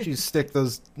casserole, why don't you stick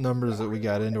those numbers that we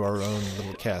got into our own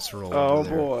little casserole? Oh,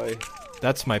 boy.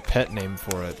 That's my pet name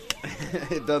for it.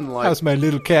 It doesn't like... How's my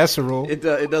little casserole? It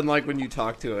doesn't like when you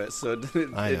talk to it, so it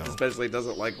especially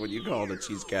doesn't like when you call it a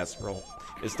cheese casserole.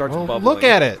 It starts bubbling. Look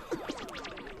at it.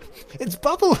 It's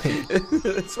bubbling.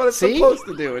 That's what it's supposed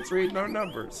to do. It's reading our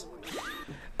numbers.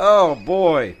 Oh,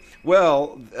 boy.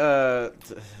 Well,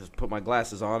 put my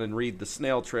glasses on and read the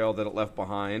snail trail that it left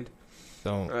behind.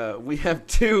 Don't. We have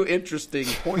two interesting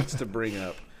points to bring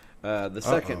up. The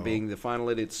second being the Final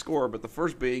Idiot score, but the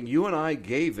first being you and I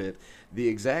gave it the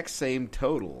exact same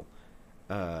total.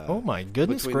 Oh my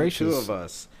goodness gracious! The two of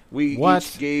us, we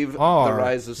each gave The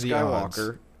Rise of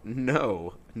Skywalker.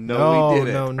 No, we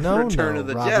didn't. No, Return of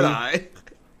the Robbie. Jedi.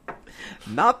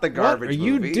 Not the garbage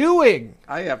movie. What are you doing?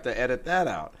 I have to edit that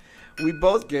out. we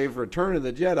both gave Return of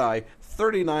the Jedi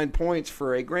 39 points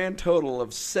for a grand total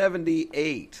of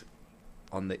 78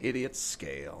 on the idiot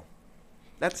scale.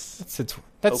 That sits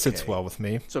well with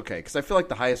me. It's okay, because I feel like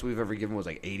the highest we've ever given was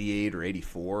like 88 or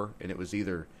 84, and it was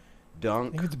either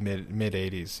Dunk. I think it's mid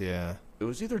 80s, yeah. It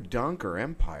was either Dunk or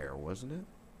Empire, wasn't it?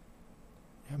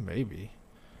 Yeah, maybe.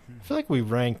 I feel like we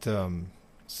ranked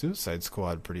Suicide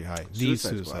Squad pretty high.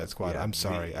 Suicide Squad. Yeah, I'm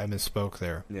sorry, I misspoke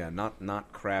there. Yeah,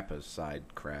 not crap as side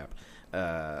crap.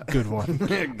 Good one.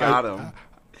 Got him.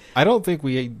 I don't think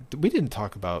we didn't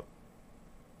talk about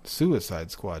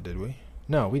Suicide Squad, did we?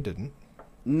 No, we didn't.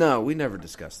 No, we never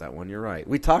discussed that one. You're right.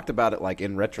 We talked about it like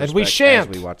in retrospect and we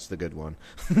shan't. As we watched the good one.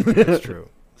 That's true.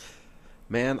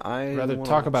 Man, I'd rather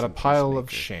talk about a pile of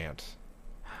shan't.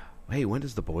 Hey, when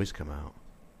does The Boys come out?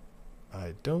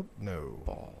 I don't know.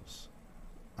 Balls.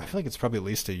 I feel like it's probably at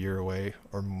least a year away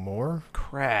or more.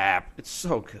 Crap. It's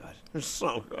so good. It's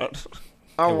so good.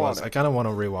 I kind of want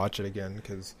to rewatch it again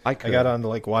because I got on to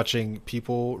like watching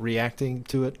people reacting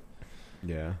to it.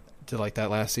 Yeah. To like that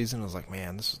last season, I was like,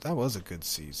 man, that was a good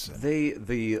season.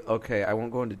 Okay, I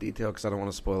won't go into detail because I don't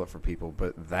want to spoil it for people,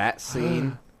 but that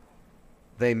scene,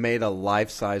 they made a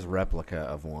life-size replica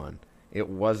of one. It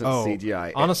wasn't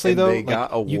CGI. Honestly, though, they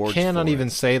got awards you cannot for even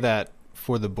it. say that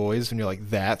for The Boys when you're like,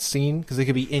 that scene, because it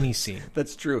could be any scene.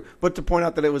 That's true. But to point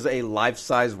out that it was a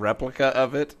life-size replica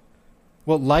of it.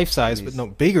 Well, life-size, but no,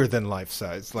 bigger than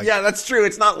life-size. Like, yeah, that's true.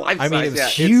 It's not life-size. I mean, it's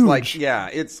It's huge.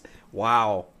 it's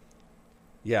wow.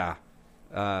 Yeah.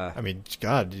 I mean,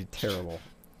 God, terrible.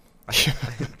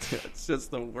 It's just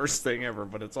the worst thing ever,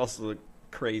 but it's also the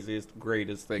craziest,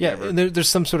 greatest thing ever. Yeah, and there's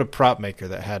some sort of prop maker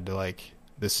that had to like,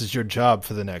 this is your job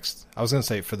for the next, I was going to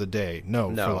say for the day.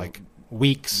 No, for like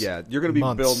weeks. Yeah, you're going to be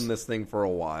months. building this thing for a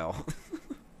while.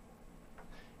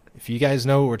 If you guys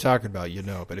know what we're talking about, you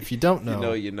know. But if you don't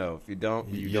know... You know. If you don't,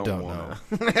 you don't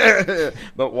know.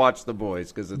 But watch The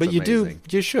Boys, because it's But you amazing.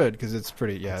 you should, because it's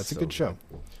pretty... Yeah, it's a so good show.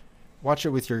 Watch it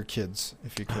with your kids,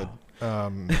 if you could.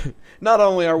 Not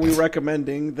only are we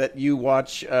recommending that you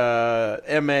watch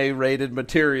MA-rated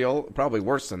material, probably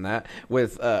worse than that,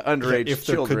 with underage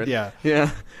children.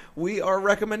 Yeah. We are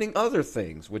recommending other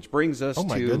things, which brings us to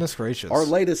goodness gracious. Our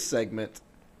latest segment.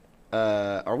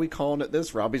 Are we calling it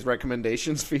this? Robbie's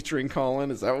Recommendations featuring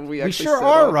Colin? Is that what we actually sure set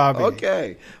are, up? Robbie.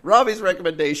 Okay. Robbie's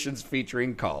Recommendations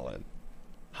featuring Colin.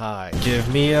 Hi. Give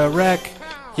me a rec.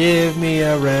 Give me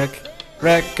a rec.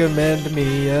 Recommend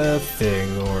me a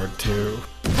thing or two.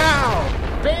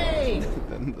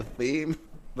 And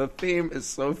the theme is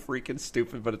so freaking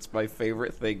stupid, but it's my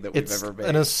favorite thing that we've ever made. It's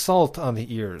an assault on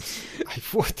the ears.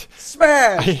 What?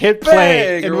 Smash! I hit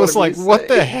play and was like, what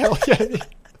the hell?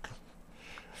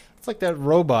 It's like that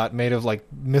robot made of like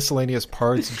miscellaneous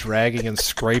parts dragging and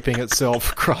scraping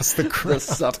itself across the ground. The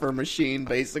suffer machine,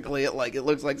 basically. It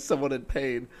looks like someone in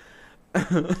pain.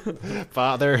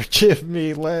 Father, give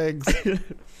me legs.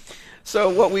 So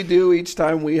what we do each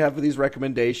time we have these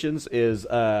recommendations is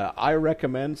I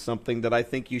recommend something that I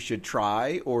think you should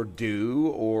try or do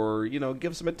or,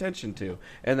 give some attention to.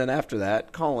 And then after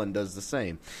that, Colin does the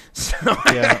same. So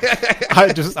yeah.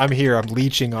 I'm here. I'm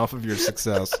leeching off of your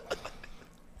success.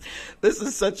 This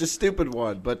is such a stupid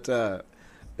one, but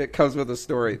it comes with a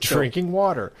story. Drinking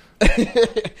water.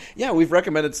 Yeah, we've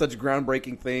recommended such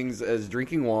groundbreaking things as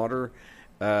drinking water,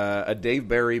 a Dave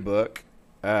Barry book.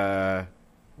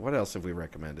 What else have we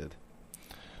recommended?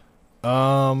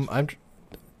 I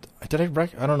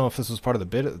don't know if this was part of the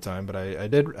bid at the time, but I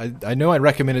did. I know I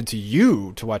recommended to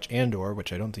you to watch Andor,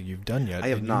 which I don't think you've done yet. I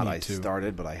have not. I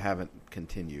started, but I haven't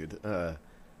continued. Yeah,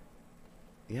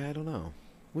 I don't know.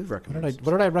 We've recommended.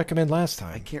 What did I recommend last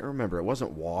time? I can't remember. It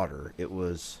wasn't water. It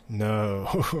was no.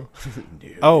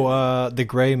 Oh, The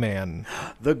Gray Man.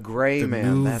 The Gray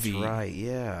Man. Movie. That's right.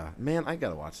 Yeah, man, I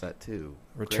gotta watch that too.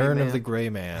 Return of the Gray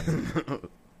Man.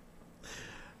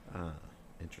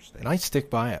 Interesting. And I stick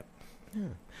by it. Yeah.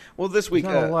 Well, this week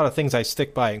not a lot of things I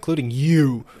stick by, including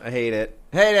you. I hate it.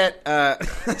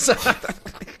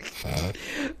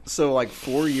 So like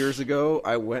 4 years ago,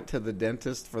 I went to the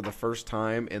dentist for the first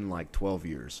time in like 12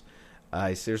 years.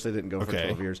 I seriously didn't go for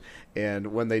 12 years. And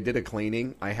when they did a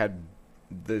cleaning,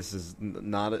 this is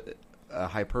not a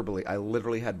hyperbole, I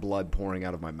literally had blood pouring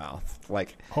out of my mouth.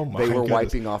 Like they were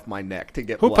wiping off my neck to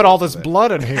get blood. Who put all this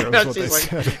blood in here? Is what they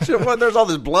said. Well, there's all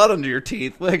this blood under your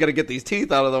teeth. I got to get these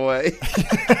teeth out of the way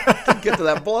to get to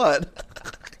that blood.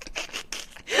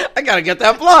 I got to get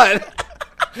that blood.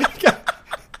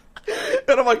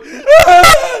 And I'm like,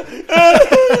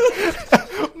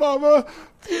 Mama,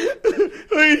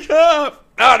 wake up.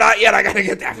 No, not yet. I got to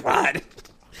get that blood.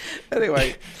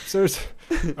 Anyway. So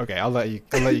okay, I'll let you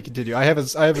continue. I have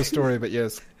a story, but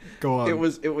yes. Go on. It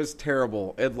was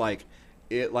terrible. And like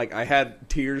I had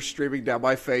tears streaming down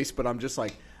my face, but I'm just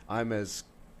like, I'm as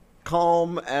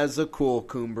calm as a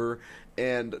cucumber,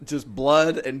 and just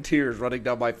blood and tears running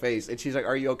down my face. And she's like,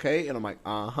 "Are you okay?" And I'm like,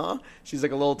 "Uh-huh." She's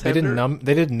like a little tender.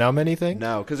 They didn't numb anything?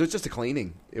 No, because it was just a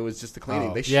cleaning. It was just a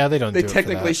cleaning. Oh. They They don't. They do it for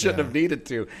technically that, shouldn't yeah. have needed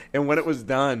to. And when it was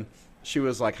done, she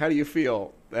was like, "How do you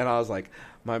feel?" And I was like,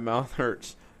 "My mouth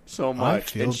hurts so much." I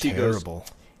feel and she terrible.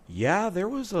 goes, "Yeah, there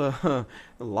was a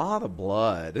lot of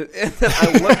blood." And then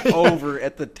I looked over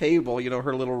at the table,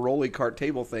 her little rolly cart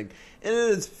table thing, and it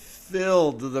is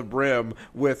filled to the brim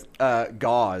with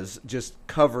gauze, just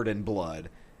covered in blood.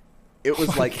 It was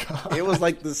it was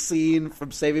like the scene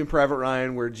from Saving Private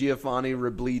Ryan where Giovanni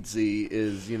Ribisi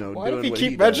is, Why doing do you what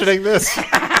keep he does. mentioning this?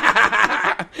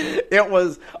 It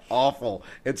was awful.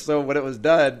 And so when it was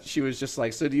done, she was just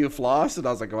like, "So do you floss?" And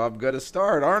I was like, "Well, I'm going to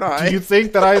start, aren't I?" Do you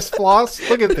think that I floss?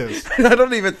 Look at this. I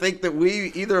don't even think that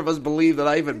either of us believe that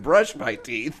I even brush my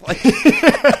teeth. Like,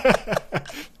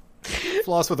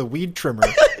 Floss with a weed trimmer.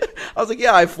 I was like,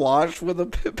 "Yeah, I floss with a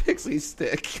pixie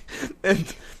stick."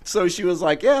 And so she was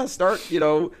like, "Yeah, start,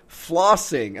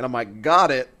 flossing." And I'm like,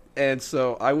 "Got it." And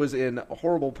so I was in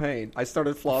horrible pain. I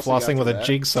started flossing With after a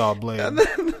jigsaw blade. And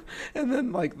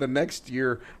then like the next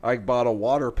year, I bought a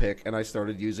water pick, and I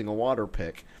started using a water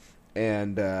pick.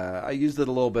 And I used it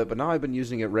a little bit, but now I've been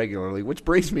using it regularly, which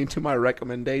brings me to my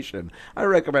recommendation. I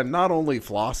recommend not only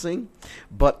flossing,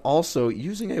 but also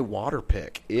using a water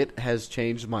pick. It has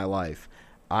changed my life.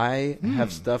 I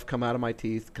have stuff come out of my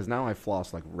teeth because now I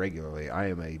floss like regularly. I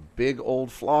am a big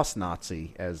old floss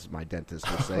Nazi, as my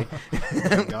dentist would say.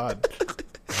 Oh my God.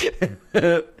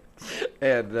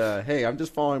 And hey, I'm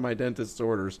just following my dentist's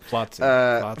orders. Flotsy.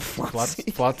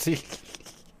 Flotsy.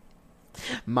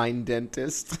 Mine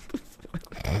dentist.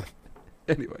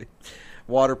 Anyway,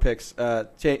 water picks,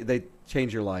 they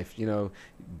change your life.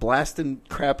 Blasting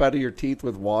crap out of your teeth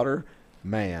with water,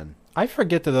 man. I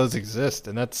forget that those exist,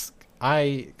 and that's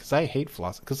because I hate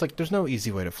flossing. Because there's no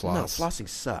easy way to floss. No, flossing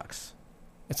sucks.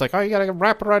 It's like, you gotta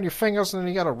wrap it around your fingers, and then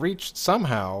you gotta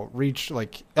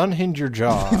unhinge your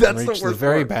jaw That's and reach the the worst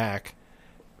very part. back.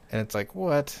 And it's like,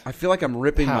 what? I feel like I'm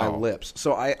ripping my How? lips,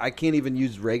 so I can't even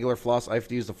use regular floss. I have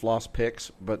to use the floss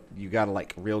picks, but you gotta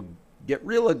get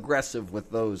real aggressive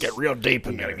with those. Get real deep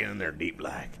in Gotta there. get in there deep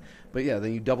like. But yeah,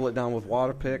 then you double it down with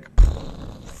water pick.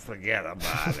 Forget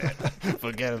about it.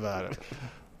 Forget about it.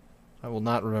 I will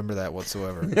not remember that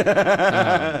whatsoever.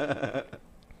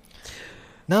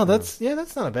 No, that's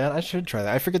not a bad. I should try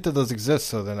that. I forget that those exist,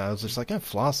 so then I was just like,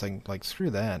 flossing, screw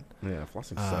that. Yeah,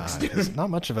 flossing sucks. It's not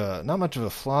much of a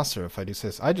flosser, if I do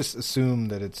say so. I just assume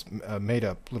that it's a made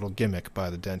up little gimmick by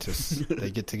the dentists.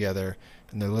 They get together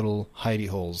in their little hidey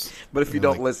holes. But if you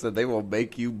don't listen, they will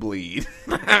make you bleed.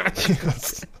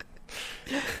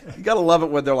 You gotta love it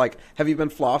when they're like, "Have you been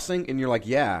flossing?" And you're like,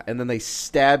 "Yeah." And then they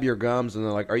stab your gums, and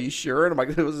they're like, "Are you sure?" And I'm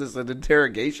like, "Was this an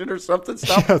interrogation or something?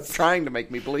 Stop trying to make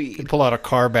me They bleed." pull out a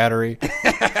car battery.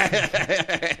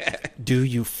 Do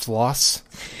you floss?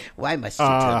 Why must you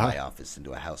turn my office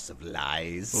into a house of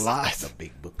lies? Lies. The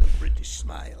big book of British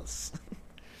smiles.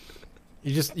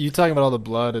 You talking about all the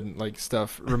blood and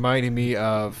stuff, reminding me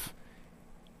of.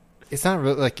 It's not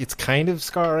really it's kind of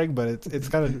scarring, but it's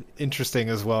kind of interesting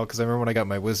as well because I remember when I got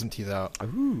my wisdom teeth out.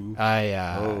 Ooh.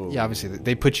 Obviously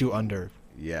they put you under,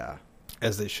 Yeah.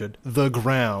 as they should, the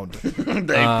ground. They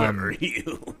bury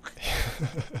you.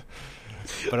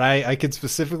 But I could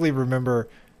specifically remember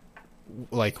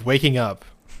waking up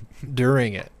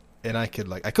during it, and I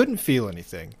couldn't feel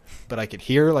anything, but I could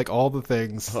hear all the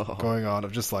things going on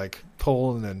of just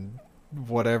pulling and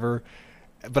whatever.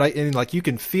 But you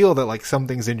can feel that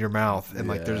something's in your mouth and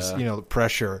there's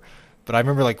pressure. But I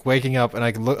remember waking up and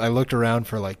I looked around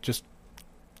for just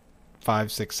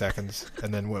 5-6 seconds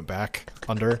and then went back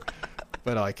under.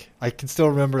 But I can still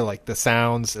remember the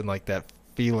sounds and that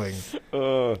feeling,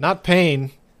 not pain,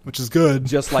 which is good.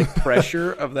 Just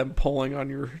pressure of them pulling on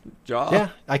your jaw. Yeah,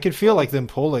 I could feel them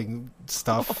pulling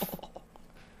stuff.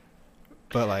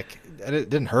 But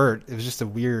it didn't hurt. It was just a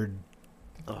weird.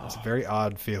 It's a very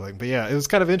odd feeling, but yeah, it was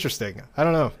kind of interesting. I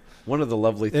don't know. One of the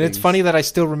lovely things. And it's funny that I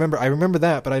still remember. I remember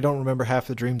that, but I don't remember half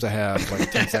the dreams I have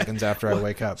 10 seconds after I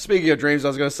wake up. Speaking of dreams, I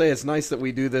was going to say it's nice that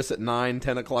we do this at 9,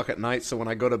 10 o'clock at night, so when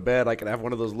I go to bed, I can have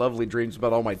one of those lovely dreams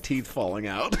about all my teeth falling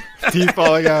out. Teeth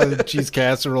falling out, and cheese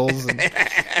casseroles, and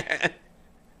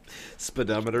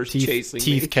Speedometers chasing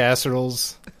teeth me.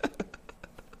 casseroles.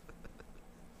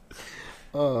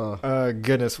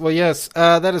 Goodness. Well, yes,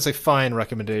 that is a fine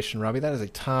recommendation, Robbie. That is a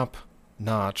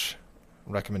top-notch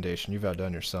recommendation you've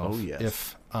outdone yourself. Oh, yes.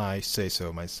 If I say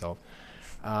so myself.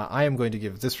 I am going to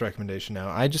give this recommendation now.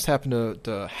 I just happened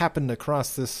to happen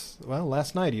across this,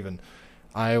 last night even.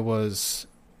 I was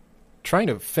trying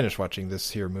to finish watching this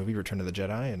here movie, Return of the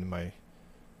Jedi, and my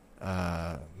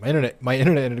internet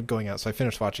ended up going out, so I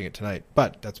finished watching it tonight.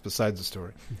 But that's besides the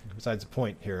story, besides the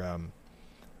point here.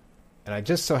 And I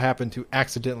just so happened to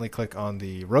accidentally click on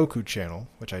the Roku channel,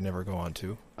 which I never go on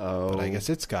to. Oh. But I guess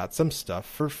it's got some stuff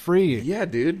for free. Yeah,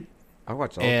 dude. I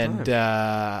watch all the time. And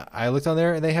I looked on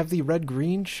there, and they have the Red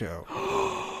Green Show.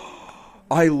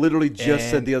 I literally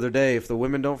just said the other day, if the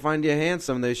women don't find you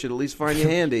handsome, they should at least find you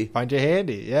handy. Find you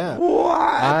handy, yeah. What?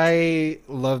 I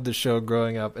loved the show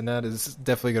growing up, and that is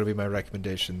definitely going to be my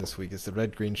recommendation this week. Is the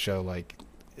Red Green Show. Like,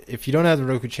 if you don't have the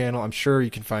Roku channel, I'm sure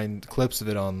you can find clips of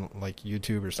it on like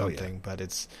YouTube or something. Oh, yeah. But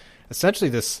it's essentially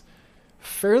this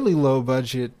fairly low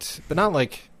budget, but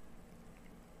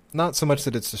not so much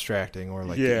that it's distracting or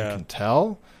like that you can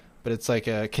tell, but it's like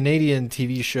a Canadian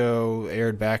TV show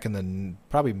aired back in the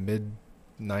probably mid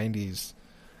 90s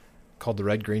called The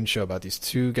Red Green Show about these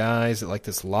two guys at like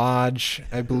this lodge,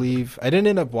 I believe. I didn't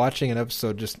end up watching an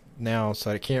episode just now,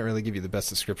 so I can't really give you the best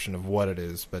description of what it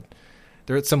is, but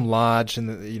they're at some lodge,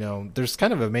 and there's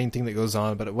kind of a main thing that goes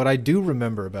on. But what I do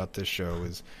remember about this show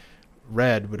is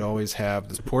Red would always have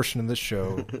this portion of the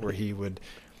show where he would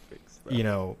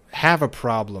have a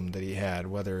problem that he had,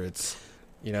 whether it's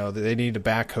they need a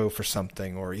backhoe for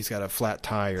something, or he's got a flat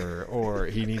tire, or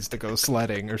he needs to go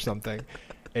sledding or something.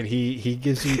 And he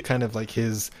gives you kind of like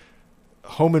his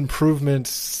home improvement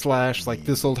 / like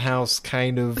this old house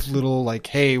kind of little like,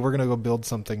 hey, we're going to go build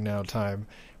something now time.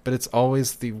 But it's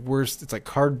always the worst. It's like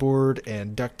cardboard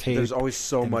and duct tape. There's always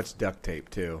so much duct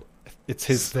tape too. It's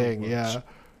his thing, yeah.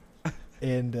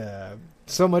 And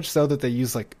so much so that they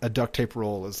use like a duct tape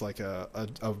roll as like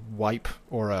a wipe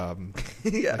or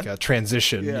like a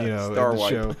transition, star in the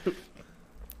wipe.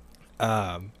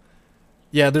 Show.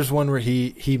 There's one where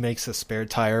he makes a spare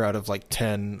tire out of like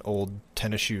 10 old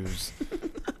tennis shoes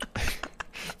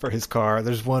for his car.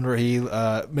 There's one where he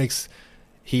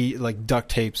like duct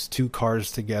tapes 2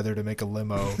 cars together to make a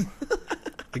limo.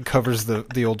 It covers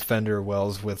the old fender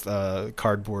wells with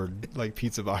cardboard like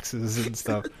pizza boxes and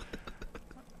stuff.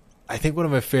 I think one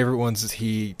of my favorite ones is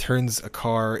he turns a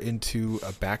car into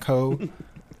a backhoe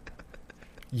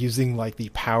using like the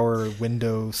power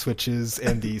window switches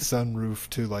and the sunroof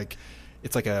to like,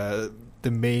 it's like the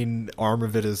main arm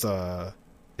of it is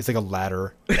it's like a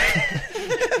ladder.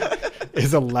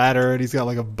 It's a ladder, and he's got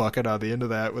like a bucket on the end of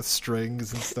that with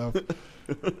strings and stuff.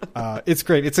 It's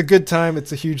great. It's a good time.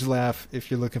 It's a huge laugh if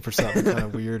you're looking for something kind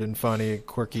of weird and funny,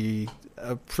 quirky.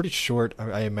 Pretty short,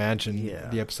 I imagine. Yeah.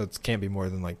 The episodes can't be more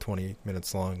than like 20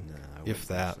 minutes long, if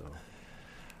that.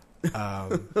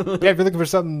 So. If you're looking for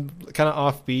something kind of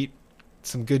offbeat,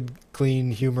 some good,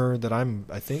 clean humor that I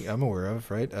think I'm aware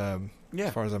of, right?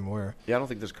 As far as I'm aware. Yeah, I don't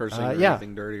think there's cursing or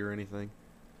anything dirty or anything.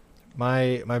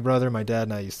 My brother, my dad,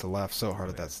 and I used to laugh so hard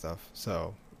at that stuff.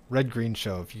 So, Red Green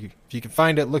Show. If you can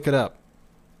find it, look it up.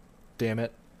 Damn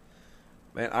it.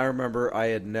 Man, I remember I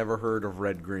had never heard of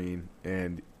Red Green,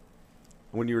 and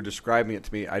when you were describing it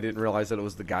to me, I didn't realize that it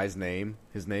was the guy's name.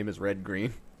 His name is Red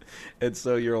Green. And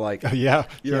so you're like,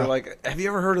 you're like, have you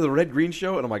ever heard of the Red Green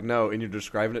Show? And I'm like, no. And you're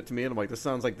describing it to me, and I'm like, this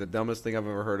sounds like the dumbest thing I've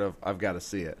ever heard of. I've got to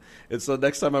see it. And so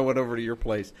next time I went over to your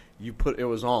place, it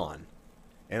was on.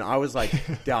 And I was like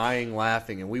dying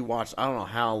laughing, and we watched, I don't know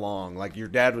how long. Like, your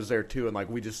dad was there too, and like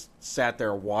we just sat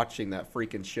there watching that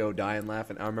freaking show, dying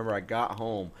laughing. I remember I got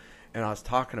home, and I was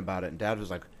talking about it, and Dad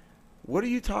was like, what are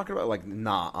you talking about? Like,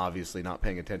 obviously not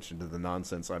paying attention to the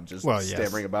nonsense I'm just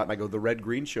stammering about. And I go, the Red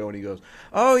Green Show, and he goes,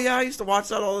 oh yeah, I used to watch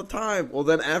that all the time. Well,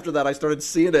 then after that, I started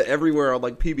seeing it everywhere on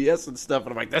like PBS and stuff,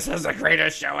 and I'm like, this is the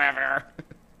greatest show ever.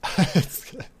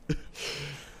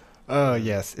 Oh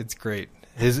yes, it's great.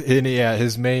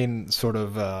 His main sort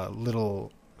of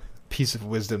little piece of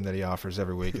wisdom that he offers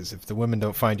every week is if the women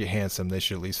don't find you handsome, they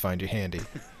should at least find you handy.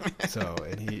 So,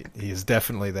 and he is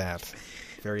definitely that.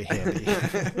 Very handy.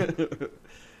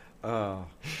 Oh,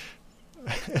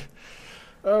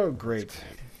 great.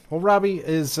 Well, Robbie,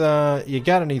 you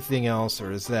got anything else,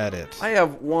 or is that it? I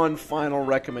have one final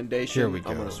recommendation. Here we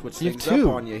go. I'm going to switch things up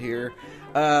on you here.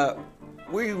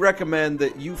 We recommend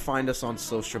that you find us on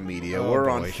social media. We're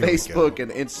on Facebook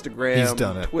and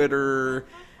Instagram, Twitter,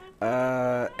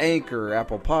 Anchor,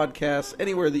 Apple Podcasts,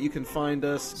 anywhere that you can find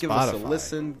us. Give us a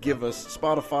listen. Give us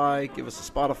Spotify. Give us a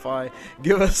Spotify.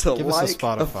 Give us a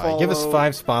follow. Give us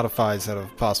 5 Spotifys out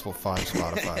of possible 5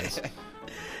 Spotifys.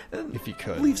 If you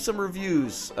could. Leave some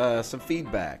reviews, some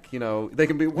feedback. They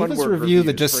can be one word review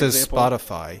that just says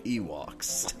Spotify.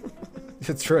 Ewoks.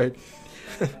 That's right.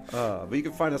 But you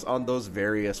can find us on those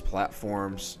various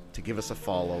platforms to give us a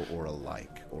follow or a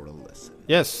like or a listen.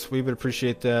 Yes, we would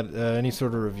appreciate that. Any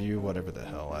sort of review, whatever the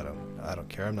hell. I don't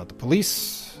care. I'm not the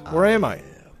police. Or am I?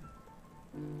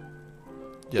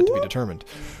 Yet to be determined.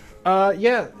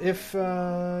 Yeah, if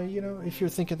if you're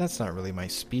thinking that's not really my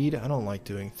speed, I don't like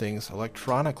doing things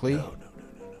electronically. No.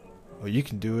 Well, you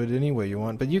can do it any way you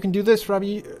want, but you can do this,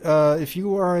 Robbie. If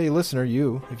you are a listener,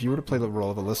 if you were to play the role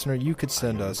of a listener, you could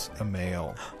send us a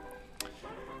mail.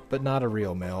 But not a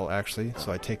real mail, actually,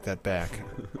 so I take that back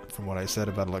from what I said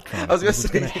about electronic. I was going to say...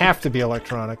 It's going to have to be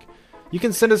electronic. You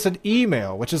can send us an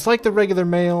email, which is like the regular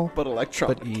mail, but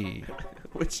electronic. But E.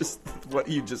 Which is what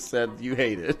you just said you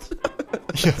hated.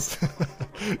 Yes.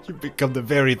 You become the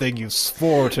very thing you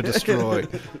swore to destroy.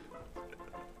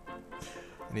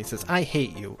 And he says, I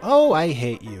hate you. Oh, I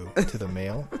hate you, to the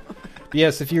mail.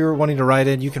 Yes, if you're wanting to write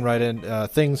in, you can write in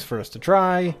things for us to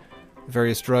try,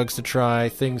 various drugs to try,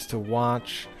 things to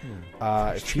watch.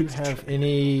 If you have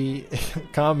any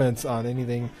comments on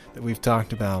anything that we've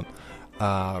talked about,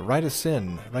 write us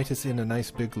in. Write us in a nice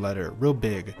big letter, real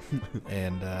big,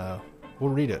 and we'll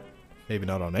read it. Maybe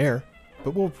not on air,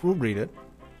 but we'll read it.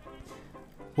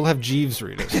 We'll have Jeeves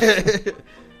read it.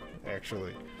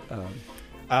 Actually.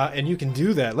 And you can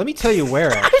do that. Let me tell you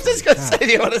where. Actually. I was just going to say, do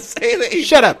you want to say that?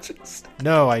 Shut up.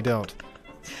 No, I don't.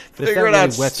 But figure it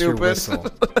out, wets stupid. Your whistle.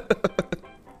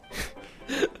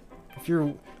 If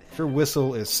your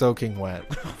whistle is soaking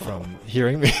wet from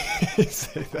hearing me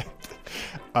say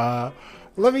that,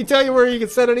 let me tell you where you can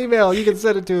send an email. You can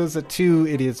send it to us at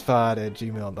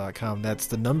 2idiotspod@gmail.com. That's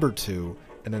the number 2,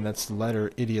 and then that's the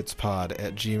letter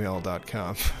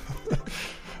idiotspod@gmail.com.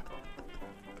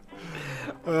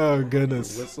 Oh,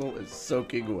 goodness. The whistle is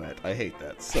soaking wet. I hate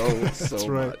that so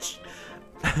right. much.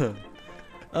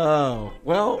 Oh,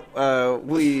 well,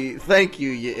 we thank you,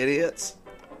 you idiots.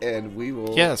 And we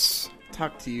will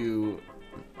talk to you,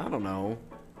 I don't know,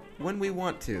 when we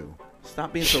want to.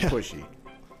 Stop being so pushy.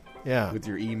 Yeah. With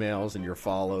your emails and your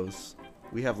follows.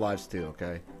 We have lives too,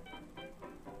 okay?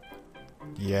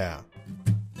 Yeah.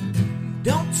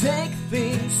 Don't take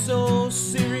things so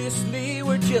seriously.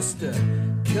 We're just a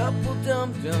couple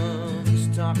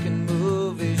dum-dums talking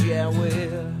movies. Yeah,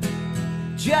 we're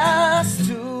just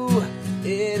 2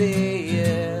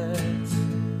 idiots.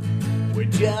 We're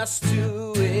just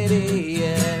 2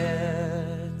 idiots.